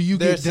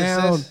get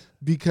down success?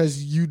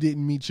 because you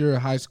didn't meet your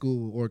high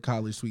school or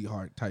college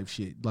sweetheart type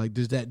shit? Like,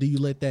 do you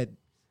let that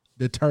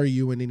deter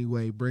you in any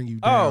way, bring you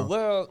down? Oh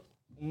well,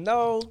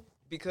 no,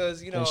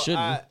 because you know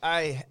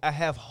I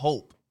have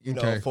hope, you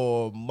know,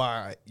 for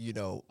my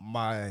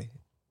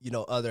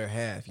other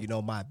half, you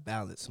know, my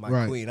balance,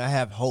 my queen. I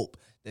have hope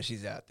that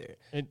she's out there,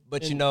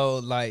 but you know,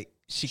 like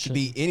she could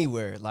be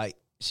anywhere. Like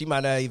she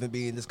might not even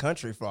be in this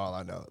country for all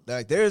I know.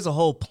 Like there is a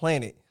whole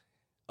planet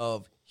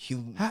of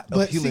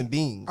human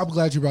beings. I'm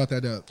glad you brought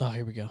that up. Oh,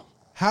 here we go.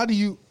 How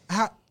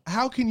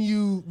can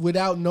you,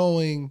 without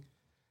knowing,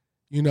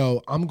 you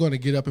know, I'm going to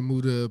get up and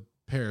move to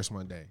Paris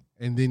one day,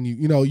 and then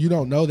you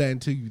don't know that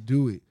until you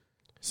do it.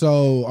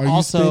 So are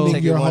you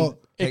spending your whole?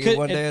 Take it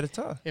one day at a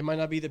time. It might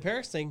not be the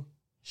Paris thing.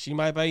 She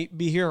might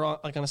be here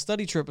like on a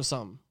study trip or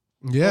something.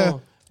 Yeah.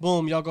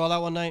 Boom. Y'all go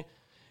out one night.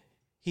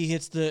 He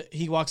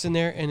walks in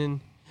there and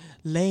then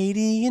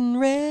Lady in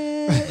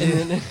Red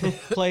and then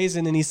plays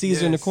and then he sees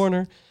her in the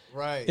corner.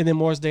 Right. And then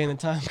Moore's Day and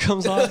the Time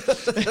comes on.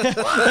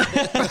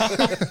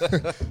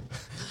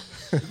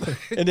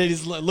 And then he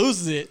just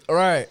loses it.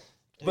 Right.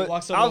 And But he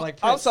walks over I'm, like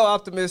I'm Prince. so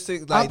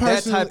optimistic, like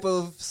that type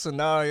of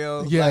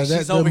scenario. Yeah, like, that's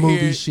she's the over movie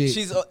here. shit.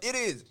 It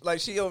is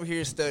like she over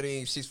here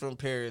studying. She's from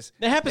Paris.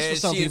 It happens and for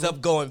some she ends people.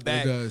 up going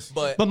back. It does.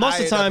 But most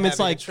of the time, it's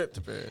having a like trip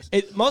to Paris.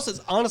 Most of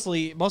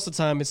the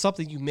time, it's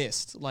something you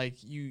missed. Like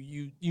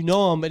you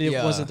know him, but it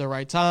wasn't the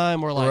right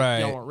time, or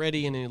like y'all weren't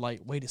ready, and then you're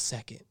like, wait a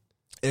second.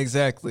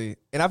 Exactly,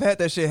 and I've had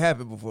that shit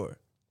happen before.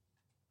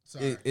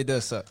 Sorry. It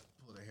does suck.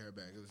 Pull the hair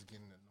back. It was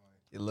getting annoying.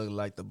 It looked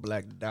like the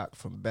Black Doc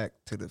from Back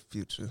to the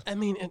Future. I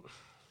mean,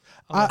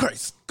 Great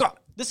Scott.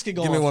 this could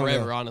go Give me on one of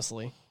forever. them.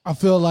 Honestly, I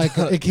feel like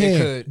it can,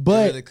 could. It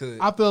but really could.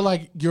 I feel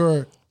like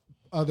your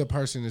other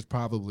person is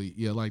probably,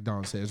 like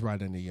Don says,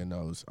 right under your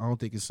nose. I don't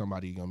think it's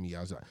somebody you're gonna meet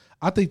outside.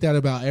 I think that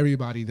about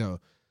everybody though.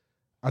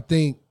 I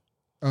think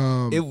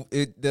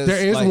It does.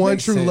 there is like, one make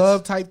true sense.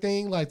 love type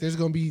thing. Like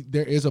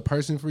there is a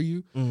person for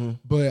you,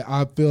 but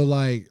I feel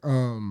like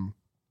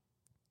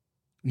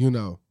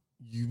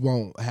you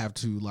won't have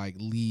to like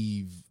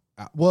leave.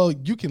 Well,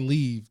 you can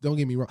leave. Don't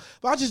get me wrong.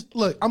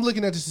 But I'm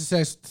looking at the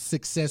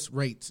success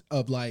rates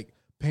of like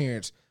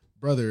parents,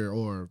 brother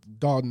or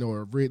Dalton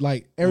or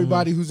like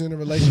everybody who's in a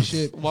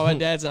relationship. well, my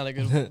dad's not a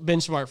good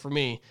benchmark for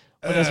me.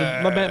 My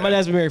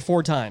dad's been married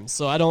 4 times,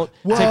 so I don't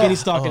take any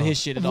stock in his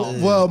shit at all.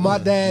 Well, my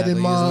dad and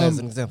Use him as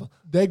an mom, example.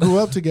 they grew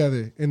up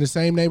together in the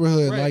same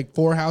neighborhood, Right. like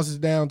 4 houses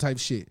down type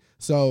shit.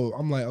 So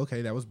I'm like,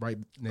 okay, that was right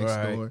next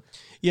Right. door.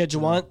 Yeah,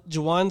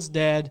 Jawan's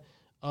dad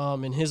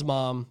and his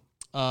mom,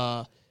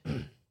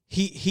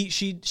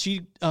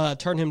 she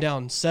turned him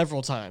down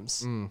several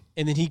times, and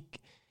then he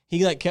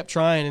like kept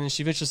trying, and then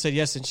she eventually said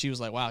yes, and she was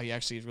like, wow, he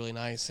actually is really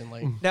nice, and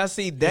like Now,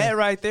 see that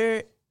right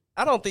there.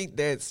 I don't think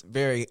that's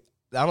very.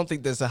 I don't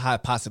think there's a high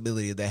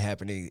possibility of that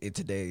happening in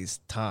today's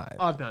time.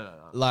 Oh, no.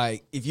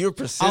 Like, if you're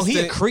persistent, He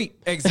a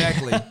creep.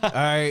 Exactly. All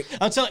right.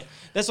 I'm telling you,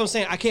 that's what I'm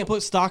saying. I can't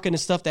put stock in the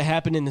stuff that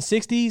happened in the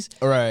 60s.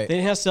 All right. They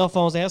didn't have cell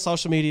phones. They had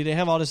social media. They didn't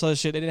have all this other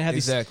shit. They didn't have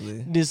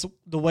Exactly.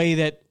 the way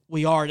that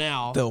we are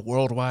now. The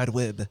World Wide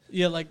Web.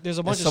 Yeah, like there's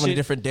a bunch There's of so many shit.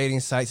 different dating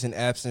sites and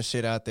apps and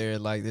shit out there.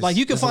 Like You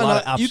can there's a lot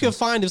of find you can options.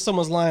 find if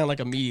someone's lying like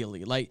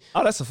immediately. Like,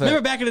 Oh, that's a fact.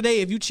 remember back in the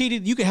day, if you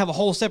cheated, you could have a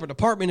whole separate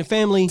apartment and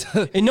family,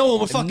 and no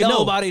one would fucking know.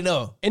 Nobody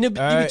know. And it'd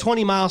All be right.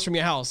 20 miles from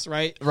your house,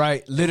 right?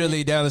 Right,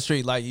 literally down the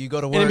street. Like, you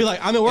go to work, And it'd be like,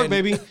 I'm at work,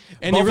 baby.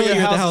 And both they really of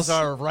your at the houses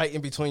house. are right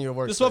in between your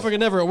work. This motherfucker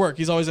never at work.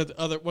 He's always at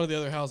one of the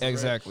other houses. right?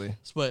 Exactly.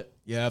 But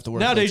Yeah, I have to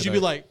work. nowadays late you'd be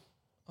today. like,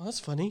 oh, that's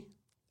funny.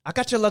 I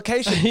got your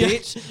location, Yeah.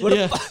 bitch. What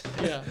yeah. the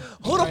fuck? Yeah.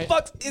 Who the Right.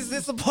 fuck is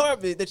this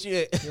apartment that you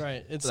at? You're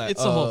right. It's Like,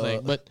 it's the whole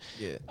thing. But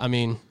yeah. I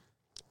mean,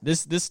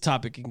 this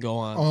topic can go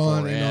on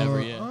On forever.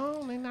 and Yeah.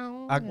 on and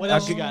on. What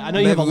else you got? I know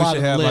you have a Maybe we lot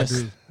should of have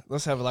lists.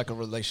 let's have like a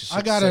relationship.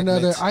 I got segment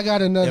another. I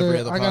got every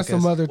other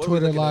some podcast. other What are we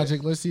Twitter looking at?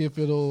 logic. Let's see if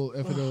it'll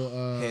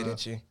Head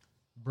at you.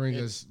 bring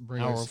us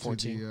Hour to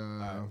 14.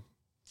 the.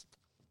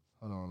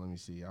 Hold on, let me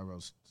see. I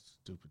wrote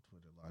stupid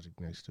Twitter logic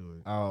next to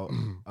it.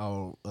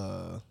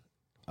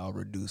 I'll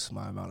reduce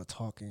my amount of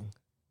talking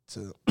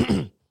to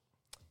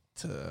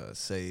to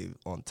save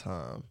on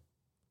time,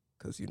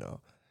 because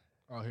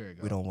Oh, here it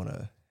goes. we don't want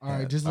to. All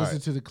right, just listen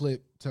to the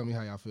clip. Tell me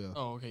how y'all feel.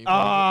 Oh, okay.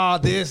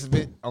 This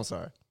bit. I'm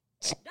sorry.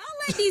 Don't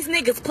let these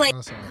niggas play.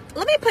 I'm sorry.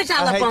 Let me put y'all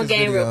I up hate on this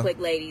game video. real quick,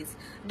 ladies.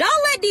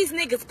 Don't let these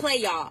niggas play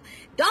y'all.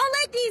 Don't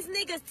let these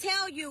niggas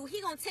tell you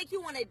he gonna take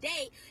you on a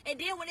date, and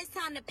then when it's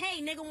time to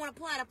pay, nigga wanna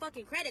pull out a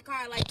fucking credit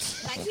card like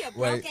he a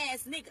broke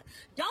ass nigga.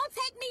 Don't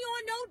take me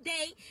on no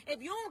date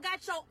if you don't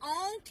got your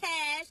own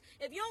cash,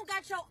 if you don't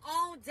got your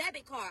own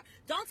debit card.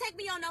 Don't take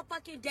me on no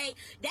fucking date.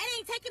 That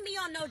ain't taking me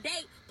on no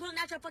date pulling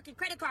out your fucking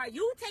credit card.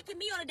 You taking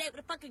me on a date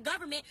with the fucking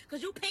government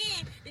because you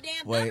paying the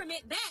damn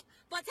government back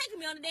for taking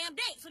me on a damn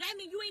date. So that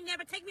means you ain't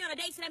never take me on a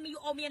date, so that means you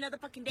owe me another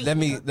fucking date. Let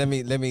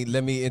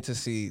me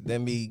intercede.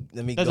 Let me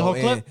That's the go whole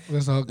in. clip?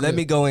 That's the whole Let clip.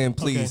 me go in,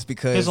 please, Okay. There's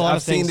because a lot I've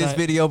of seen things this that-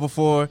 video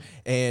before,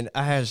 and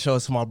I had to show it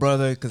to my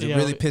brother because it Yeah,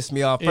 really pissed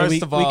me off. Yeah, First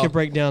we of all, could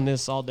break down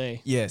this all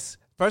day. yes.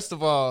 First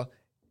of all,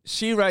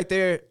 she right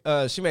there,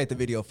 she made the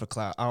video for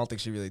clout. I don't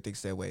think she really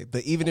thinks that way.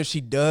 But even if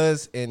she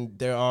does, and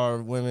there are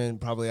women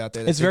probably out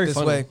there that It's think very this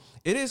funny. way,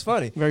 it is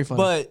funny. Very funny.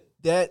 But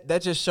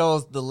that just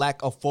shows the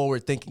lack of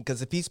forward thinking,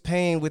 because if he's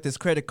paying with his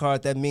credit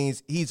card, that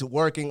means he's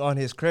working on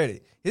his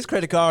credit. His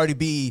credit card already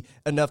be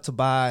enough to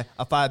buy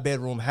a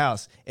 5-bedroom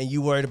house, and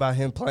you worried about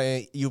him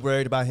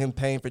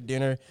paying for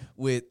dinner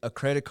with a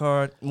credit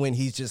card when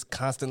he's just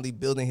constantly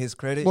building his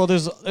credit. Well,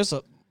 there's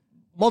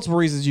multiple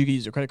reasons you can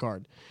use your credit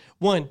card.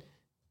 One,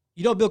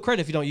 you don't build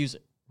credit if you don't use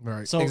it.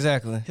 Right. So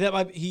exactly. that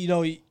might be, you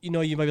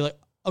might be like,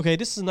 okay,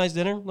 this is a nice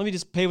dinner. Let me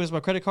just pay with my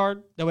credit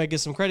card. That way I get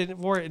some credit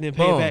for it and then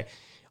pay it Boom. back.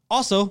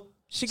 Also,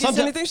 She gets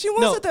anything she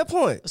wants at that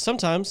point.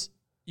 Sometimes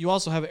you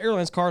also have an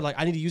airlines card. Like,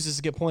 I need to use this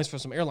to get points for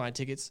some airline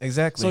tickets.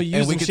 Exactly. So you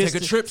And use we them can shits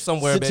take a trip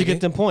somewhere, to baby.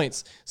 get them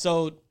points.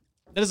 So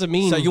that doesn't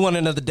mean. So you want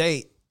another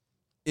date?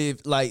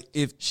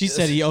 If She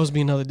said he owes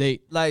me another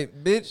date.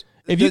 like, bitch.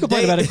 If you the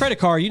complain date- about a credit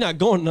card, you're not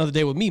going another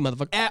day with me,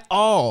 motherfucker.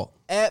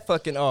 at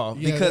fucking all,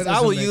 Yeah, because that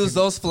I will doesn't make use it-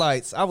 those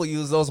flights. I will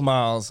use those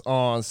miles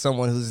on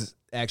someone who's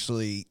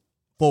actually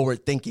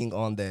forward thinking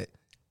on that.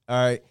 All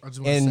right. I just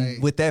wanna And say-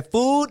 with that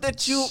food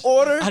that you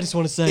order, I just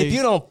want to say, if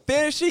you don't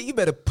finish it, you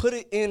better put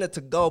it in a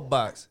to-go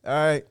box. All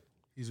right.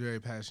 He's very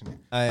passionate.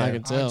 I am.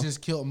 can tell. I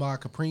just killed my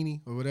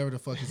Caprini or whatever the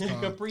fuck it's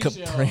called,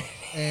 Capri.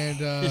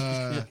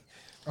 and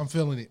I'm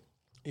feeling it.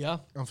 Yeah.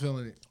 I'm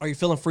feeling it. Are you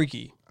feeling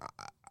freaky?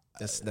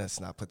 Let's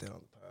not put that on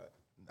the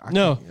pod.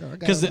 No, I got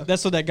because enough.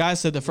 that's what that guy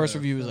said. The first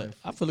review was like,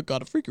 I feel like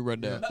kind of freaky right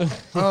now.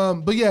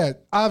 But yeah,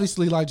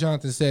 obviously, like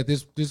Jonathan said,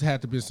 this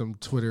had to be some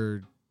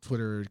Twitter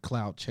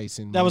clout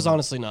chasing. That was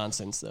honestly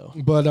nonsense, though.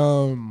 But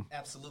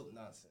Absolute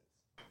nonsense.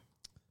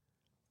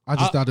 I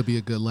just thought it'd be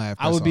a good laugh.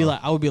 I would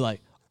that's all. be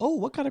like, oh,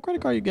 what kind of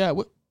credit card you got?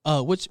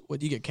 What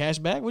you get cash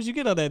back? What'd you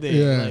get on that day?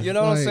 Yeah. Like- You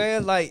know what I'm Like-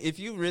 saying? Like, if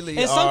you really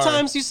and are,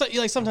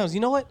 sometimes sometimes you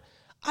know what?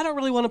 I don't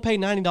really want to pay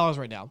 $90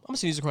 right now. I'm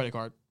just gonna use a credit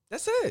card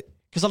that's it.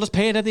 because I'll just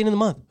pay it at the end of the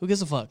month. Who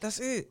gives a fuck? That's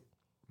it.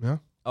 Yeah.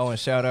 Oh, and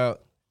shout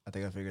out. I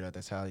think I figured out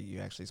that's how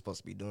you're actually supposed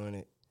to be doing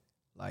it.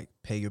 Like,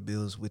 pay your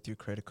bills with your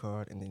credit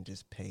card and then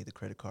just pay the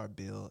credit card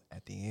bill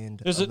at the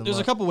end. There's of the a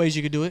month. couple ways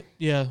you could do it.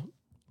 Yeah,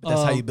 But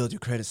that's how Um, you build your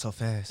credit so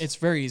fast. It's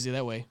very easy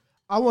that way.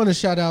 I want to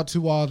shout out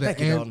to all the Thank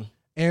you, Dalton.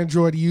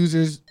 Android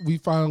users. We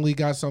finally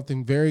got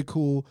something very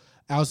cool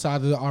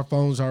outside of our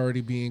phones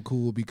already being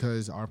cool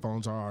because our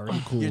phones are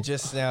already cool. You're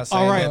just now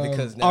saying All right, that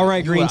because now all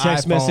right. you Green an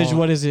text iPhone. message.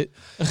 What is it?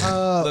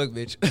 Look,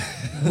 bitch.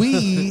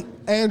 We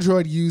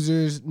Android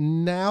users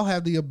now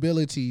have the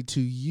ability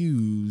to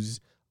use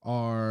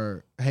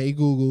our Hey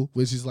Google,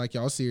 which is like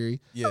y'all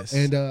Siri, Yes.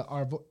 and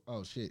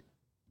oh shit,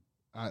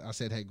 I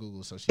said Hey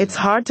Google, so she It's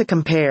hard to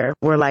compare.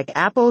 We're like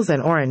apples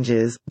and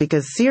oranges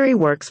because Siri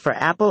works for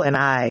Apple and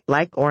I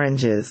like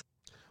oranges.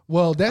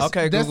 Well, that's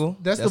Okay, that's, Google.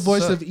 That's the That's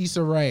voice what's of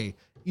Issa Rae.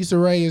 Issa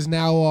Rae is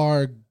now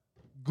our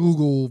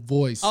Google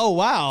Voice. Oh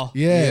wow.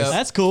 Yes.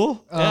 That's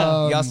cool.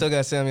 Yeah. Y'all still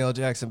got Samuel L.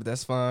 Jackson, but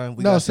that's fine.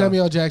 No,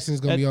 Samuel Jackson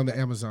is going to be on the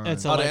Amazon.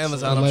 It's Oh, the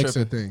Amazon Alexa I'm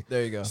tripping. thing.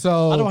 There you go.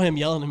 So I don't want him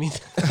yelling at me.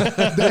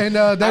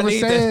 and they were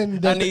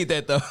saying I need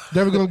that though.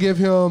 they were going to give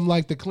him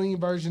like the clean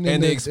version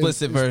And the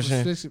explicit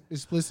version.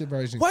 Explicit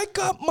version. Wake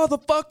up,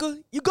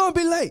 motherfucker! You gonna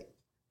be late.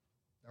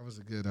 That was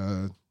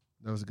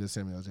a good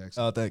Samuel L.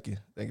 Jackson. Oh, thank you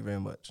very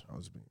much. I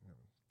was being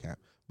cap.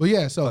 But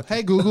yeah, so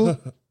hey Google,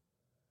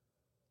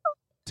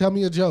 tell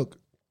me a joke.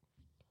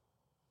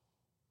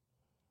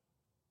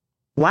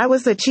 Why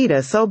was the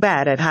cheetah so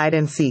bad at hide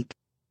and seek?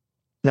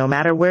 No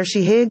matter where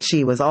she hid,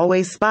 she was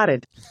always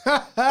spotted.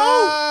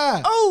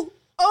 Oh!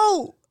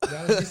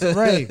 That was Issa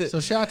Rae. So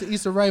shout out to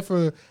Issa Rae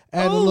for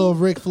adding a little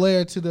Ric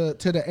Flair to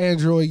the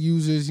Android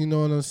users. You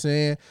know what I'm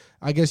saying?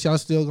 I guess y'all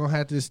still gonna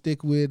have to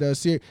stick with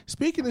Siri.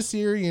 Speaking of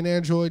Siri and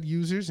Android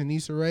users and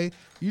Issa Rae,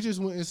 you just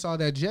went and saw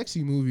that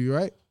Jexy movie,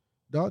 right,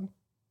 Dalton?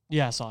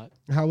 Yeah, I saw it.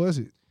 How was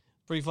it?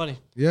 Pretty funny.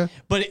 Yeah.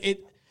 But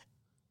it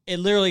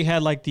literally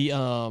had like the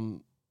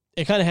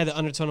it kind of had the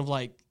undertone of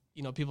like,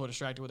 you know, people are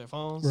distracted with their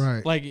phones.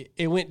 Right. Like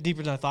it went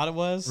deeper than I thought it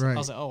was. Right. I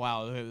was like, oh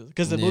wow,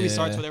 because the movie Yeah.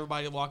 starts with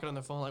everybody walking on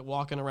their phone, like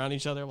walking around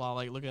each other while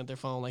like looking at their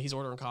phone. Like he's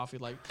ordering coffee,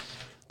 like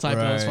typing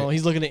on his Right. phone.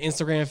 He's looking at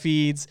Instagram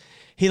feeds.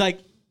 He like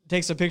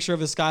takes a picture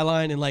of his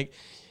skyline and like.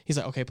 He's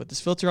like, okay, put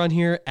this filter on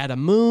here, add a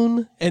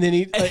moon, and then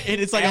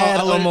it's like, Add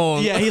a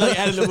moon. Yeah, he like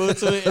added a moon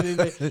to it, and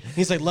then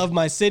he's like, love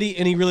my city,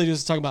 and he really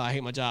just talking about I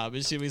hate my job.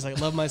 And shit, he's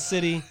like, love my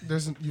city.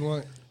 You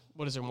want?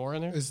 What is there more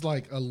in there? It's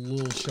like a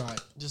little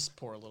shot. Just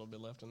pour a little bit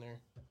left in there.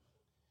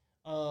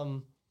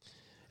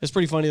 It's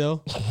pretty funny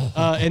though,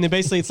 and then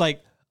basically it's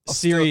like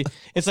Siri.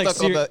 It's like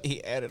Stuck on Siri.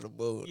 he added a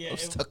mood. Yeah, I'm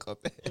stuck on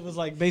that. It was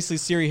like basically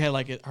Siri had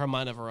like her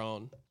mind of her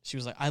own. She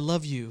was like, "I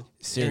love you."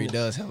 Siri And-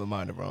 does have a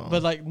mind of her own.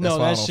 But like, That's no,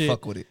 why I that don't shit.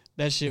 fuck with it.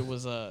 That shit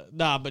was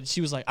nah. But she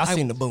was like, I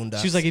seen the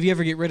Boondocks. She was like, if you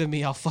ever get rid of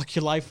me, I'll fuck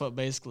your life up,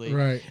 basically.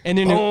 Right. And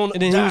then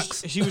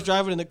Boondocks. she was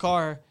driving in the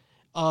car,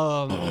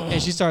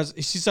 and she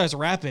starts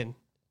rapping.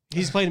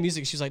 He's playing the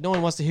music. She's like, no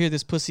one wants to hear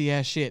this pussy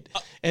ass shit.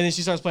 And then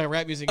she starts playing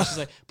rap music. And she's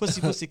like,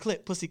 pussy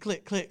clip, pussy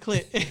click.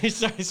 And she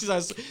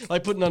starts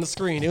like putting on the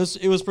screen. It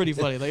was pretty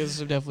funny. Like it was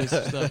definitely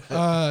some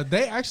stuff.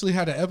 They actually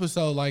had an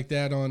episode like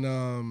that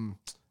on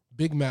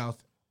Big Mouth.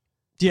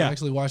 Yeah, I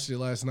actually watched it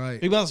last night.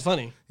 Big Mouth's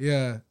funny.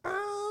 Yeah.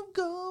 I'm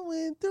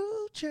going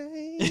through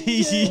change.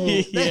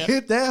 Yeah. They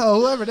hit that,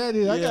 whoever that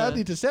is. I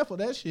need to sample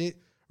that shit.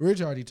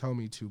 Rich already told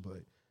me to,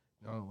 but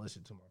I don't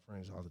listen to my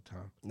friends all the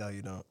time. No,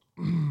 you don't.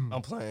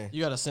 I'm playing.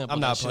 You got to sample. I'm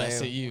not that shit I playing.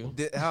 sent you.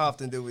 How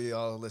often do we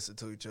all listen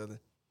to each other?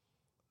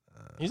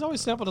 He's always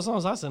sampled the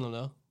songs I sent him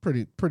though.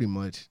 Pretty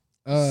much.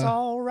 It's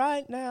all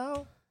right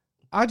now.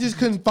 I just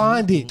couldn't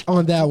find it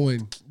on that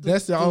one.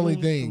 That's the only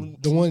thing.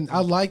 The one I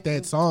like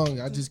that song.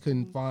 I just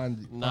couldn't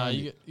find. Nah,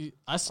 find it.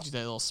 I sent you that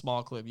little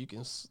small clip. You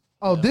can.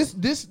 Oh,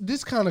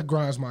 this kind of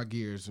grinds my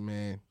gears,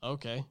 man.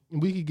 Okay.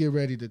 We could get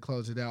ready to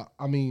close it out.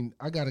 I mean,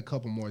 I got a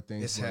couple more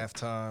things. It's but,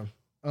 halftime.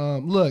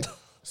 Look,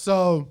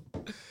 so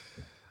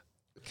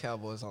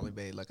Cowboys only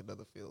made like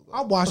another field goal.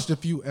 I watched a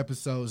few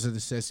episodes of the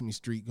Sesame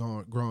Street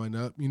growing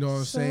up. You know what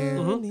I'm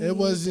saying? It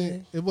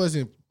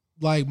wasn't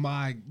like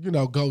my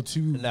go-to.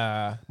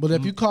 Nah. But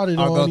if you caught it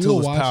Our on, go-to you'll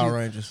was watch Power it.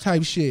 Rangers.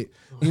 Type shit.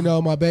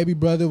 My baby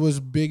brother was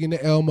big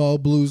into Elmo,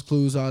 Blues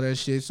Clues, all that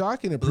shit. So I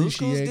can Blue's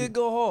Clues appreciate did it.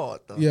 go hard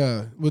though.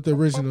 Yeah, with the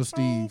original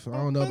Steve. I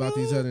don't know about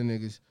these other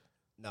niggas.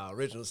 Nah,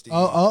 original Steve.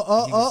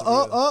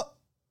 Oh.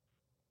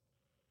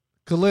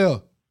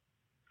 Khalil.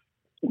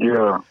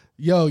 Yeah.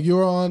 Yo,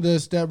 you're on the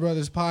Step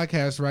Brothers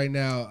podcast right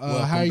now.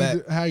 Welcome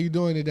back. How you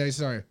doing today,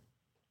 sir?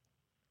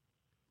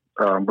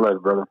 I'm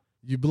blessed, brother.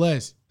 You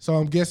blessed. So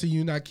I'm guessing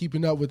you're not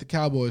keeping up with the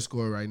Cowboys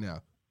score right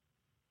now.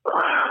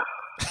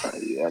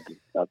 Yeah, I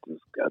just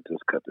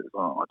cut this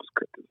on.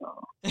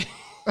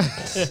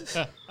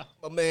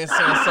 My man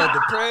sounds so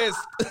depressed.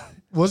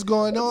 What's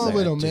going on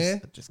with him,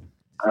 man?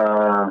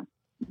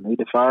 We need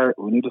to fire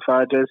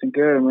Jason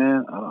Garrett,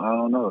 man. I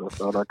don't know. That's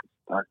all I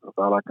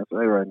can say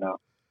right now.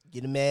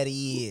 Get him out of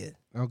here.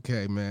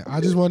 Okay, man. I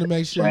just want to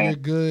make sure you're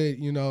good.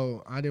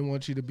 I didn't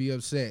want you to be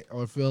upset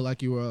or feel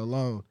like you were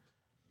alone.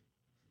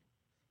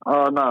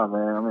 Oh no,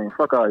 man. I mean,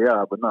 fuck all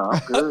y'all, but no, I'm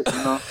good.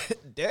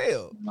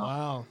 Damn.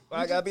 Wow. Why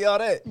I gotta be all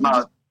that? No,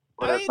 I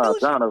that's ain't not doing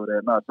John over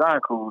there. No, John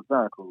cool.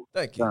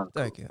 Thank you. John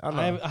Thank you. I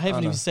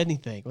haven't even said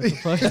anything. What the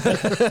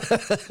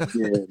fuck?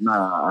 Yeah,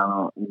 nah, I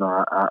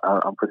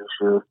don't. I'm pretty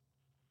sure.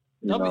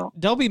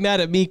 Don't be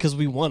mad at me because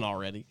we won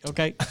already.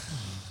 Okay.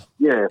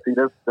 Yeah, see,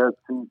 that's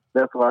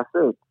what I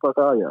said. Fuck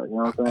all y'all. You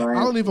know what I'm saying? I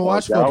don't even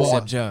watch Y'all football.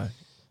 Except John.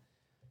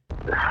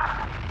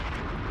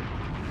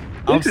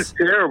 This is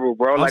terrible,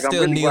 bro. I'm I'm still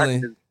really kneeling.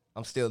 watching this.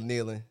 I'm still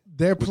kneeling.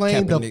 They're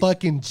playing the Kaepernick.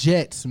 fucking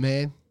Jets,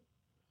 man.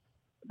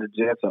 The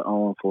Jets are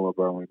on 4,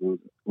 bro.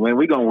 When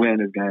we gonna win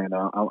this game,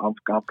 though.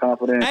 I'm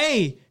confident.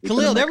 Hey,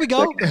 Khalil, there we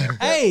go.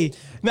 Hey,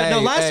 man, no,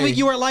 Hey, last hey. week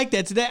you weren't like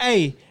that.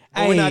 Today,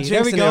 But we're not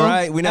there we jinxing it, go.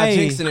 right? We're not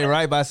Hey. jinxing it,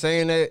 right? By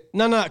saying that.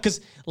 No,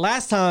 because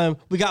last time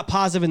we got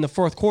positive in the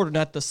fourth quarter,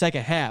 not the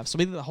second half. So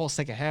we did the whole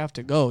second half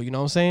to go. You know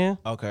what I'm saying?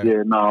 Okay.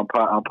 Yeah, no,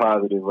 I'm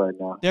positive right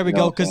now. There we You know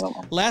go. what I'm Because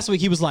saying? last week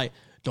he was like,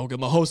 Don't get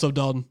my hopes up,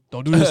 Dalton.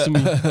 Don't do this to me.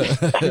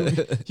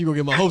 You gonna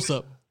get my hopes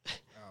up.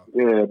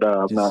 Yeah,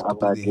 no, I'm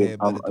not getting.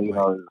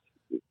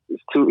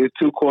 It's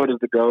 2 quarters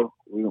to go.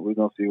 We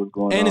gonna see what's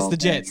going on. And it's the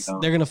Jets.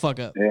 They're gonna fuck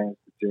up. Yeah,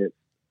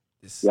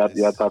 it's the Jets.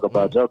 Y'all talk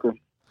about Joker?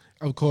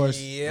 Of course.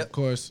 Yep. Of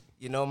course.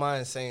 You know, my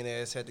insane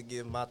ass had to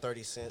give my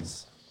 30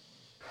 cents.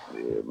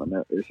 Yeah,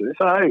 man, it's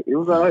all right. It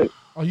was all right.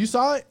 Oh, you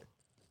saw it?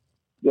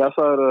 Yeah, I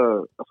saw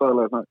it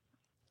last night.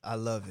 I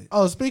love it.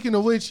 Oh, speaking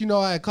of which,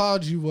 I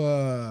called you.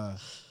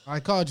 I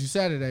called you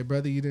Saturday,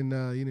 brother. You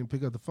didn't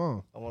pick up the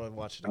phone. I want to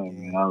watch it I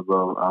again. mean, I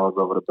was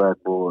over the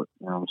backboard.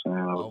 You know what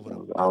I'm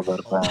saying? I was out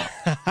of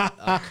bounds.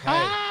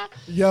 Okay.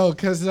 Yo,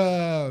 cause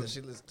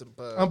She listens to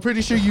the I'm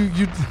pretty sure you.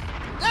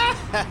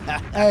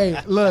 Hey,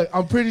 look,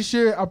 I'm pretty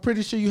sure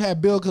you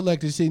had bill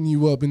collectors hitting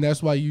you up, and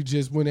that's why you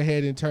just went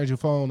ahead and turned your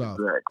phone off.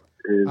 Exactly.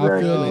 I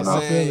feel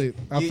it.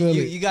 I feel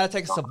it. You gotta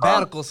take a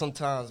sabbatical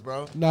sometimes,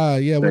 bro. Nah,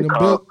 yeah, They when them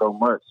cost bill, so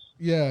much.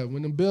 yeah,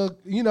 when them bill,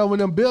 when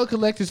them bill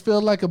collectors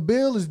feel like a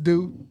bill is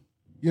due,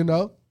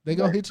 they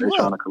gonna hit you They're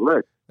trying up. to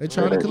collect. They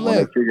trying to When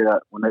collect. they figure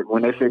out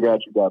when they figure out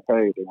you got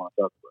paid, they want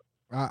to talk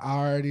about it. I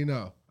already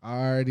know. I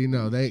already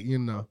know.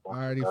 I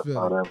already That's feel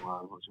all it. that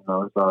was.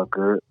 It's all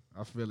good.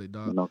 I feel it,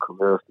 dog.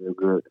 Career's still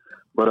good.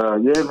 But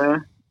yeah,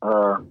 man.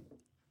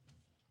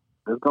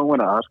 It's gonna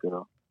win an Oscar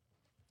though.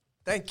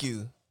 Thank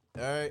you.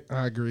 All right.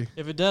 I agree.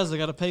 If it does, they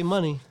got to pay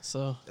money.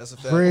 So That's a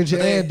fact. Fringe But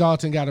they- and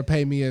Dalton got to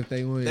pay me if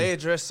they win. They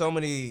addressed so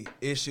many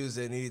issues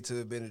that needed to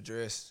have been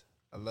addressed.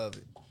 I love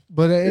it.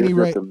 But at any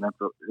rate, It's a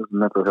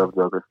mental health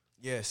Joker.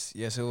 Yes,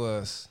 it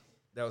was.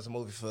 That was a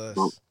movie for us.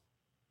 Cool.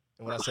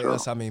 And when I For say sure.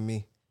 us, I mean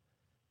me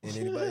and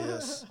anybody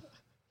else.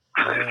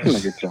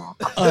 Look at y'all.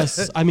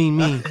 us, I mean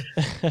me.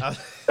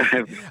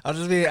 I'm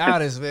just being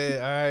honest, man.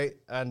 All right,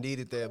 I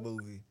needed that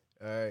movie.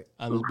 All right.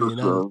 I'm just For being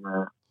sure, honest.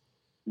 man.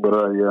 But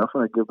yeah, I'm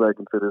gonna get back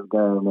into this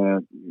game,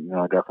 man.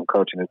 I got some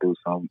coaching to do.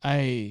 Some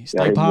Hey, Yeah,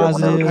 stay yeah,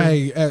 positive. whenever-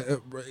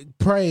 hey,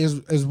 pray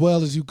as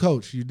well as you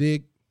coach. You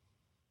dig?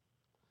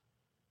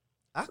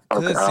 I could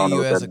Okay, I see don't know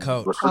you what as that a means.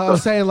 coach. What's I up?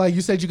 was saying, like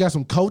you said, you got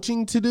some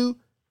coaching to do.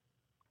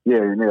 Yeah,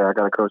 I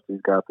gotta coach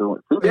these guys through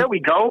it. There we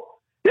go.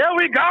 Yeah.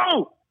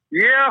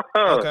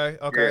 Okay,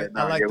 Yeah,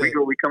 I like We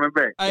that. coming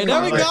back. Hey,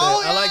 there we I like go.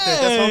 that. I like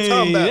that. That's what I'm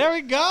talking about. There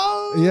we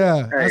go.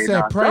 Yeah, I Hey, said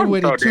nah, pray don't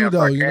with so it too, damn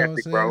though. You know what I'm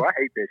sarcastic, saying? bro. I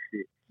hate that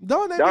shit.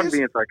 Don't they Y'all be-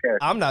 being sarcastic.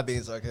 I'm not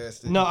being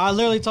sarcastic. No, I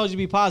literally told you to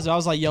be positive. I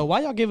was like, yo,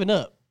 why y'all giving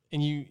up?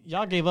 And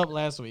y'all gave up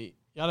last week.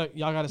 Y'all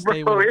got to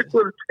stay Bro, with it it.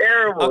 was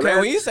terrible. Okay,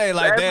 when you say it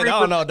like last that, week I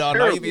don't know, was dog.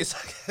 Now you terrible. being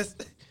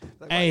sarcastic.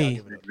 Like, why Hey. y'all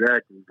giving up?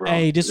 Exactly, bro.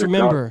 Hey, just It's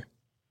remember,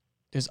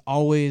 there's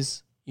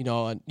always, you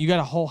got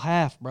a whole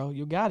half, bro.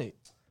 You got it.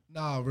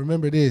 Nah,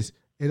 remember this.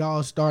 It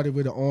all started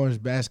with an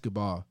orange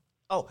basketball.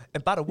 Oh,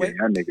 and by the Yeah, way,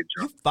 that nigga you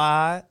drunk.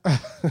 fired.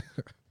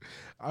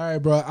 All right,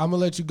 bro. I'm gonna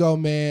let you go,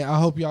 man. I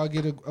hope y'all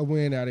get a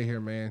win out of here,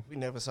 man. We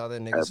never saw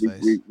that nigga's We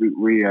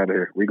face. out of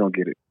here. We gonna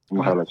get it. I'm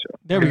gonna holler at y'all.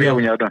 There we Yeah, go.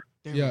 when y'all done.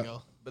 There Yeah. we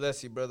go.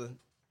 Bless you, brother.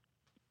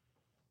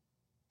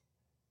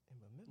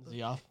 Is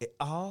he off? It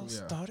all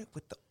Yeah. started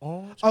with the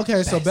orange.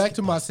 Okay, so back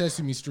to my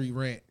Sesame Street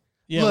rant.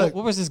 Yeah, Look.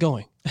 where was this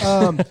going?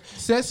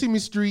 Sesame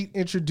Street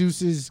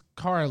introduces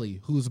Carly,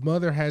 whose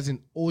mother has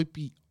an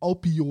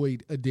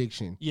opioid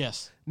addiction.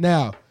 Yes.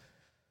 Now,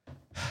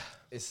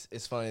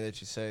 It's funny that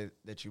you say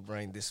that you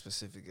bring this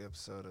specific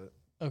episode up.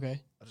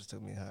 Okay. I just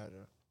took me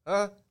higher.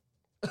 Huh?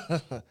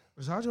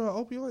 is Hydra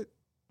an opioid?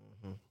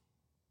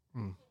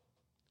 Mm-hmm.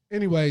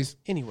 Anyways,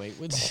 Anyway,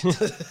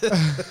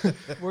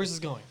 where's this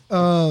going?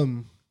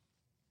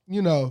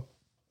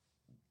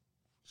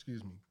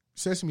 Excuse me.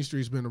 Sesame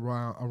Street's been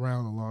around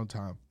a long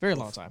time. Very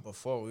long time.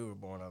 Before we were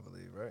born, I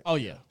believe, right? Oh,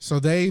 yeah. So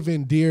they've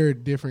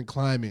endeared different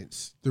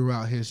climates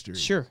throughout history.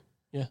 Sure.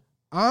 Yeah.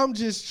 I'm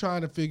just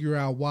trying to figure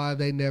out why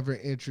they never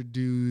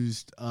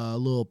introduced a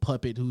little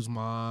puppet whose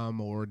mom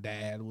or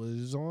dad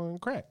was on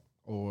crack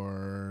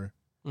or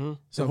Mhm. The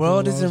something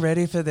world along- isn't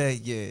ready for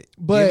that yet.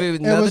 But Give it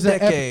it another was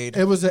decade.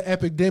 it was an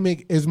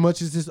epidemic as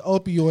much as this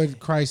opioid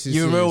crisis.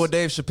 You remember is. what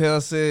Dave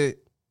Chappelle said?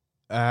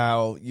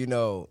 How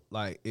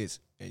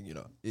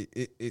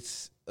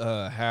it's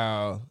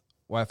how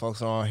white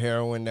folks are on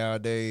heroin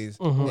nowadays,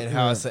 Mhm. and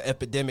how Yeah. it's an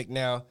epidemic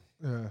now.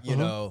 Yeah. You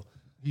know,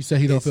 He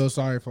said he don't It's- feel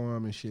sorry for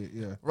him and shit.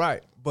 Yeah.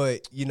 right?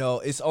 But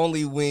it's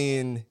only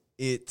when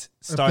it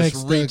starts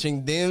Affects the-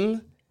 reaching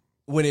them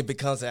when it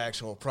becomes an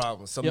actual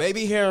problem. So Yep.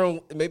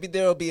 maybe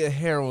there'll be a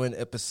heroin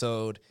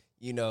episode.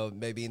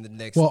 Maybe in the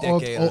next Well,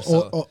 decade or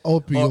so.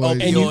 opioid. Or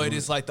And opioid you-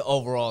 is like the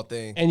overall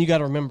thing. And you got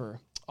to remember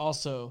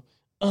also,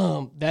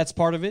 that's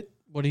part of it.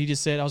 What he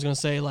just said, I was going to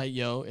say, like,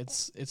 yo,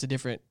 it's a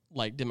different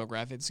like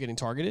demographic that's getting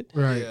targeted.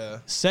 Right. Yeah.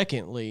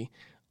 Secondly,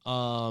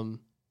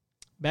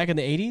 back in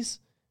the 80s,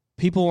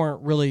 people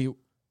weren't really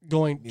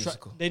going.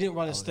 Musical. They didn't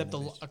want I to was step in the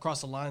 80s.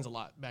 across the lines a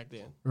lot back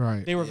then.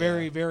 Right. They were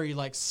very, very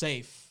like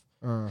safe.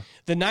 Uh,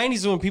 The 90s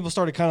is when people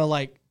started kind of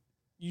like.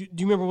 Do you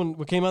remember when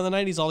we came out in the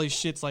 90s? All these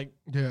shits like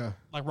yeah.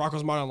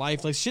 Rocko's Modern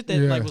Life, like shit that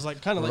Yeah. like was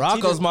like kind of like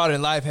Rocco's teeter-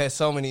 Modern Life has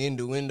so many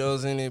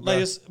innuendos in it, bro.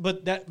 like,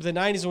 but that the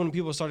 90s is when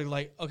people started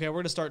like, okay, we're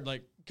gonna start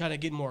like kind of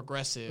getting more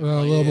aggressive. A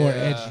Like, little more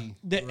yeah. edgy.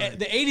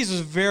 the 80s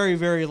was very,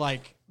 very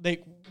like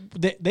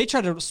they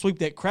tried to sweep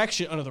that crack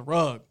shit under the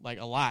rug like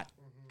a lot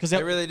because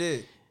They really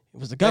did. it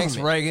was the government.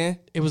 Thanks, Reagan.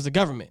 It was the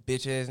government.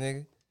 Bitch ass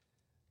nigga.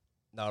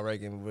 No,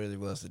 Reagan really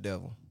was the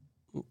devil.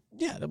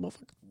 Yeah, that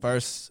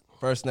motherfucker.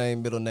 First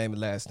name, middle name, and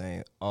last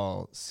name,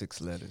 all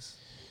 6 letters.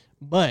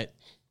 But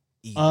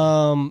E.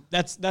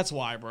 that's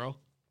why, bro.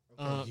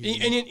 And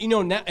you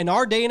know, now in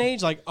our day and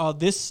age, like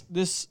this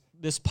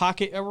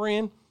pocket that we're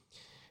in,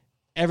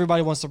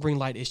 everybody wants to bring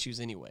light issues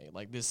anyway.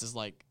 Like this is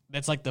like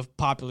that's like the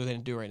popular thing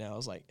to do right now.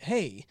 It's like,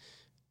 hey,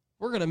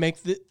 we're gonna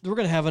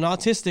have an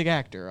autistic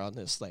actor on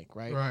this thing,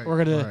 right? Right.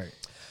 We're gonna, right.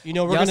 you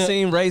know, we're Y'all gonna.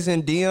 seen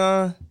Raising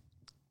Dion?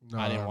 No,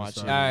 I didn't watch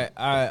it.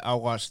 I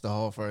watched the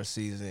whole first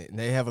season.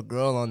 They have a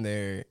girl on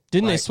there.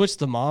 Didn't they like, switch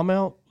the mom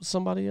out with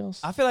somebody else?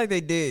 I feel like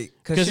they did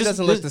because she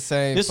doesn't look the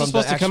same. This from was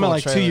supposed the to come out like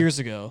actual 2 trailer. years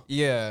ago.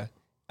 Yeah,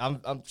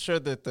 I'm sure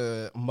that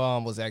the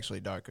mom was actually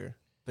darker,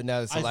 but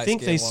now it's a I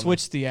think they woman.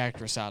 switched the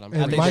actress out. And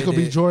think Michael they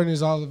B. did. Jordan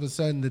is all of a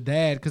sudden the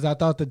dad because I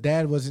thought the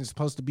dad wasn't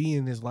supposed to be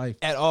in his life.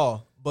 at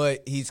all,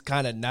 but he's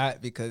kind of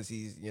not because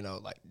he's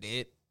like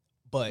dead.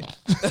 But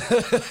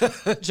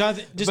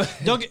Jonathan,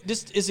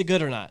 just is it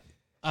good or not?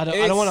 I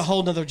don't want to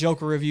hold another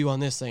Joker review on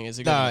this thing. Is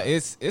it good? nah, or not?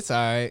 it's all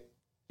right.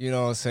 You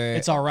know what I'm saying?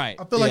 It's all right.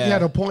 I feel like you Yeah.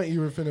 had a point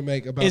you were finna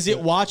make about. Is it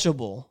that.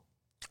 watchable?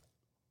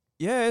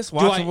 Yeah, it's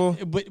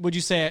watchable. Would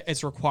you say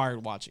it's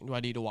required watching? Do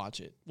I need to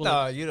watch it?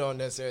 No, you don't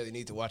necessarily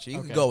need to watch it. You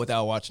Okay. can go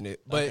without watching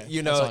it, but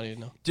Okay, that's all I need to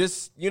know.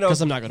 just Because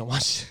I'm not going to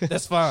watch it.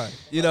 that's fine.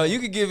 You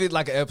could give it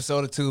like an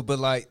episode or two, but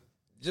like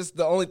just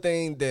the only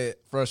thing that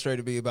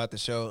frustrated me about the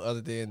show,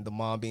 other than the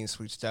mom being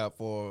switched out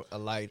for a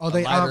light. Oh, a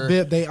they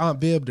lighter, Aunt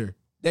Bibbed her.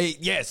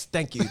 yes,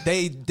 thank you.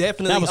 They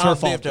definitely That was her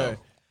Aunt-Bibbed fault,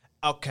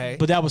 Okay.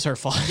 But that was her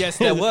fault. Yes,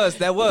 that was.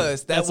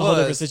 That's a whole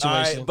different situation.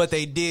 All right, but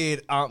they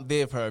did Aunt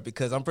Viv her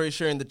because I'm pretty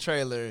sure in the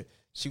trailer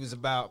she was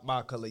about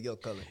my color, your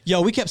color.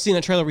 Yo, we kept seeing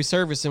a trailer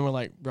resurface and we're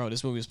like, bro,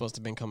 this movie was supposed to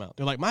have been come out.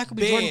 They're like, Michael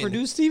B. Jordan Ben.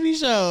 produced TV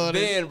show.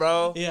 Ben,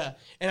 bro. Yeah.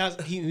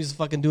 And he was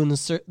fucking doing the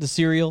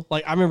serial.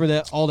 Like, I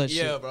remember all that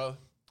shit. Yeah, bro.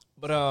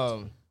 But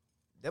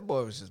that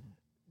boy was just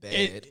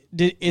bad.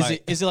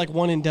 Is it like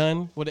one and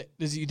done?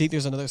 Does you think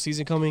there's another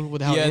season coming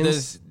with how it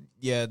ends?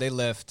 They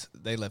left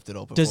it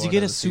open. Does for he get a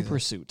another super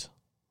season. suit?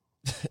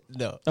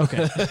 No.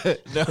 Okay.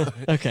 No.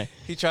 Okay.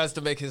 He tries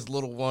to make his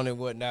little one and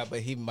whatnot, but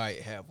he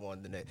might have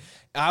one today.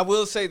 I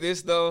will say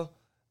this though,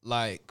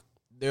 like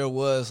there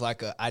was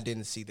like I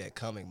didn't see that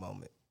coming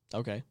moment.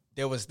 Okay.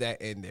 There was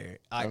that in there.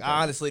 Like Okay.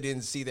 I honestly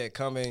didn't see that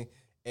coming,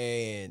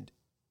 and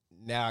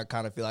now I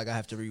kind of feel like I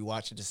have to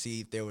rewatch it to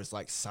see if there was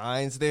like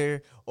signs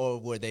there, or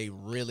were they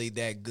really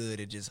that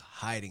good at just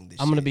hiding this?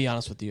 I'm going to be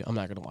honest with you. I'm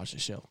not going to watch the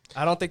show.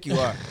 I don't think you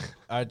are.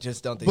 I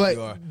just don't think But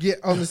you are.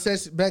 on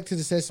the back to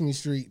the Sesame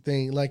Street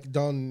thing, like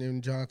Don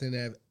and Jonathan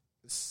have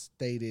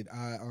stated,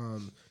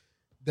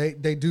 they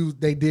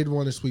did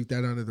want to sweep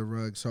that under the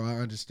rug, so I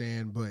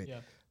understand. But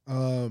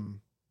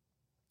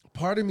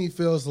part of me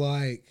feels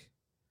like,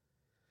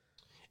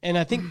 and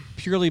I think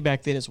purely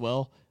back then as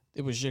well,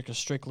 it was just a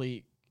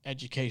strictly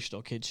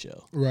educational kids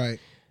show. Right.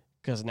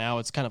 Because now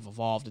it's kind of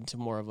evolved into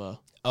more of a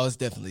Oh, it's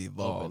definitely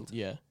evolved. open,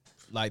 yeah.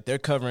 Like they're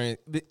covering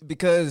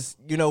because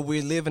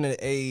we live in an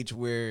age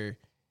where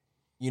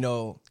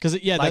Because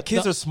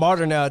kids are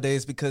smarter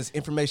nowadays because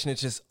information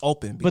is just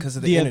open because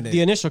of the internet.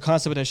 The initial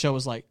concept of that show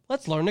was like,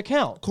 let's learn to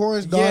count.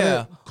 Corn's daughter,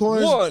 Yeah.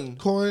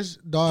 Corn's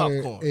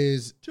daughter Popcorn.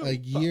 is a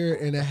year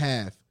and a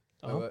half.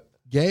 Oh.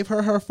 Gave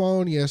her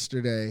phone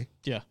yesterday.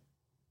 Yeah.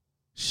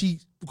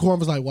 Corn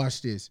was like,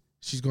 watch this.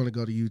 She's going to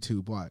go to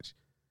YouTube, watch.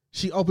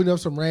 She opened up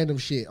some random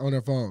shit on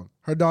her phone.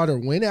 Her daughter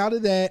went out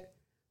of that,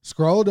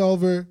 scrolled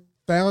over,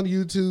 found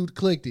YouTube,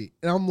 clicked it.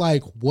 And I'm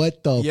like,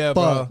 what the Yeah,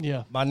 fuck? bro.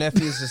 Yeah. My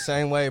nephew's the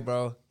same way,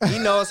 bro. He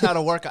knows how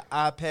to work an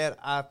iPad,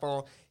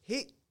 iPhone.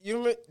 You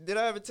remember, did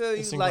I ever tell you?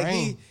 It's Like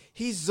ingrained.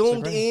 he zoomed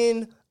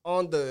ingrained. in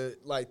on the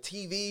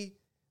TV.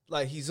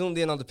 Like he zoomed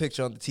in on the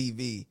picture on the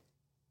TV.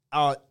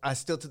 I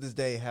still to this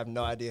day have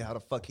no idea how the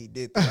fuck he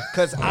did that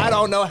because I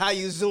don't know how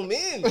you zoom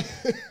in.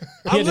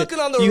 I'm looking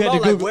on the remote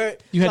like where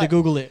You had to like,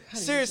 Google it.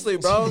 Seriously,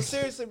 bro.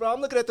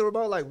 I'm looking at the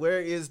remote like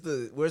where's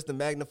the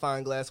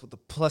magnifying glass with the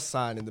plus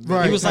sign in the middle?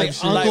 Right. He was like,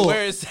 Type Uncle.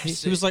 where is that he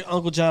shit? was like,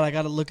 Uncle John, I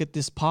got to look at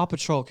this Paw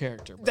Patrol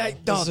character. Bro.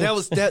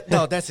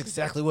 That's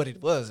exactly what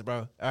it was, bro.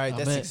 All right,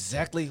 that's bet.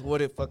 exactly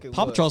what it fucking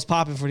Paw was. Patrol's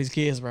popping for these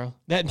kids, bro.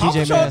 That and Paw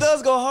PJ Patrol Masks.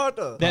 does go hard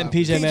though. That and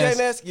PJ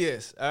Masks.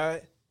 Yes. All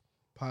right,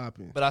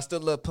 Popping. but I still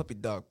love Puppy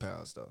Dog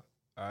Pals though.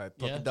 All right,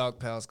 Puppy Yeah. Dog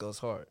Pals goes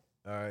hard.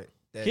 All right,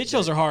 Kid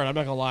shows are hard. I'm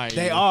not gonna lie.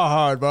 They are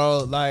hard,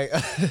 bro. Like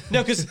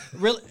No, because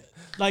really,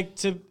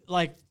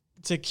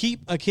 to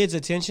keep a kid's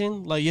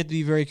attention, like you have to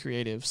be very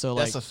creative. So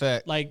like, that's a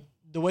fact. like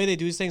the way they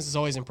do these things is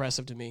always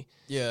impressive to me.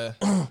 Yeah,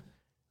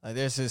 like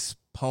there's this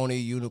pony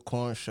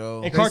unicorn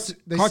show. And They Cartoon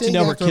sing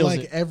Network after, kills like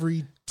it.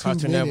 every 2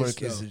 Cartoon minutes,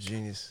 Network is though. a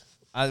genius.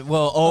 Old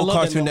love that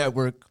Cartoon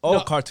network.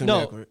 Network. Cartoon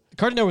Network.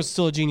 Cartoon Network is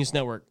still a genius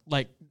network.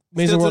 Like Still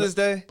Amazing to World, this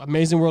day.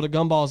 Amazing World of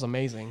Gumball is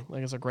amazing.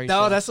 Like it's a great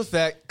No, show. that's a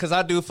fact. Cause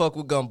I do fuck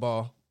with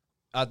Gumball.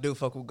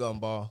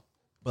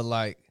 But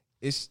like,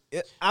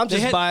 I'm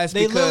just biased.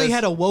 They because literally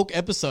had a woke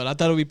episode. I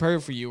thought it would be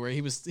perfect for you, where he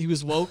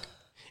was woke,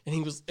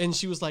 and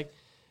she was like,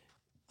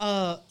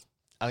 I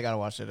gotta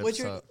watch that what's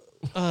your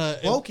episode.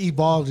 Woke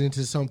evolved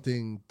into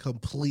something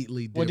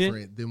completely What did-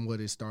 different than what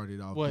it started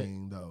off What?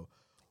 being, though.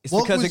 It's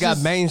Woke because was it got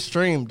just-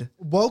 mainstreamed.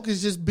 Woke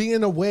is just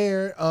being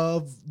aware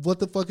of what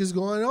the fuck is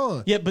going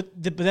on. yeah, but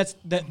that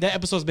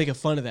episode's making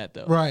fun of that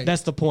though. Right.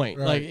 That's the point.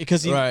 Right. Like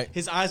because Right.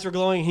 his eyes were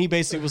glowing. And he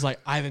basically was like,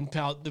 I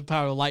have the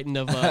power of light and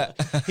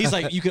of. He's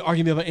like, you can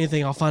argue me about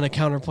anything. I'll find a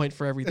counterpoint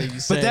for everything you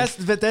say.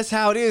 But that's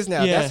how it is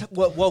now. Yeah. That's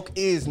what woke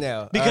is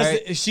now. because all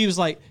right? she was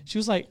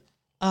like,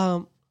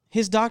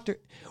 his doctor.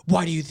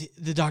 Why do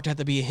the doctor have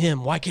to be a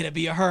him? Why can't it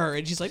be a her?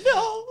 And she's like,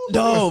 no.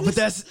 No, but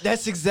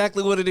that's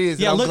exactly what it is.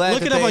 Yeah, I'm look glad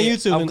it that up on they-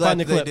 YouTube I'm and glad find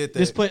the that they clip. did that.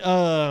 Just put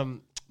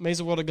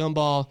Amazing World of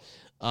Gumball.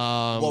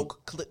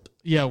 woke clip.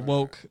 Yeah,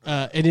 woke.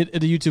 And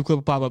the YouTube clip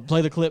will pop up.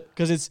 Play the clip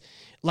because it's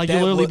like That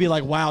you'll literally would- be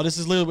like, wow, this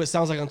is literally what it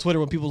sounds like on Twitter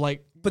when people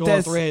like But go on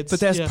that's threads. but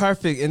that's Yeah.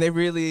 perfect, and they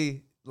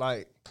really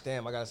like.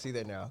 Damn, I gotta see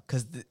that now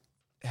because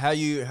how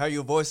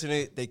you're voicing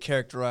it, they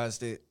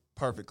characterized it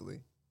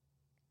perfectly.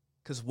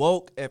 Because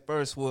woke at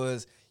first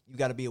was you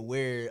got to be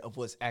aware of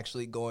what's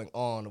actually going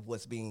on, of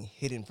what's being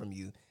hidden from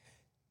you,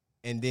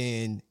 and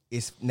then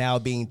it's now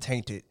being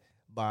tainted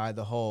by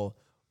the whole.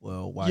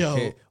 Well, why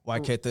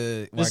can't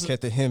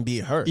the him be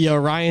her? Yo,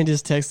 Ryan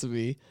just texted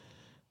me.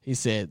 He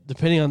said,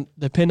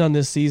 depending on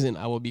this season,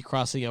 I will be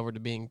crossing over to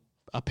being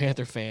a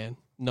Panther fan.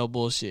 No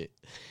bullshit.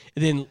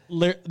 And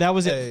then that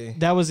was Hey. it.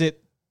 That was it.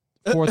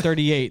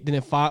 4:38. Then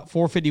at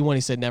 4:51,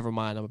 he said, "Never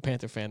mind. I'm a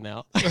Panther fan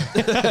now."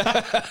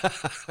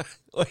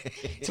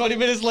 20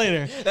 minutes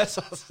later, That's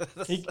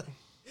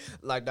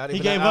like not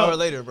even an hour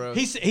later, bro.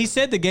 He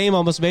said the game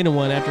almost made him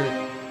one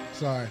after.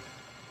 Sorry.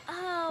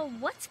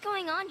 What's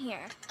going on here?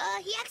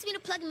 He asked me to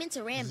plug him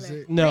into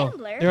Rambler. No,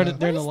 Rambler? they're in What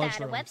the is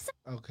lunchroom. that, a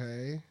website?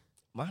 Okay.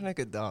 My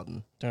nigga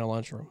Dalton, They're in the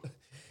lunchroom.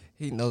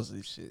 he knows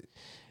this shit.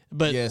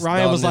 But Yes,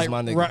 Ryan was Dalton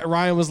like, is my nigga.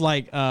 Ryan was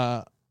like,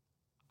 I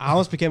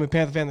almost became a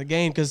Panther fan of the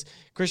game because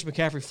Christian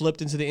McCaffrey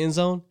flipped into the end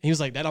zone. He was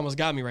like, that almost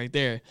got me right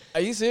there.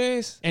 Are you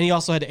serious? And he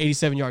also had an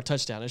 87-yard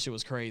touchdown. That shit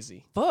was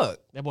crazy. Fuck.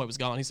 That boy was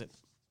gone. He said,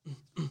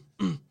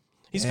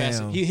 he's Damn.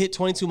 fast. He hit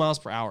 22 miles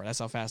per hour. That's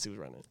how fast he was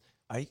running.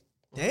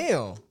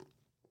 Damn.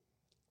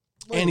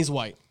 And he's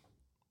white.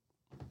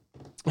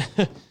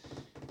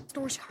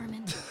 Doors,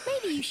 Harmon.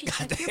 Maybe you should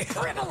check your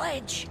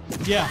privilege.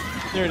 Yeah,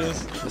 there it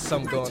is. There's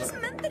something I going just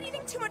on. meant that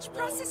eating too much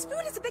processed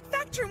food is a big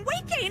factor in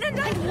weight gain, and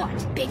And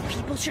what? Big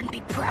people shouldn't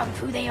be proud of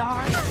who they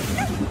are. No,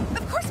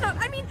 of course not.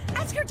 I mean,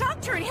 ask your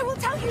doctor and he will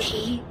tell you.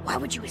 He? Why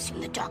would you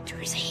assume the doctor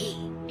is he?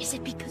 Is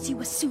it because you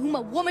assume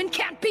a woman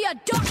can't be a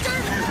doctor?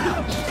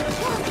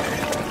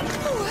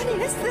 What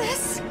is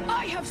this?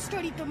 I have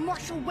studied the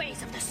martial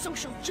ways of the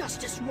social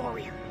justice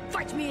warrior.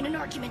 Fight me in an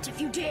argument if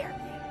you dare.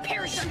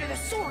 Perish under the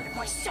sword of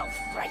my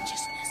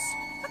self-righteousness.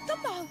 But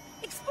Gumball,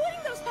 exploiting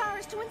those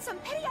powers to win some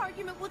petty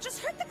argument will just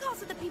hurt the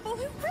cause of the people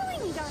who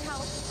really need our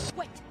help.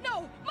 Wait,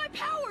 no, my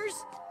powers!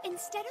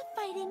 Instead of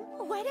fighting,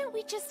 why don't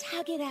we just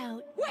hug it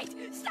out? Wait,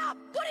 stop!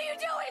 What are you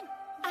doing?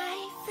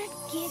 I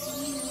forgive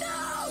you.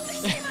 No,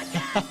 this ain't like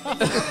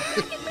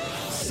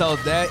that! So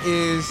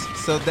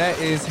that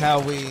is how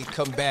we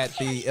combat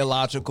the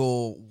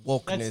illogical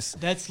wokeness.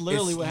 That's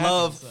literally It's what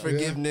love, happens.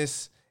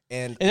 forgiveness,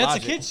 and And that's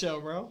logic. a kid's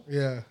show, bro.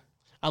 Yeah.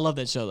 I love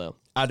that show, though.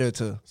 I do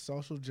too.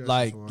 Social justice.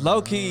 Like warrior.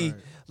 low key, All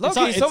right. It's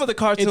on- some of the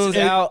cartoons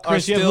it's- out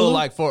Chris, are you have still Hulu?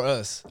 like for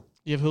us.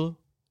 You have Hulu?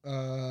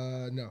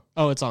 No.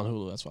 Oh, it's on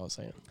Hulu. That's what I was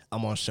saying.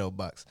 I'm on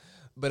Showbox,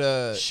 but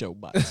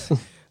Showbox.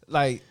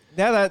 like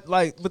now that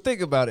but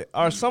think about it.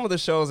 Are some of the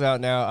shows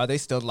out now? Are they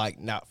still like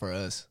not for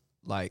us?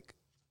 Like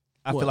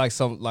I What? feel like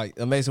some like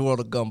Amazing World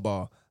of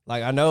Gumball.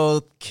 Like I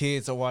know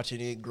kids are watching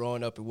it,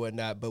 growing up and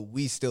whatnot, but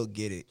we still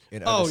get it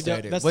and Oh,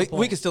 understand yeah, it. that's the We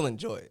point. can still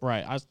enjoy it.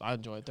 Right. I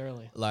enjoy it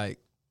thoroughly. Like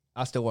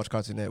I still watch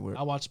Cartoon Network.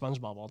 I watch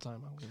SpongeBob all the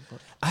time. I'm good for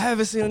it. I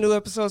haven't seen a new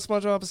episode of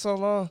SpongeBob in so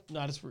long.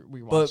 No, I just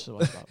rewatched But-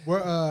 SpongeBob.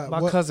 Where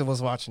My cousin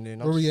was watching it.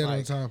 And I'm where we just at on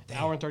like, time?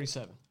 Hour and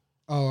 37.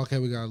 Oh, okay.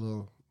 We got a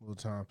little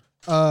time.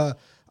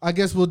 I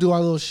guess we'll do our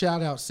little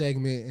shout out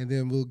segment and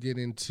then we'll get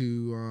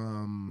into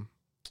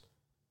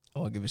I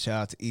want to give a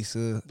shout out to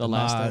Issa The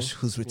last Damaj, thing.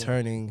 who's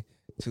returning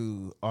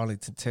to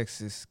Arlington,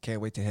 Texas.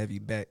 Can't wait to have you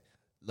back.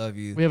 Love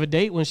you. We have a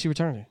date when she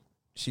returning.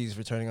 She's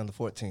returning on the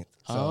 14th.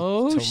 So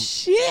Oh,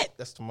 shit.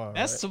 that's tomorrow.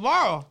 That's right?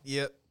 tomorrow.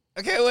 Yep.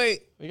 I can't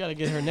wait. We got to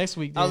get her next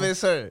week. I Then.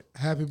 miss her.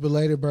 happy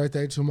belated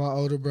birthday to my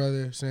older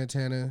brother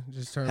Santana.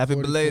 Just turned Happy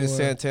 44. belated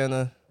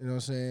Santana. You know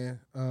what I'm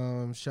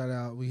saying? Shout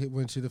out. We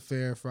went to the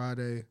fair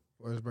Friday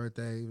for his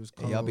birthday. It was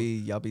Hey, cold.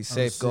 y'all be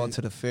safe going sick.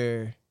 to the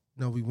fair.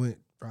 No, we went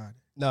Friday.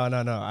 No. I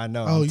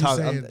know. Oh, I'm you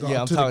talking, saying I'm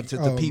to the- talking to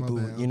oh, the my people.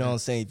 bad, You know okay. what I'm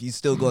saying? If you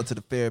still going to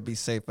the fair, be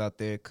safe out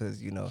there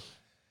because, you know,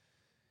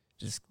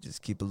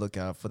 just keep a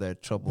lookout for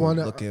that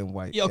trouble-looking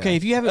white Yeah, okay, guy.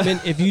 if you haven't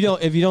been, if you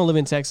don't live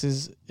in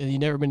Texas and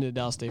you've never been to the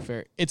Dallas State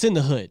Fair, it's in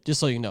the hood.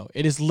 Just so you know,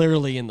 it is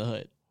literally in the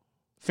hood.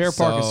 Fair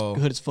Park So-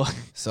 is good as fuck.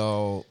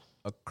 So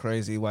a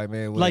crazy white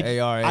man with Like an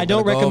AR. ain't I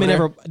don't gonna go over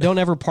recommend there? don't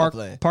ever park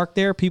playing.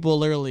 there. People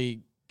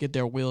literally get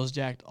their wheels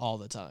jacked all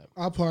the time.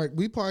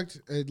 We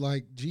parked at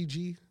like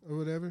GG or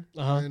whatever.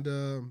 Uh-huh. And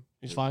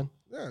He's fine.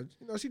 Yeah,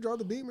 she drove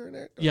the Beamer in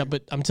there. Yeah,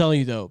 but I'm telling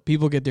you though,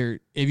 people get their.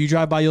 If you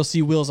drive by, you'll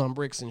see wheels on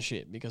bricks and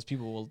shit because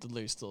people will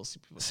literally still see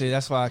people. See,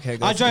 that's why I can't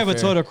go. I to drive the a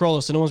fair. Toyota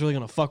Corolla, so no one's really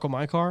gonna fuck with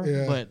my car.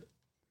 Yeah. But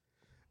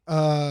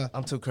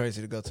I'm too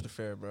crazy to go to the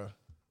fair, bro.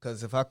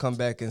 Because if I come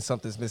back and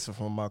something's missing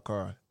from my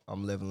car,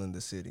 I'm leveling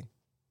the city.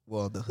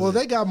 Well, the hood. Well,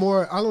 they got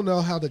more. I don't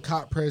know how the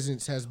cop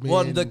presence has been.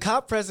 Well, the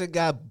cop presence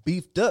got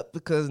beefed up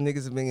because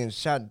niggas have been getting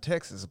shot in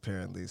Texas,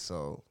 apparently.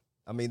 So,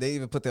 I mean, they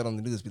even put that on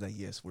the news, be like,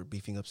 yes, we're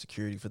beefing up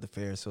security for the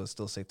fair, so it's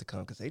still safe to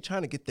come because they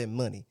trying to get that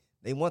money.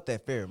 They want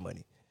that fair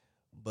money.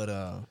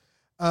 But,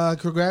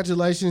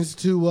 congratulations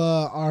to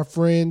our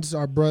friends,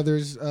 our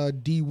brothers,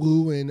 D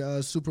Woo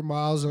and Super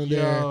Miles on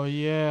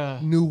their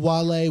new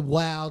Wale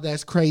Wow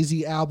That's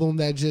Crazy album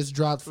that just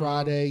dropped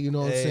Friday. You know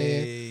what I'm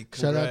saying?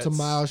 Shout out to congrats.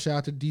 Miles, shout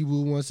out to D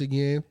Woo once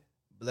again.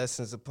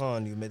 Blessings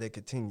upon you. May they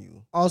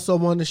continue. Also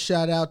want to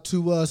shout out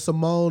to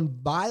Simone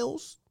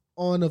Biles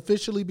on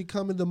officially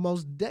becoming the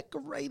most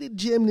decorated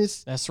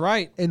gymnast. That's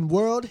right. In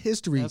world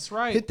history. That's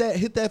right. Hit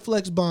that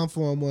flex bomb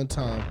for him one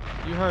time.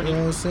 You heard You know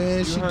what I'm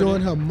saying? She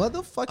doing her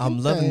motherfucking I'm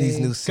loving thing. these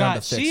new sound God,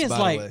 effects, she is by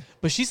the like, way.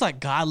 but she's like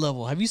God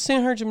level. Have you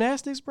seen her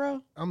gymnastics,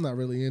 bro? I'm not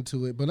really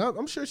into it, but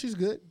I'm sure she's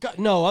good. God,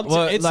 no,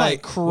 it's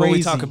like crazy. What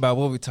we talking about?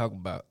 What we talking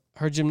about?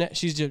 Her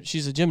she's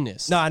a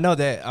gymnast. No, I know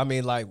that. I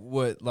mean, like,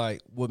 what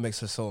makes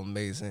her so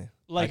amazing?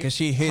 Like, is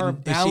she her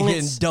hitting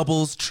balance-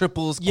 doubles,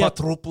 triples, Yep.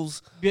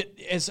 quadruples?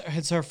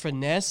 It's her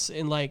finesse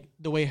and like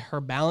the way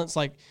her balance,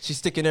 like She's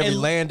sticking every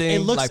landing. It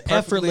looks like,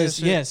 perfectly and effortless.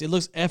 shit. Yes, it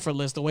looks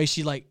effortless the way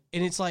she like,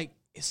 and it's like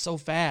it's so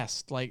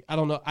fast. Like I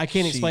don't know, I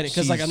can't explain it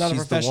because like I'm not a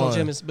she's the professional one.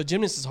 gymnast, but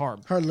gymnast is hard.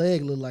 Her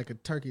leg look like a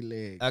turkey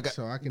leg,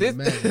 so I can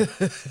imagine.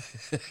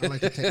 I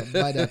like to take a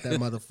bite out that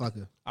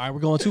motherfucker. All right, we're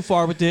going too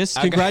far with this.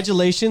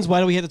 Congratulations. Why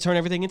do we have to turn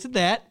everything into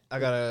that? I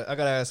gotta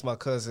ask my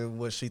cousin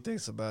what she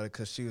thinks about it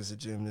because she was a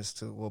gymnast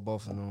too. Well,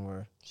 both of them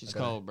were. She's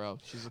cold, bro.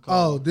 She's a cold.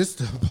 Oh, this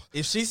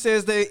If she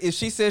says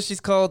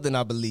she's cold, then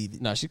I believe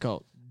it. No, she's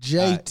cold.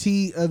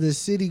 JT of the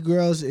City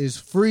Girls is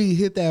free.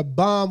 Hit that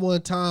bomb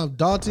one time.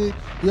 Dalton,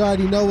 you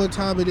already know what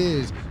time it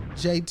is.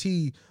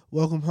 JT,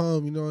 welcome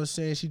home. You know what I'm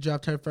saying? She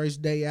dropped her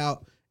first day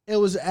out. It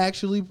was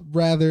actually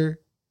rather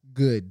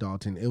good,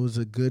 Dalton. It was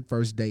a good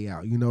first day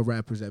out. You know,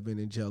 rappers that been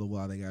in jail a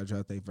while, they got to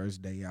drop their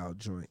first day out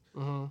joint.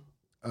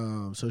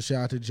 Mm-hmm. So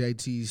shout out to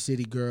JT,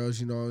 City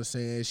Girls. You know what I'm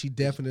saying? She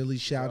definitely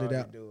shouted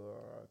out.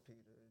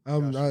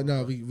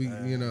 No, we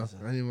you know,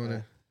 I didn't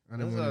want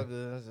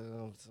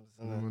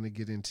to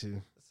get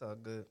into. It's all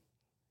good.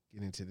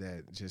 Get into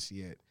that just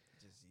yet.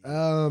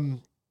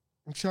 I'm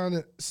trying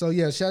to. So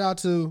yeah, shout out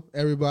to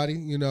everybody.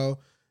 You know,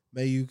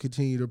 may you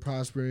continue to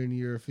prosper in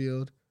your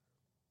field.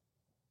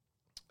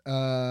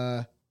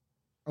 I'm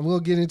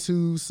gonna get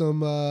into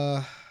some.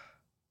 I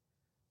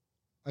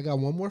got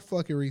one more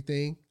fuckery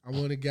thing. I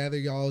want to gather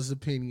y'all's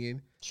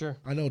opinion. Sure.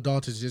 I know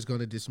Dalton's just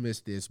gonna dismiss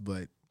this,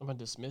 but I'm gonna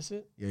dismiss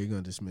it. yeah, you're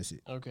gonna dismiss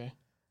it. Okay.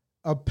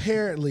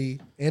 Apparently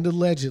and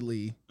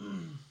allegedly,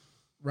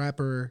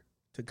 rapper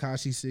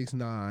Tekashi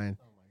 6ix9ine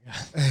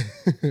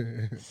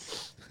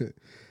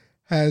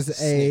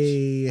has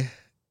a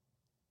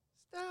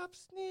Stop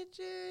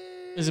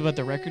snitching. Is it about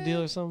the record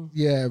deal or something?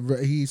 yeah.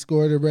 He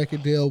scored a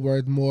record deal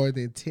worth more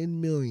than $10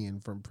 million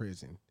from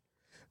prison.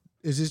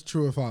 Is this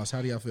true or false?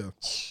 How do y'all feel?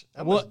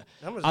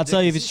 I'll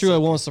tell you if it's true. It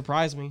won't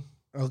surprise me.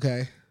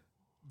 Okay,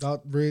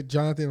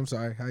 Jonathan, I'm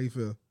sorry. How you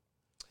feel?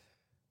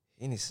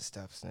 He needs to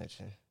stop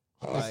snitching.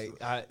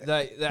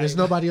 There's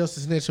nobody else to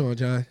snitch on,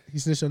 John. He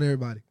snitched on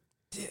everybody.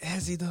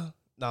 Has he though?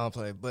 No, I'm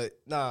playing. But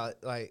nah,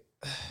 like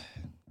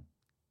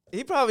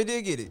he probably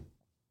did get it.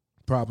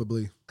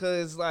 Probably.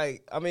 Cause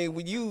like I mean,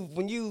 when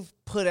you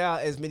put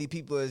out as many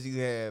people as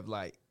you have,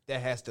 like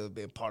that has to have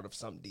been part of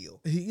some deal.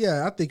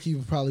 Yeah, I think he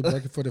was probably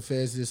working for the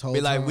feds this whole Be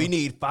like, time. we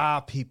need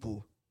 5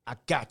 people. I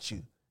got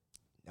you.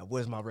 Now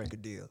where's my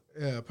record deal?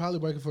 Yeah, probably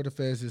working for the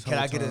feds this whole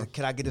time.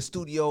 Can I get a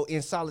studio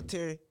in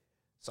solitary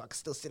so I can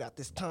still sit out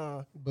this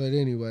time? But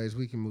anyways,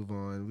 we can move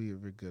on. We're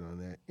good on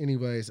that.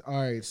 Anyways,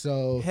 all right.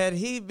 So Had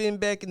he been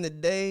back in the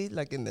day,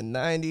 like in the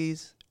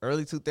 90s,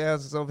 early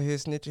 2000s over here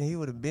snitching, he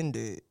would have been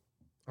dead.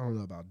 I don't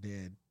know about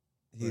dead.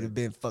 He'd have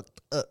been fucked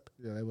up.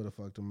 Yeah, they would have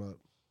fucked him up.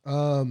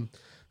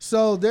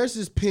 So there's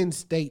this Penn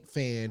State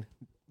fan.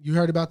 You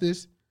heard about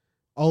this?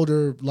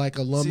 Older, like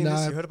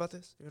alumni. You heard about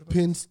this?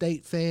 Penn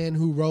State fan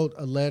who wrote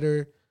a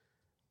letter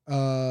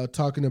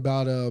talking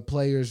about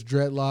players'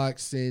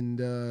 dreadlocks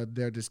and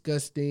they're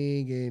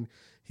disgusting, and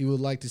he would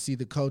like to see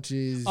the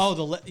coaches. Oh,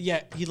 They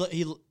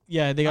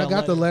got. I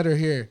got the letter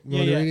here. You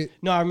want to read it?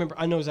 No, I remember.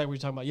 I know exactly what you're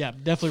talking about. Yeah,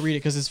 definitely read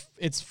it because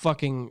it's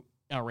fucking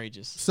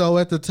outrageous. So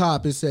at the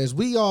top it says,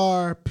 "We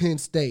are Penn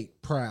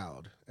State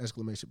proud!"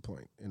 Exclamation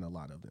point in a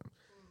lot of them.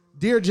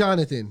 Dear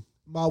Jonathan,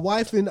 my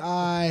wife and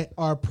I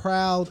are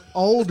proud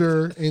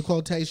older, in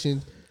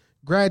quotation,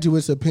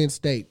 graduates of Penn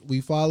State.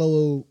 We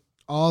follow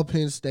all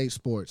Penn State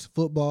sports: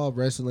 football,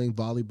 wrestling,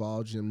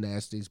 volleyball,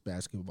 gymnastics,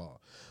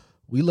 basketball.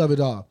 We love it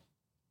all.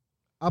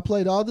 I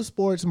played all the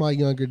sports in my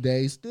younger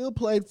days. Still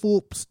played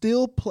full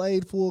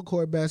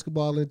court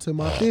basketball into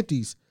my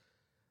 50s.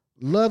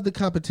 Love the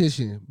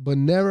competition, but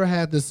never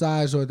had the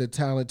size or the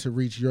talent to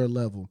reach your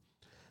level.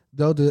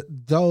 Though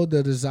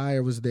the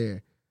desire was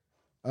there.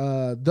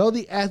 Though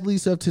the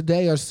athletes of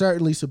today are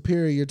certainly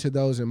superior to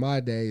those in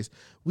my days,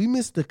 we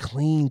miss the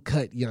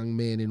clean-cut young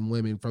men and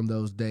women from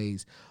those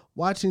days.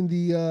 Watching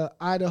the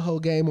Idaho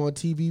game on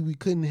TV, we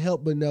couldn't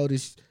help but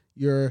notice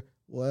your,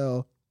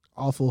 well,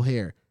 awful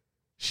hair.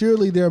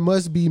 Surely there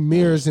must be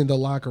mirrors in the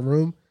locker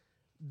room.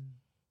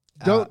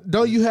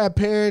 Don't you have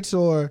parents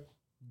or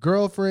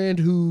girlfriend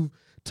who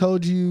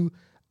told you,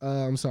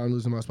 I'm sorry, I'm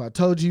losing my spot,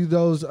 told you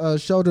those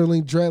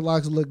shoulder-length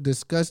dreadlocks look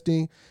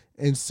disgusting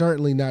and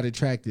certainly not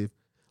attractive?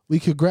 We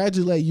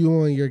congratulate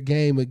you on your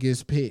game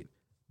against Pitt,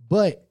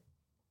 but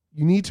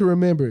you need to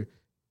remember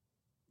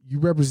you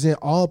represent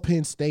all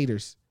Penn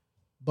Staters,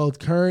 both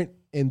current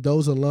and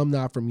those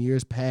alumni from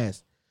years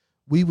past.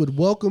 We would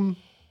welcome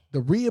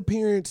the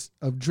reappearance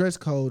of dress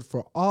code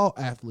for all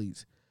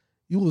athletes.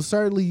 You will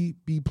certainly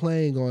be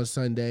playing on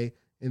Sunday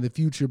in the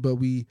future, but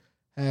we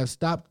have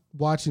stopped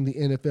watching the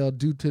NFL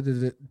due to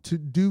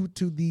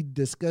the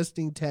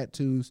disgusting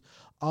tattoos,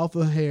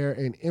 awful hair,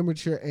 and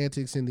immature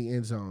antics in the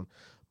end zone.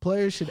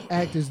 Players should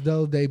act as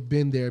though they've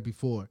been there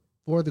before.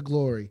 For the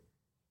glory,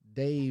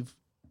 Dave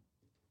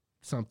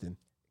something.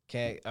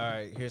 Okay, all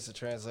right, here's the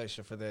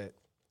translation for that.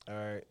 All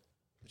right,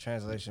 the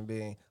translation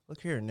being,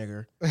 look here,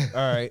 nigger.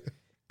 All right,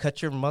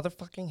 cut your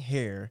motherfucking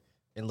hair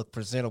and look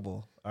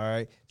presentable. All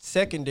right,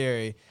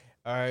 secondary.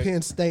 All right,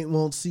 Penn State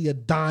won't see a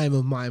dime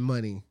of my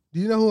money.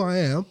 Do you know who I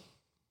am?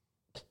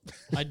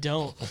 I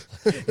don't.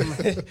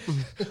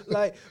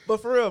 Like,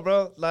 but for real,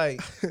 bro.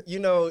 Like, you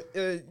know,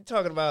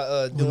 talking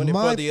about doing it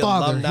for the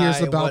alumni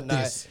and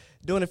whatnot.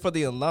 Doing it for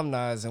the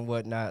alumni and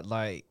whatnot.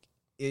 Like,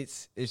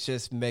 it's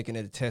just making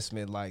it a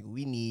testament. Like,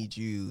 we need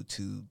you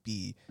to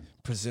be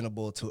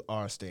presentable to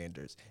our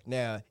standards.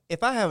 Now,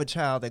 if I have a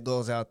child that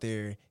goes out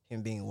there,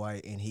 him being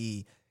white, and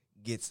he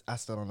gets, I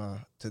still don't know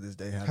to this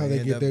day how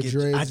they get their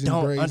dreads. I and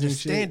don't braids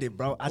understand it,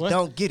 bro. I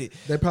don't get it.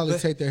 They probably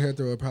take their hair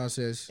through a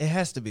process. It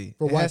has to be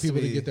for white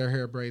people to get their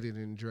hair braided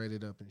and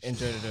dreaded up and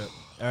dreaded up.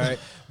 All right,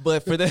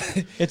 but for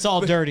that, it's all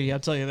dirty. I'll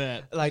tell you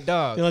that. Like,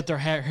 dog, they let their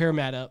hair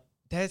mat up.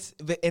 That's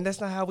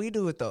not how we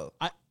do it though.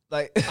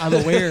 I'm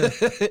aware.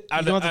 You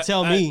don't have to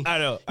tell me. I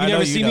know. You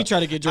never see me try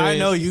to get dreads. I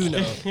know you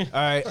know. All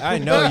right. I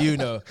know you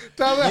know.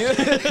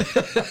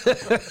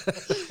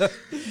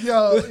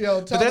 Yo,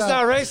 but that's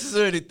not racist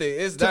or anything.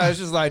 It's not. It's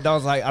just like,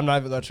 dog's like, I'm not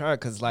even gonna try it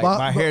because like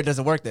my hair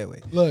doesn't work that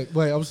way. Look,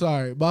 wait, I'm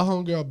sorry. My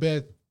homegirl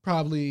Beth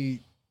probably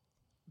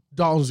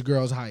Dalton's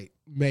girl's height,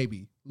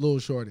 maybe a little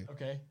shorter.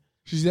 Okay.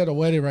 She's at a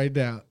wedding right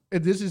now,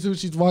 and this is who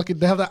she's walking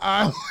down the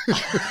aisle.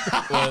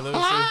 Well, let me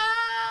see.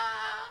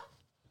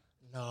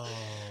 No.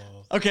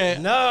 Okay.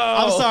 No.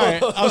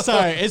 I'm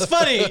sorry. It's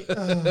funny.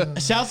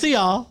 Shout to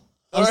y'all.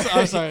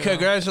 I'm sorry.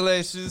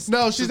 Congratulations.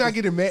 No, she's not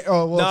getting married.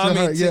 Oh, well,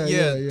 no, I mean,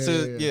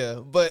 her. yeah.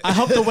 But I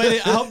hope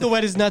the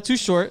wedding's not too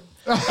short.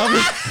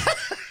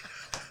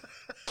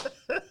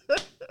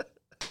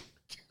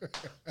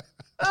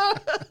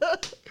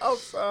 I'm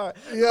sorry.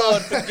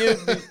 Lord,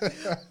 forgive me.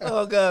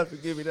 Oh God,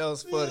 forgive me. That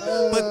was funny.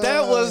 But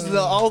that was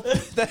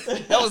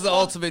the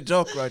ultimate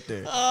joke right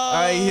there. All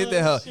right, you hit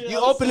that. You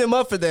opened him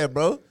up for that,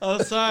 bro.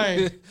 I'm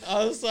sorry.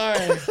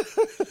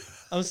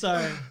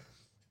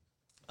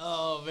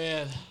 Oh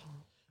man.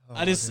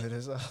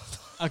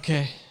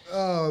 Okay.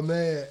 Oh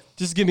man.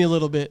 Just give me a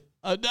little bit.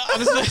 No,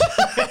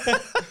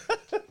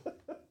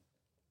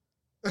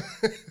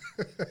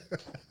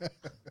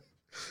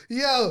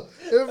 Yo,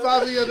 it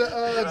reminded me of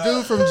the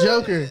dude from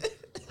Joker.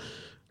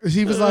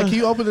 He was like, "Can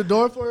you open the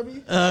door for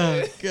me?"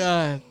 Oh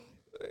God.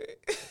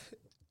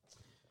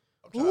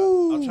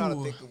 I'm trying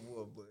to think of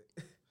one, but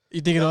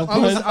you thinking of? I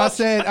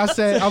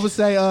would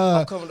say.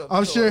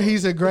 I'm sure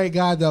he's a great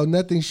guy though.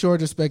 Nothing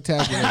short of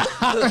spectacular.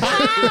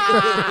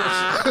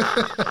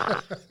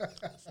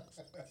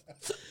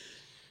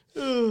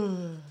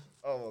 Oh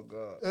my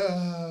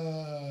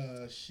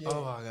God. Shit.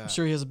 Oh my God. I'm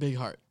sure he has a big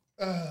heart.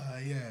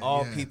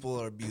 All people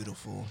are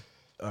beautiful.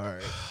 All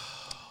right.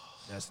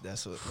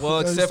 That's what.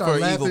 Well, except for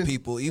evil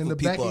people. Evil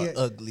people are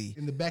ugly.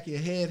 In the back of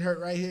your head, hurt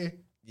right here.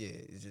 Yeah,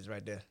 it's just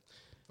right there.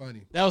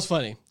 Funny. That was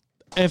funny.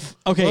 What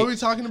are we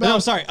talking about? No,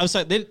 I'm sorry.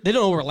 They don't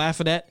know what we're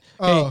laughing at.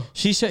 Okay,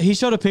 he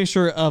showed a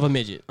picture of a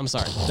midget. I'm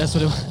sorry. That's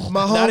what it was.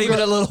 Not even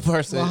a little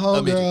person. My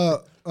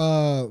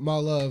homegirl, my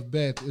love,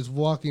 Beth, is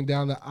walking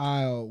down the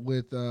aisle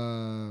with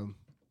a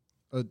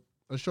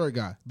short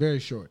guy, very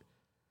short.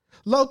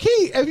 Low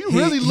key, if you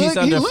really look,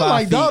 he looked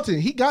like Dalton.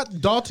 He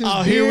got Dalton's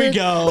beard. Here we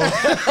go.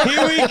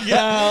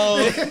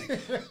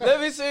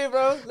 Let me see,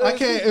 bro. I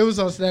can't. It was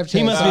on Snapchat.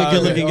 He must be a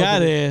good-looking guy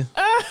then.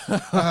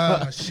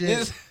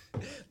 Shit.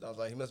 I was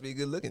like, he must be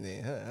good looking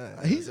then.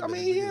 He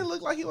didn't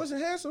look like he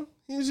wasn't handsome.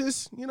 He was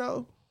just,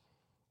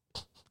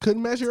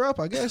 couldn't measure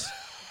up, I guess.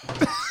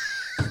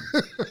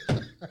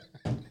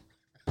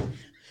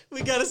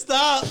 We gotta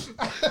stop.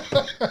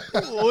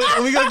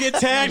 We gonna get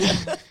tagged.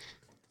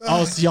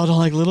 Oh, so y'all don't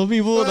like little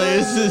people?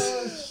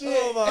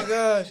 Shit. Oh my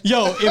gosh.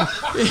 Yo, if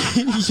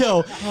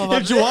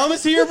Juwan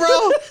was here,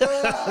 bro.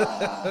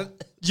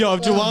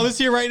 If Juwan was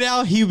here right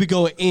now, he would be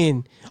going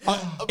in.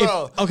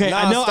 Bro,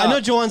 I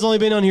know Juwan's only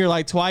been on here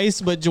like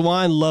twice, but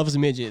Juwan loves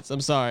midgets.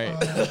 I'm sorry.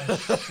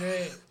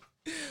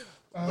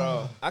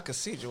 Bro, I could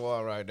see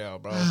Juwan right now,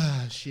 bro.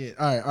 Shit.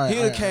 All right.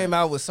 He came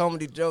out with so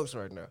many jokes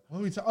right now.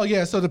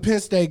 So the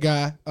Penn State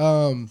guy.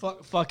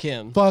 Fuck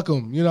him. Fuck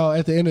him. You know,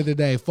 at the end of the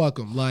day, fuck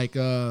him. Like,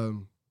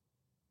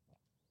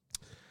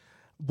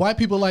 white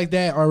people like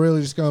that are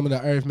really just coming to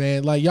earth,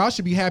 man. Like, y'all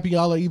should be happy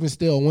y'all are even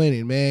still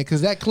winning, man.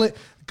 Because that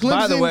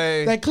By the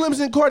way, that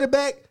Clemson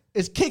quarterback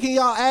is kicking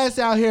y'all ass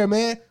out here,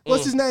 man.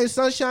 What's his name?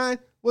 Sunshine?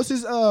 What's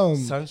his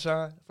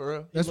Sunshine, for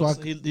real? That's why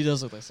he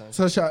does look like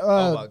Sunshine.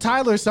 Sunshine.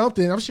 Tyler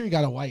something. I'm sure he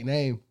got a white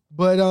name.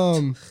 But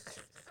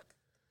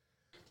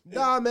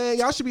nah, man,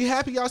 y'all should be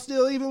happy y'all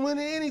still even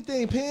winning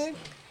anything, Penn.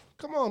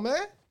 Come on,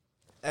 man.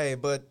 Hey,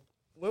 but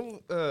when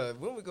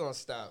we gonna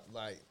stop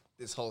like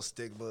this whole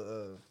stigma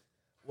of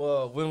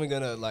when we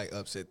gonna like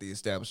upset the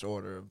established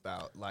order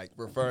about like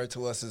referring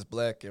to us as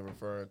black and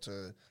referring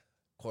to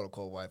quote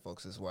unquote white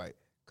folks as white?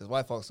 Because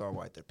white folks aren't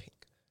white, they're pink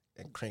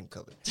and cream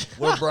colored.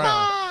 We're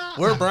brown.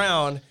 We're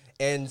brown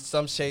and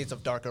some shades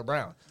of darker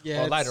brown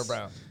or lighter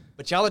brown.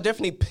 But y'all are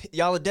definitely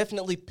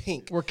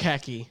pink. We're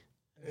khaki.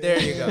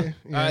 There you go. Yeah.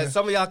 All right,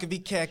 some of y'all can be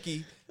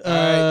khaki. All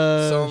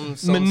right,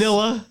 some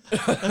Manila.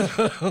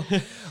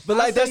 But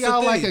like that's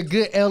y'all the thing. like a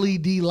good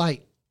LED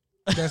light.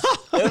 That's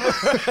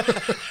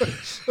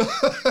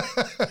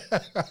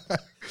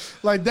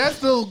like that's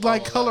the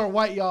like color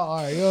white y'all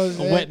are. You know what I'm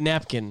saying? A wet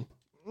napkin.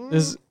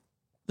 This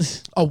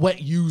a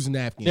wet used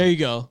napkin. There you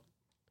go.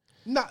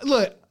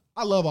 Look,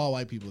 I love all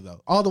white people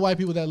though. All the white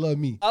people that love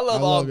me. I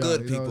love all y'all,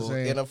 good you know people,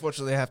 and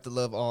unfortunately, I have to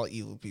love all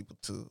evil people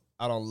too.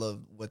 I don't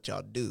love what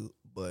y'all do,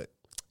 but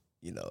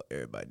you know,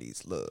 everybody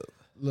needs love.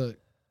 Look,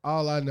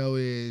 all I know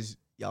is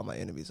y'all my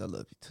enemies. I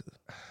love you too.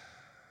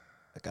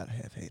 I gotta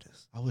have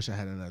haters. I wish I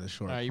had another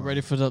short. Are you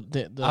ready for the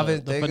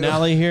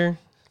finale here?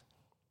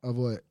 Of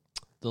what?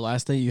 The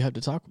last thing you have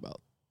to talk about.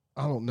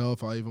 I don't know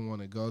if I even want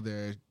to go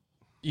there.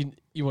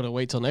 You want to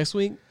wait till next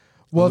week?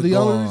 Well, the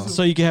only reason,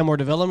 so you can have more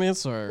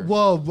developments, or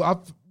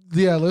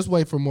let's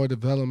wait for more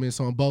developments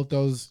on both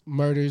those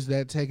murders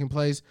that taking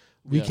place.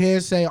 We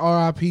can say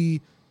R.I.P.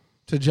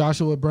 to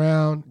Joshua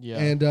Brown,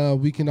 and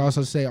we can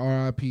also say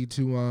R.I.P.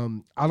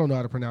 to I don't know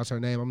how to pronounce her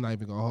name. I'm not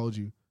even gonna hold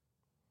you.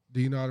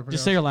 Do you know how to pronounce?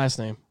 Just say her last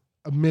name.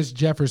 Miss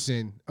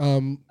Jefferson.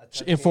 In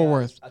Fort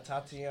Worth.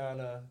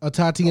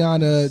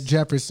 Tatiana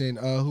Jefferson,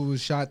 who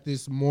was shot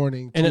this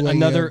morning. And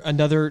another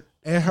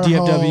in her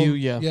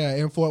DFW, home,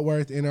 in Fort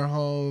Worth, in her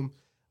home.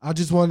 I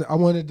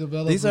want to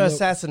develop. These are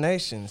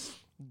assassinations.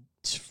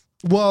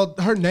 Well,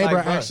 her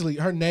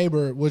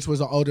neighbor, which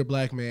was an older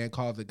black man,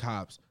 called the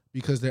cops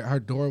because her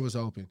door was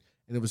open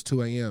and it was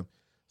 2 a.m.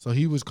 So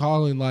he was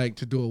calling like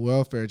to do a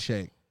welfare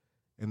check,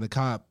 and the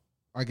cop,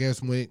 I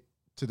guess, went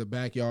to the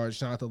backyard,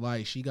 shot the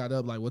light. She got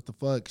up like, what the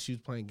fuck? She was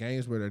playing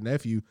games with her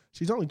nephew.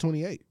 She's only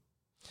 28.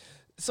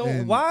 So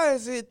why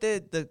is it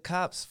that the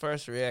cops'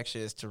 first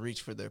reaction is to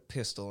reach for their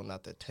pistol and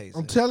not their taser?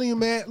 I'm telling you,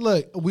 man.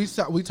 Look, we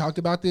talked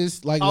about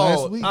this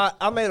last week.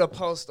 I made a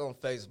post on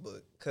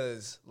Facebook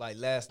because like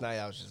last night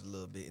I was just a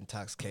little bit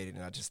intoxicated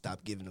and I just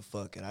stopped giving a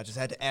fuck and I just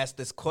had to ask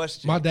this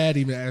question. My dad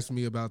even asked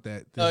me about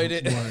that. Oh, he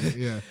did?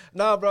 Yeah.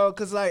 Nah, bro,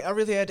 because like I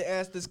really had to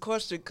ask this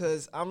question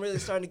because I'm really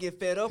starting to get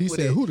fed up with it.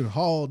 He said, who done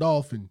hauled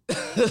off and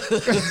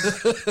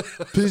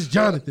pissed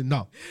Jonathan?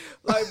 No.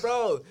 Like,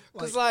 bro,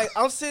 because like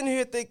I'm sitting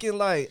here thinking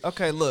like,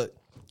 okay, look.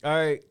 All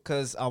right,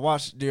 because I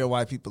watched Dear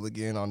White People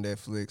again on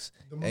Netflix.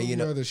 The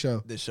movie or the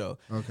show? The show.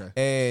 Okay.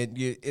 And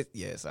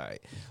it's all right.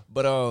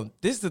 But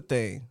this is the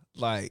thing.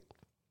 Like,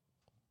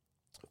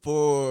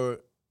 for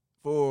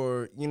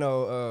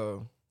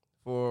the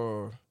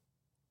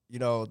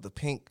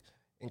pink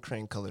and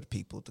cream colored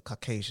people, the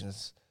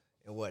Caucasians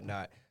and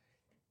whatnot,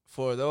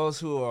 for those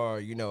who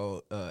are,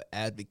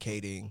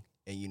 advocating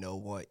and,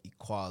 want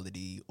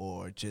equality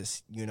or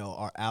just,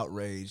 are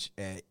outraged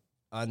at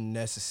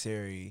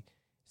unnecessary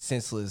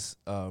senseless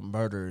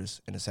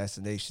murders and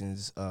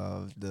assassinations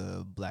of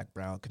the black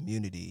brown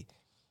community,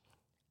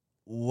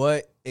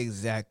 would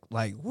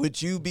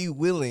you be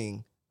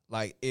willing,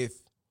 like, if,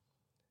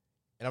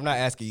 and I'm not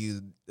asking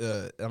you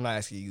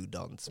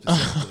Dalton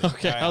specifically.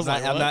 Okay, right? I was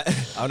I'm not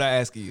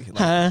asking you,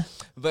 like,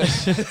 but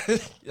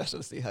y'all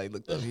should see how he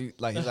looked up.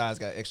 His eyes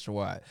got extra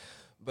wide.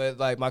 But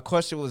like my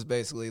question was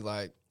basically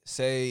like,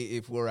 say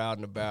if we're out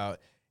and about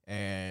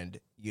and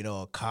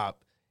a cop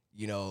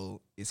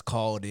is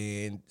called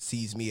in,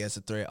 sees me as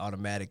a threat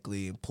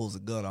automatically and pulls a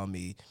gun on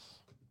me.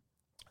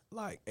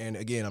 Like, and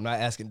again, I'm not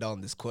asking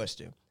Dalton this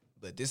question,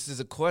 but this is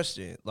a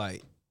question,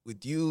 like,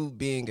 with you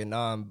being a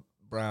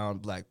non-brown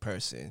black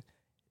person,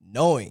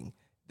 knowing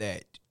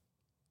that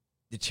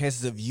the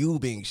chances of you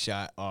being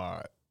shot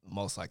are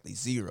most likely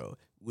 0,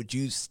 would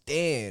you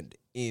stand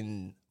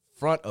in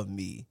front of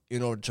me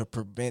in order to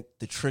prevent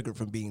the trigger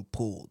from being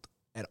pulled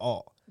at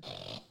all?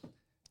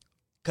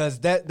 Because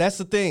that's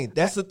the thing.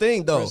 That's the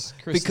thing, though.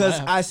 Chris because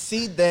laughed. I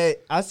see that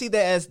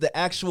as the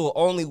actual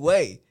only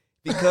way.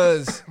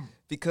 Because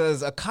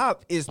because a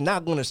cop is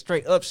not going to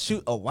straight up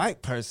shoot a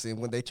white person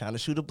when they trying to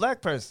shoot a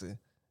black person.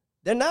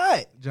 They're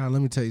not. John,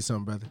 let me tell you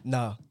something, brother.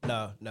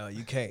 No,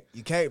 you can't.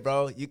 You can't,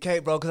 bro. You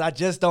can't, bro, because I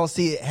just don't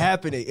see it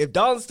happening. If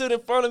Dalton stood in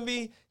front of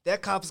me,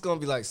 that cop is going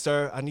to be like,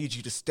 sir, I need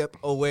you to step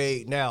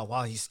away now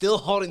while he's still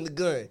holding the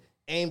gun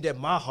aimed at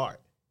my heart.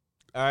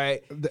 All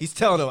right? He's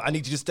telling him, I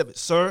need you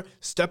to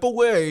step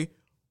away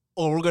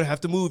or we're going to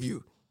have to move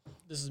you.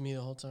 This is me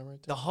the whole time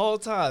right there. The whole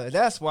time. And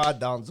that's why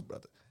Dalton's a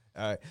brother.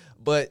 All right?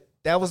 But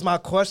that was my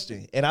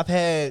question. And I've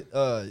had,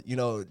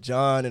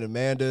 John and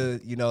Amanda,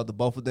 the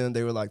both of them,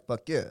 they were like,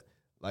 fuck yeah.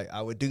 Like,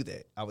 I would do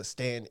that. I would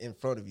stand in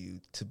front of you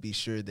to be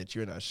sure that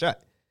you're not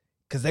shot.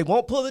 Because they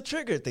won't pull the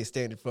trigger if they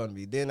stand in front of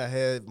me. Then I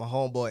had my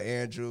homeboy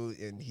Andrew,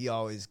 and he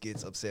always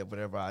gets upset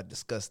whenever I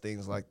discuss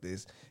things like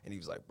this. And he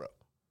was like, bro,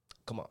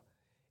 come on.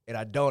 And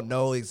I don't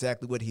know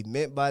exactly what he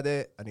meant by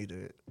that. I need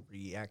to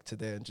react to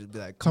that and just be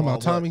like, come on,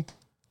 Tommy. What?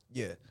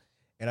 Yeah.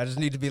 And I just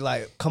need to be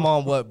like, come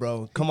on, what,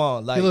 bro? Come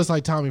on. Like, he looks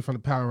like Tommy from the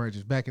Power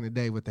Rangers back in the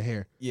day with the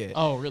hair. Yeah.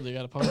 Oh, really?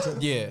 Got a ponytail?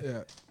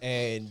 Yeah.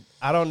 And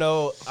I don't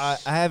know. I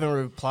haven't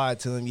replied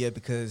to him yet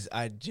because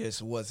I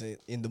just wasn't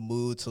in the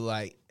mood to,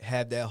 like,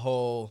 have that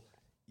whole,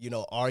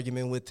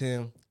 argument with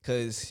him.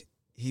 Because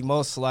he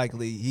most of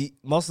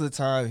the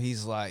time,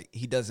 he's like,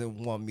 he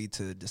doesn't want me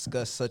to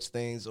discuss such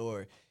things,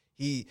 or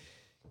and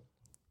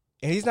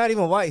he's not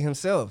even white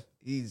himself.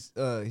 He's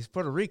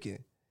Puerto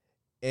Rican.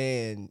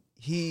 And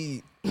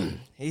he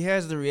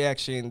has the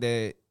reaction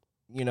that,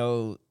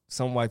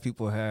 some white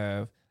people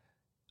have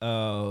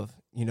of,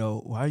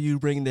 why are you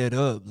bringing that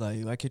up?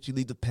 Like, why can't you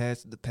leave the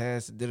past,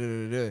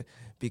 da-da-da-da?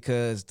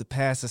 Because the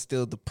past is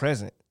still the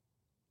present.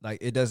 Like,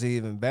 it doesn't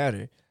even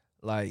matter.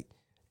 Like,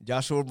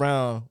 Joshua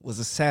Brown was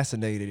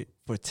assassinated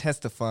for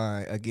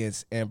testifying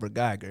against Amber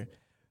Geiger.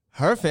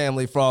 Her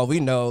family, for all we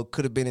know,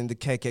 could have been in the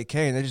KKK,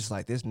 and they're just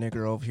like, this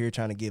nigga over here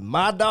trying to get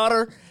my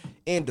daughter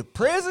into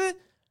prison?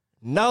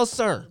 No,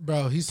 sir.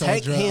 Bro, he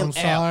sold drugs. I'm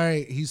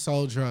sorry. He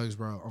sold drugs,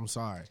 bro. I'm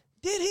sorry.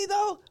 Did he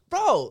though?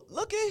 Bro,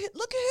 look at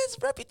his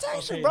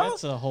reputation, Okay, bro.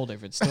 that's a whole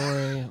different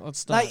story. Let's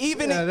stop. Like,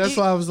 even that's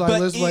why I was like,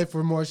 let's wait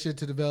for more shit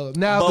to develop.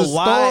 Now the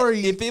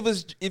story.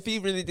 If he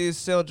really did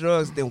sell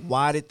drugs, then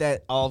why did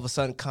that all of a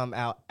sudden come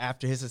out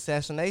after his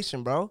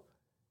assassination, bro?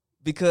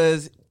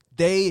 Because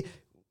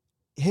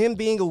him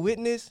being a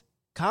witness,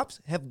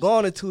 cops have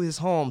gone into his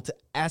home to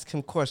ask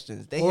him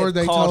questions. They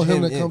told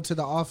him to come to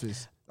the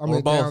office.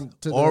 Down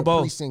to the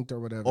precinct or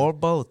whatever. Or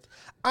both.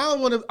 I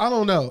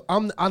don't know.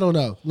 I don't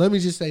know. Let me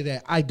just say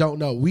that. I don't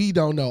know. We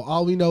don't know.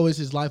 All we know is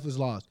his life was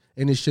lost,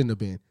 and it shouldn't have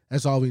been.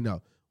 That's all we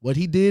know. What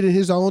he did in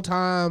his own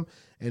time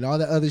and all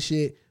that other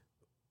shit,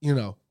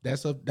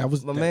 that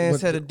was. My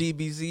man's had a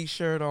DBZ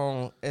shirt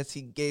on as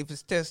he gave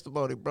his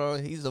testimony, bro.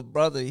 He's a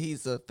brother.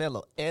 He's a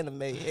fellow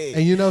anime head.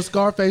 And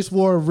Scarface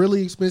wore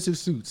really expensive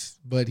suits,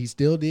 but he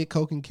still did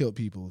coke and killed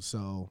people.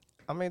 So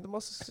I mean,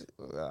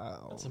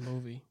 that's a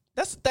movie.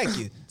 Thank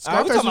you. All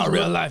right, we're talking about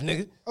real life,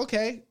 nigga.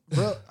 Okay,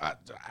 bro.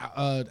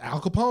 Al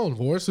Capone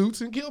wore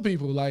suits and killed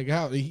people. Like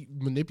how he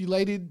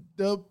manipulated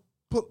the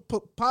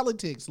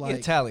politics. Like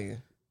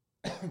Italian.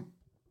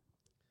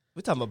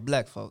 We're talking about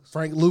black folks.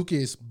 Frank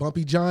Lucas,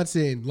 Bumpy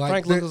Johnson. Like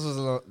Frank Lucas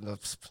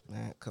was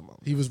man, come on.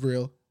 He was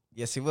real.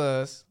 Yes, he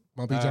was.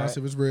 Bumpy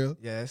Johnson was real.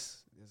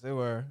 Yes, they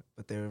were,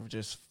 but they were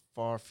just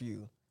far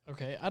few.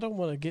 Okay, I don't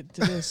want to get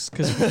to this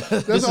because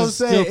that's what I'm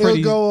saying.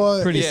 It'll go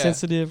on. Pretty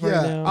sensitive right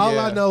now. All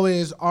I know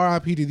is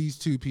R.I.P. to these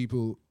two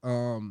people.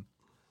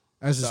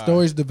 As the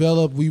stories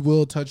develop, we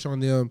will touch on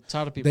them.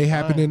 They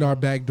happen in our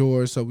back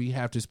door, so we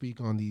have to speak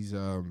on these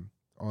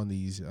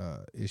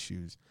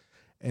issues.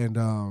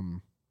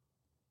 And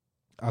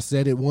I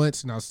said it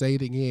once, and I'll say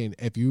it again.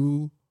 If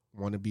you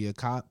want to be a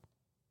cop,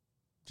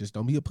 just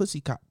don't be a pussy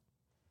cop.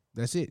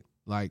 That's it.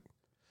 Like,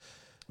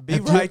 be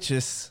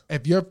righteous.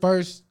 If your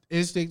first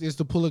instinct is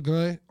to pull a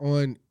gun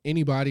on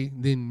anybody,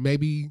 then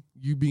maybe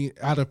you be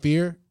out of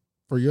fear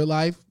for your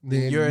life.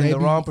 Then you're in the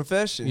wrong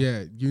profession.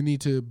 Yeah, you need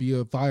to be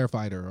a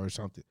firefighter or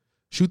something.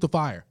 Shoot the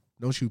fire.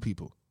 Don't shoot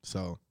people.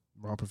 So,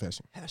 wrong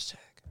profession. Hashtag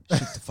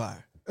shoot the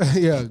fire.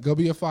 Yeah, go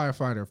be a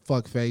firefighter.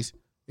 Fuck face.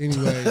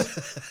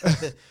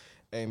 Anyways.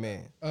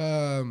 Amen.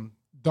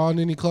 Dawn,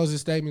 any closing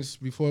statements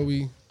before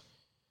we?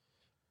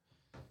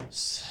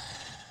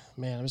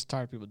 Man, I'm just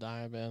tired of people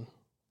dying, man.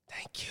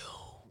 Thank you.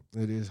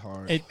 It is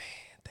hard. Man,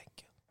 thank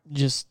you.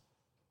 Just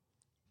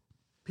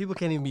people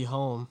can't even be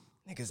home.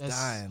 Niggas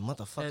dying.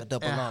 Motherfucker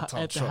double long talk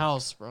at the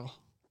house, bro.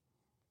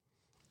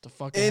 The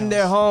fucking in house.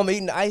 their home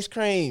eating ice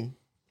cream.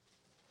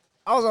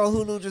 I was on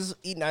Hulu just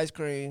eating ice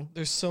cream.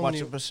 There's so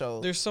watching for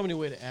shows. There's so many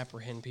ways to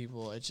apprehend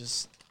people. It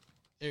just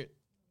I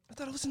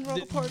thought it was in the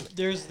wrong apartment.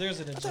 There's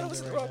an agenda. I thought it was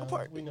in the right wrong now.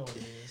 apartment. We know what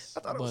it is. I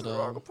thought it was in the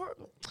wrong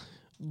apartment.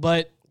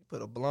 But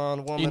put a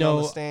blonde woman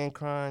on the stand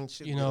crying.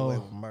 She get away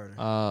with murder.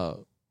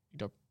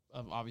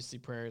 Obviously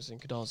prayers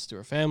and condolences to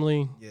her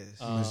family. Yes.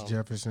 Miss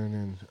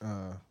Jefferson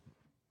and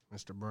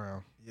Mr.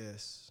 Brown.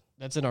 Yes.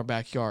 That's in our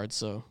backyard,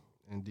 so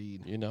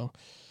indeed.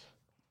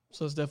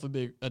 So it's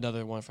definitely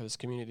another one for this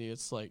community.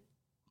 It's like,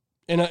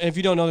 and if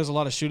you don't know, there's a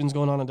lot of shootings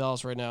going on in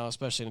Dallas right now,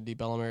 especially in the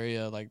Deep Ellum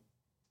area. Like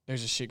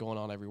there's just shit going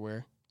on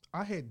everywhere.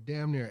 I had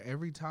damn near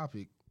every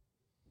topic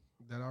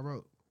that I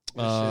wrote.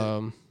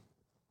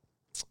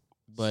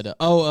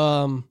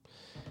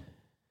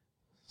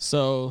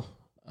 So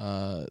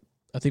I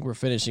think we're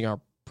finishing our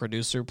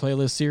producer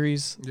playlist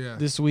series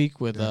this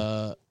week with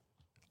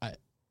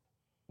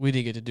we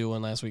didn't get to do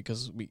one last week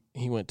because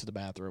he went to the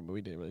bathroom, but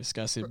we didn't really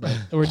discuss it. But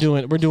we're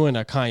doing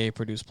a Kanye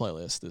produced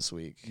playlist this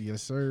week.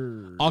 Yes,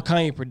 sir. All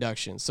Kanye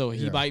production. So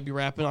he might be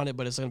rapping on it,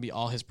 but it's gonna be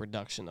all his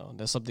production though.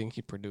 That's something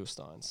he produced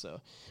on.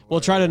 So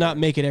we'll try to not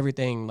make it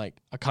everything like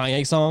a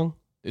Kanye song.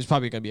 There's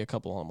probably gonna be a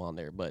couple of them on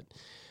there, but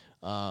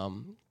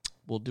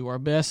we'll do our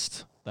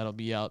best. That'll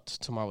be out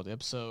tomorrow with the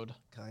episode.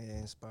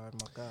 Kanye inspired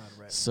my God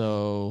rap.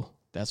 So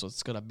that's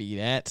what's gonna be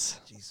that.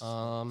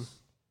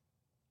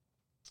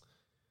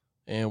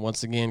 And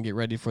once again, get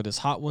ready for this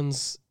Hot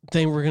Ones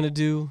thing we're going to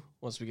do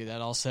once we get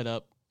that all set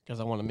up, because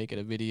I want to make it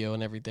a video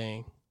and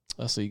everything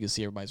so you can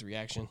see everybody's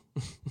reaction.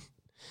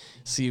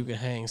 See who can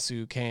hang, see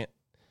who can't.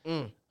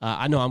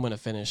 I know I'm going to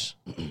finish.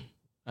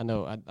 I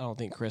don't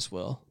think Chris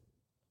will,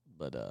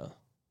 but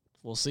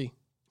we'll see.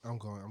 I'm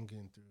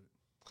getting through it.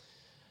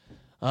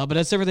 But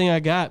that's everything I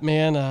got,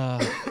 man.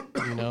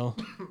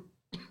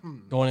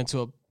 Going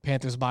into a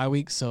Panthers bye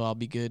week, so I'll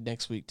be good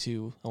next week,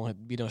 too. I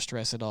won't be no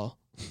stress at all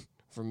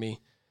for me.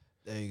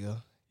 There you go.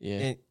 Yeah.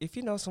 And if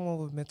you know someone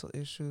with mental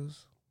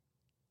issues,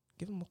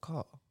 give them a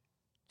call.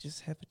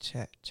 Just have a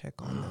chat. Check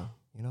on them.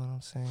 You know what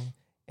I'm saying?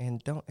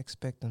 And don't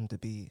expect them to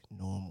be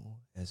normal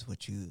as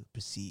what you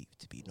perceive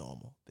to be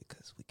normal,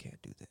 because we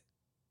can't do that.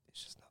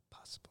 It's just not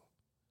possible.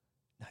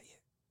 Not yet.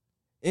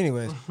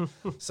 Anyways,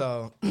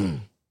 so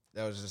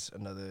that was just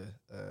another,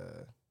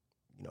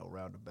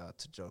 roundabout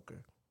to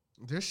Joker.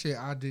 This shit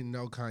I didn't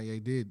know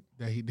Kanye did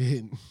that he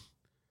didn't.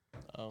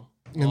 Oh.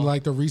 In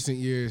like the recent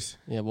years.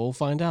 Yeah, we'll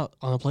find out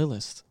on the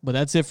playlist. But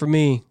that's it for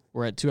me.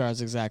 We're at 2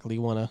 hours exactly.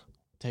 You want to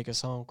take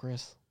us home,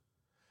 Chris?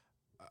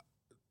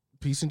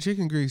 Peace and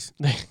chicken grease.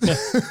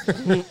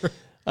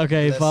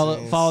 Okay,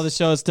 follow the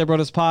show at Step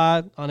Brothers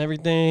Pod on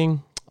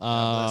everything.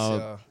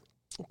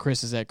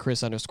 Chris is at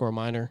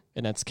Chris_Minor,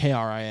 and that's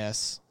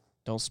KRIS.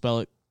 Don't spell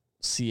it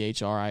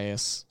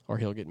CHRIS, or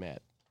he'll get mad.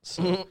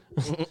 So.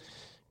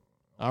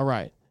 All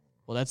right.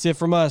 Well, that's it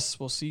from us.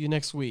 We'll see you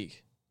next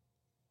week.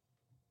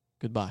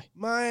 Goodbye.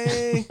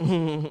 Bye.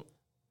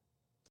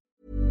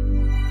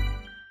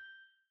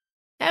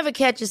 Ever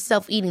catch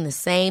yourself eating the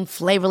same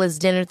flavorless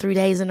dinner 3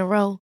 days in a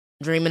row?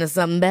 Dreaming of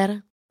something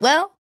better?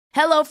 Well,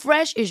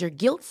 HelloFresh is your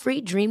guilt-free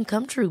dream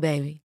come true,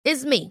 baby.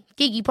 It's me,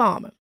 Keke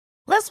Palmer.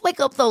 Let's wake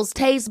up those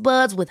taste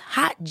buds with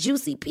hot,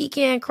 juicy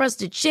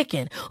pecan-crusted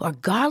chicken or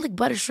garlic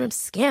butter shrimp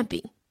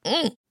scampi.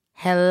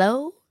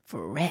 Hello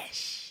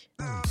Fresh.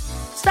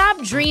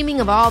 Stop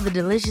dreaming of all the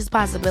delicious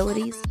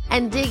possibilities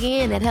and dig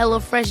in at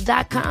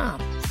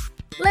HelloFresh.com.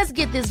 Let's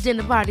get this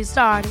dinner party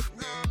started.